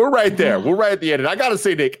is. So we're right there. We're right at the end. And I gotta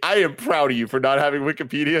say, Nick, I am proud of you for not having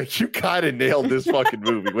Wikipedia. You kind of nailed this fucking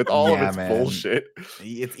movie with all of its bullshit.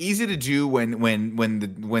 It's easy to do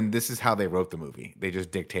when this is how they wrote the movie. They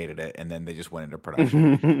just dictated it and then they just went into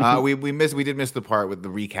production. We did miss the part with the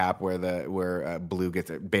recap where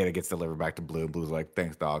Beta gets delivered back to Blue, and Blue's like,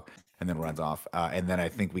 "Thanks, dog." And then runs off. And then I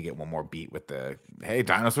think we get one more beat with the, hey,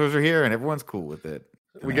 dinosaurs are here and everyone's cool with it.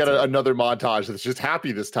 And we get another montage that's just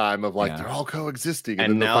happy this time of like, they're all coexisting.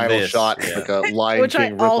 And then the final shot is like a Lion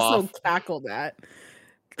King ripoff. Which I also tackled that.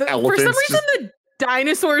 For some reason, the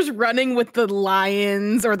dinosaurs running with the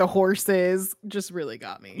lions or the horses just really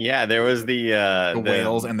got me. Yeah, there was the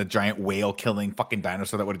whales and the giant whale killing fucking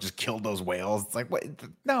dinosaur that would have just killed those whales. It's like, what?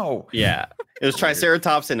 No. Yeah. It was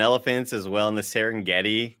Triceratops and elephants as well in the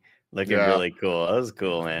Serengeti. Looking really cool. That was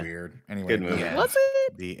cool, man. Weird. Anyway, good movie. Was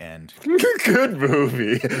it? The end. Good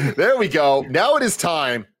movie. There we go. Now it is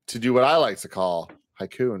time to do what I like to call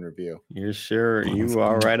haiku and review. You're sure you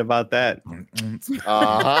are right about that.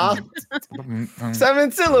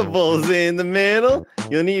 7 syllables in the middle.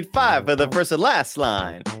 You'll need 5 for the first and last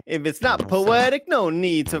line. If it's not poetic, no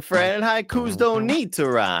need to fret. Haikus don't need to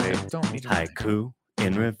rhyme. Haiku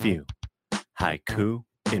in review. Haiku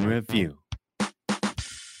in review.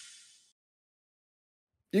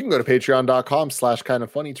 You can go to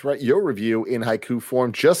patreon.com/kindoffunny to write your review in haiku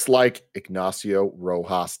form, just like Ignacio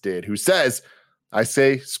Rojas did, who says, I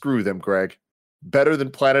say, screw them, Greg. Better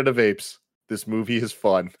than Planet of Apes. This movie is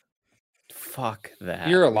fun. Fuck that.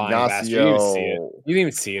 You're a lying bastard. You didn't see it. You didn't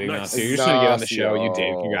even see it, Ignacio. You're just trying to get on the show. You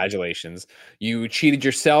did. Congratulations. You cheated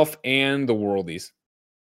yourself and the worldies.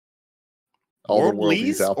 All the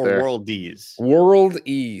worldies out there. Worldies?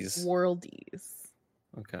 Worldies. Worldies.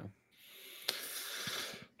 Okay.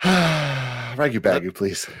 Ragu Bagu,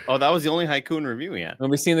 please. Oh, that was the only haiku in review yet.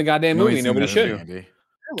 Nobody's seen the goddamn movie. Nobody should. Really?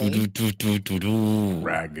 Ragu.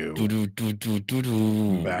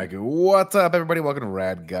 Bagu. What's up, everybody? Welcome to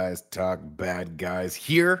Rad Guys Talk Bad Guys,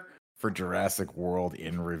 here for Jurassic World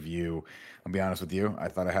in review. I'll be honest with you, I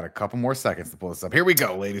thought I had a couple more seconds to pull this up. Here we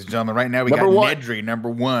go, ladies and gentlemen. Right now we got Nedry, number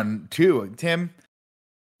 1, 2. Tim,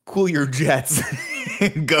 cool your jets.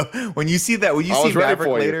 Go when you see that. When you see Maverick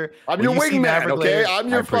later, I'm your wingman. Okay, I'm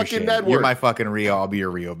your fucking Nedward. You're my fucking Rio. I'll be your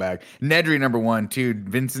Rio bag. Nedry, number 1, 2.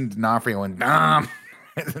 Vincent D'Onofrio and Dom.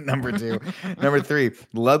 Number 2. Number 3,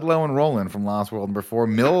 Ludlow and Roland from Lost World. Number 4,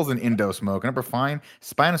 Mills and Indo Smoke. Number 5,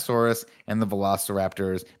 Spinosaurus and the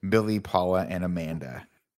Velociraptors, Billy, Paula, and Amanda.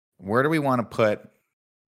 Where do we want to put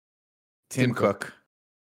Tim Cook?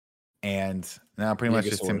 And now pretty much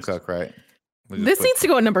just Tim Cook, right? This needs to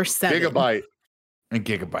go at number 7. Gigabyte. And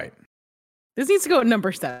Gigabyte. This needs to go at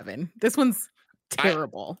number 7. This one's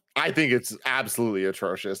terrible. I think it's absolutely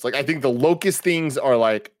atrocious. Like, I think the Locust things are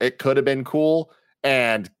like, it could have been cool.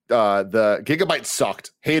 And the Gigabyte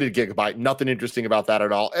sucked. Hated Gigabyte. Nothing interesting about that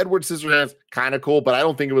at all. Edward Scissorhands, kind of cool, but I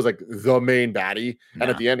don't think it was like the main baddie. No.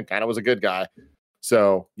 And at the end, it kind of was a good guy.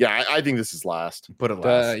 So yeah, I think this is last. Put it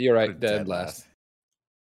last. You're right. Dead last.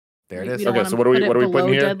 There it is. Okay, so what are we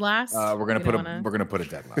putting here? Dead last? We're gonna put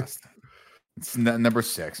it dead last. It's number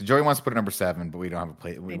 6. Joey wants to put it number 7, but we don't have a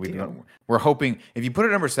play. We're hoping if you put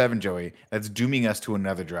it number 7, Joey, that's dooming us to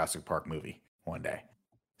another Jurassic Park movie one day.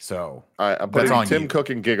 So all right, I'm putting Tim Cook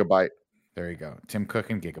and Gigabyte. There you go. Tim Cook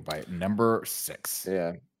and Gigabyte, number 6.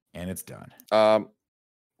 Yeah. And it's done.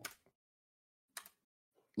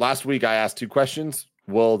 Last week I asked 2 questions.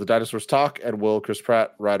 Will the dinosaurs talk and will Chris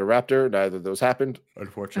Pratt ride a raptor? Neither of those happened.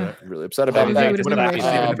 Unfortunately. I'm really upset about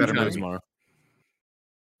that.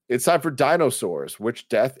 It's time for dinosaurs. Which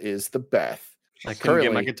death is the Beth? I couldn't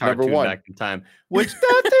get my guitar tune back in time. Which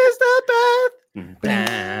death is the Beth?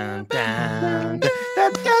 Down, down.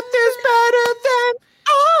 That death is better than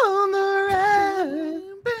all the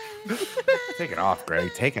rest. Take it off,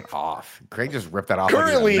 Greg. Take it off. Greg just ripped that off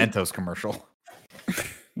like a Mentos commercial.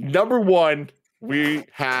 Number 1, we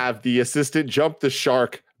have the assistant jump the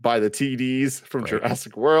shark by the TDs from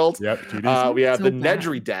Jurassic World. Yep. TDs. We have the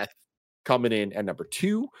Nedry death coming in at number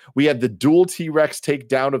 2. We have the dual T-Rex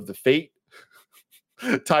takedown of the Fate,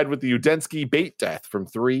 tied with the Udensky bait death from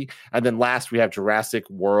 3. And then last, we have Jurassic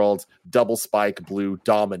World double spike blue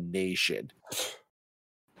domination.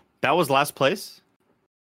 That was last place?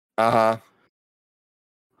 Uh-huh.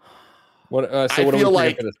 What do we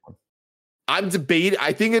like for this one? I'm debating.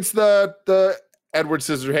 I think it's the Edward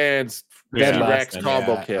Scissorhands T-Rex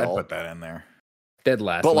combo kill. I'd put that in there. Dead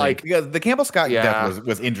last. But like, because the Campbell Scott death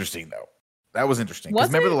was interesting though. That was interesting. Because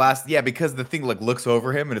remember the last, because the thing like looks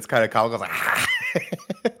over him and it's kind of comical. Like,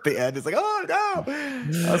 at the end, it's like, oh no.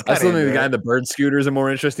 I still think the guy in the bird scooter is a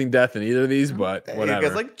more interesting death than either of these, but whatever.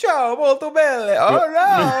 It's like, ciao, molto bene. Oh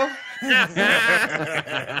no.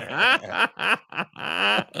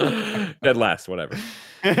 Dead last, whatever.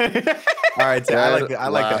 All right, so I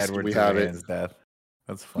like the Edward Scissorhands death.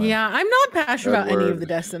 That's fun. Yeah, I'm not passionate about any of the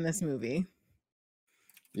deaths in this movie.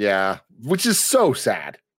 Yeah, which is so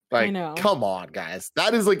sad. Like, I know. Come on, guys.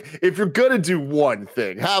 That is like, if you're gonna do one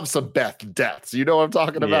thing, have some Beth deaths. You know what I'm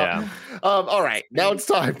talking about? Yeah. All right, now it's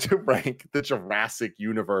time to rank the Jurassic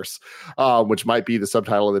universe, which might be the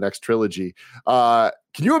subtitle of the next trilogy. Can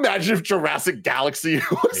you imagine if Jurassic Galaxy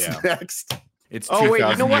was next? It's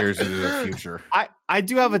 2,000 years into the future. I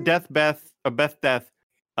do have a Beth death.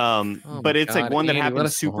 But it's like one that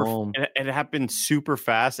happened it happened super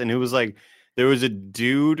fast, and it was like there was a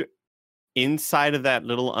dude inside of that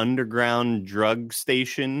little underground drug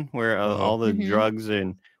station where all the drugs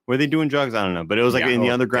and were they doing drugs? I don't know, but it was like in the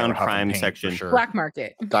underground crime section, black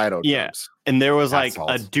market. Dino drugs. And there was like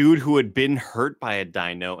a dude who had been hurt by a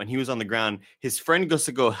dino, and he was on the ground. His friend goes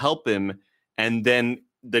to go help him, and then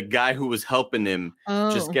the guy who was helping him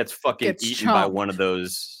just gets eaten by one of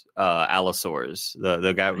those allosaurs.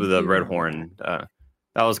 The guy with the red horn.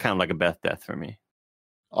 That was kind of like a Beth death for me.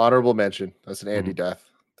 Honorable mention. That's an Andy death.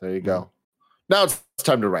 There you go. Now it's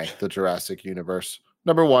time to rank the Jurassic universe.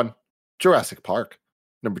 Number 1, Jurassic Park.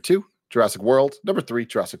 Number 2, Jurassic World. Number 3,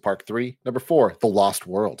 Jurassic Park 3. Number 4, The Lost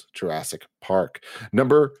World, Jurassic Park.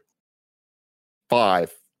 Number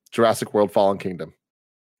 5, Jurassic World Fallen Kingdom.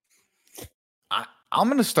 I'm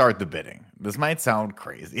going to start the bidding. This might sound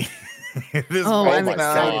crazy. Oh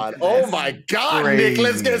my God, crazy. Nick,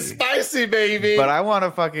 let's get spicy, baby. But I want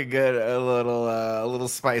to fucking get a little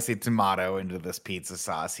spicy tomato into this pizza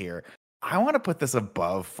sauce here. I want to put this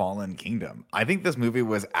above Fallen Kingdom. I think this movie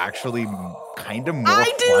was actually kind of more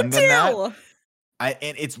fun than that.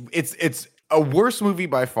 And it's a worse movie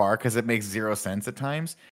by far because it makes zero sense at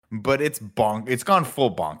times. But it's gone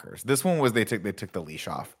full bonkers. This one was they took the leash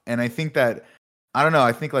off, and I think that. I don't know.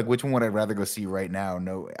 I think like which one would I rather go see right now?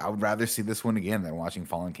 No, I would rather see this one again than watching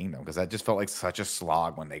Fallen Kingdom because that just felt like such a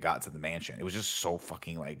slog when they got to the mansion. It was just so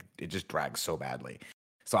fucking like it just dragged so badly.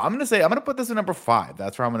 So I'm gonna put this at number 5.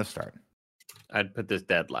 That's where I'm gonna start. I'd put this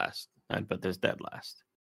dead last.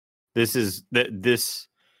 This is this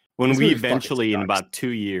when we eventually in about 2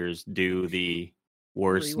 years do the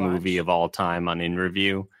worst movie of all time on In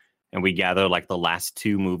Review, and we gather like the last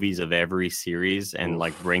 2 movies of every series and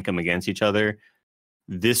like rank them against each other.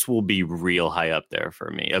 This will be real high up there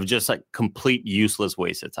for me of just like complete useless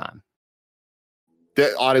waste of time.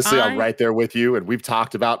 Honestly, I'm right there with you. And we've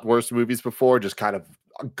talked about worst movies before, just kind of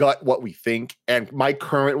gut what we think. And my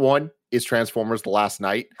current one is Transformers: The Last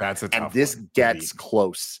Night. That's a tough one. This gets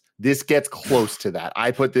close. This gets close to that.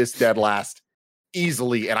 I put this dead last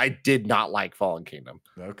easily, and I did not like Fallen Kingdom.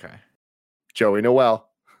 Okay. Joey Noel.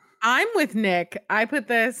 I'm with Nick. I put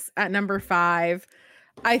this at number 5.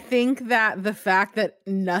 I think that the fact that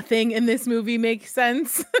nothing in this movie makes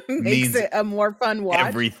sense makes it a more fun watch.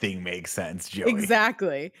 Everything makes sense, Joey.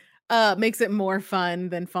 Exactly. Makes it more fun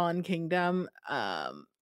than Fallen Kingdom.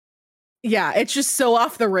 Yeah, it's just so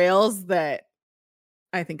off the rails that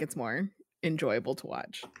I think it's more enjoyable to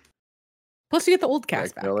watch. Plus, you get the old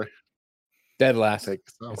cast back. Miller. Dead last.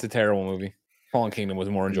 It's a terrible movie. Fallen Kingdom was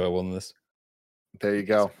more enjoyable than this. There you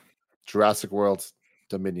go. Jurassic World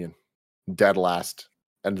Dominion. Dead last.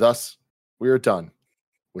 And thus, we are done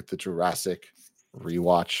with the Jurassic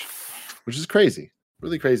rewatch, which is crazy.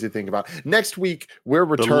 Really crazy to think about. Next week, we're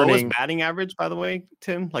returning. The lowest batting average, by the way,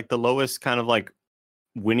 Tim? Like the lowest kind of like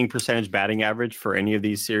winning percentage batting average for any of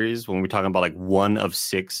these series when we're talking about like 1 of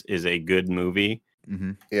 6 is a good movie.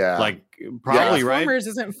 Mm-hmm. Yeah. Like probably right. Transformers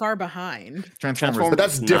isn't far behind. Transformers, but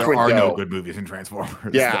that's different. There are no good movies in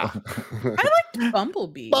Transformers. Yeah. I like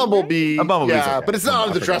Bumblebee. Bumblebee. Right? Yeah, okay. but it's not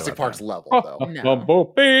on the Jurassic Park's level, though. No.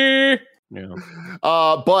 Bumblebee. Yeah.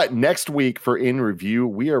 But next week for In Review,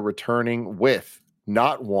 we are returning with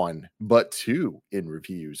not 1, but 2 In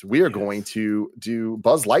Reviews. We are going to do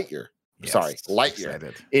Buzz Lightyear.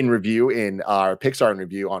 Lightyear in review in our Pixar in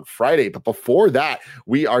review on Friday. But before that,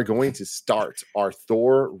 we are going to start our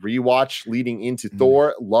Thor rewatch leading into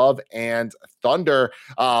Thor Love and Thunder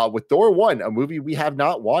with Thor 1, a movie we have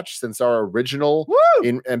not watched since our original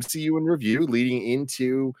in MCU in review leading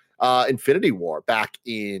into Infinity War back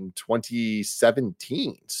in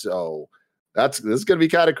 2017. So this is going to be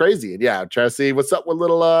kind of crazy. And yeah, I'm trying to see what's up with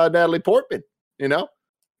little Natalie Portman, you know?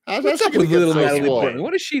 What's up with little Natalie Portman?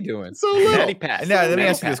 What is she doing? So little. Natty Pat. Now, let me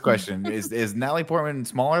ask you this question: Is Natalie Portman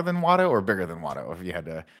smaller than Watto or bigger than Watto? If you had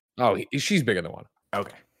to, she's bigger than Watto.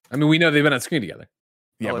 Okay. I mean, we know they've been on screen together.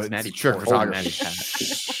 Yeah, but Natty sure, photography.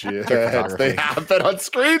 Shit, they have been on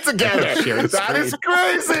screen together. That is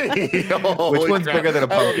crazy. Which one's bigger than a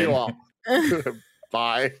pumpkin?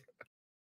 Bye.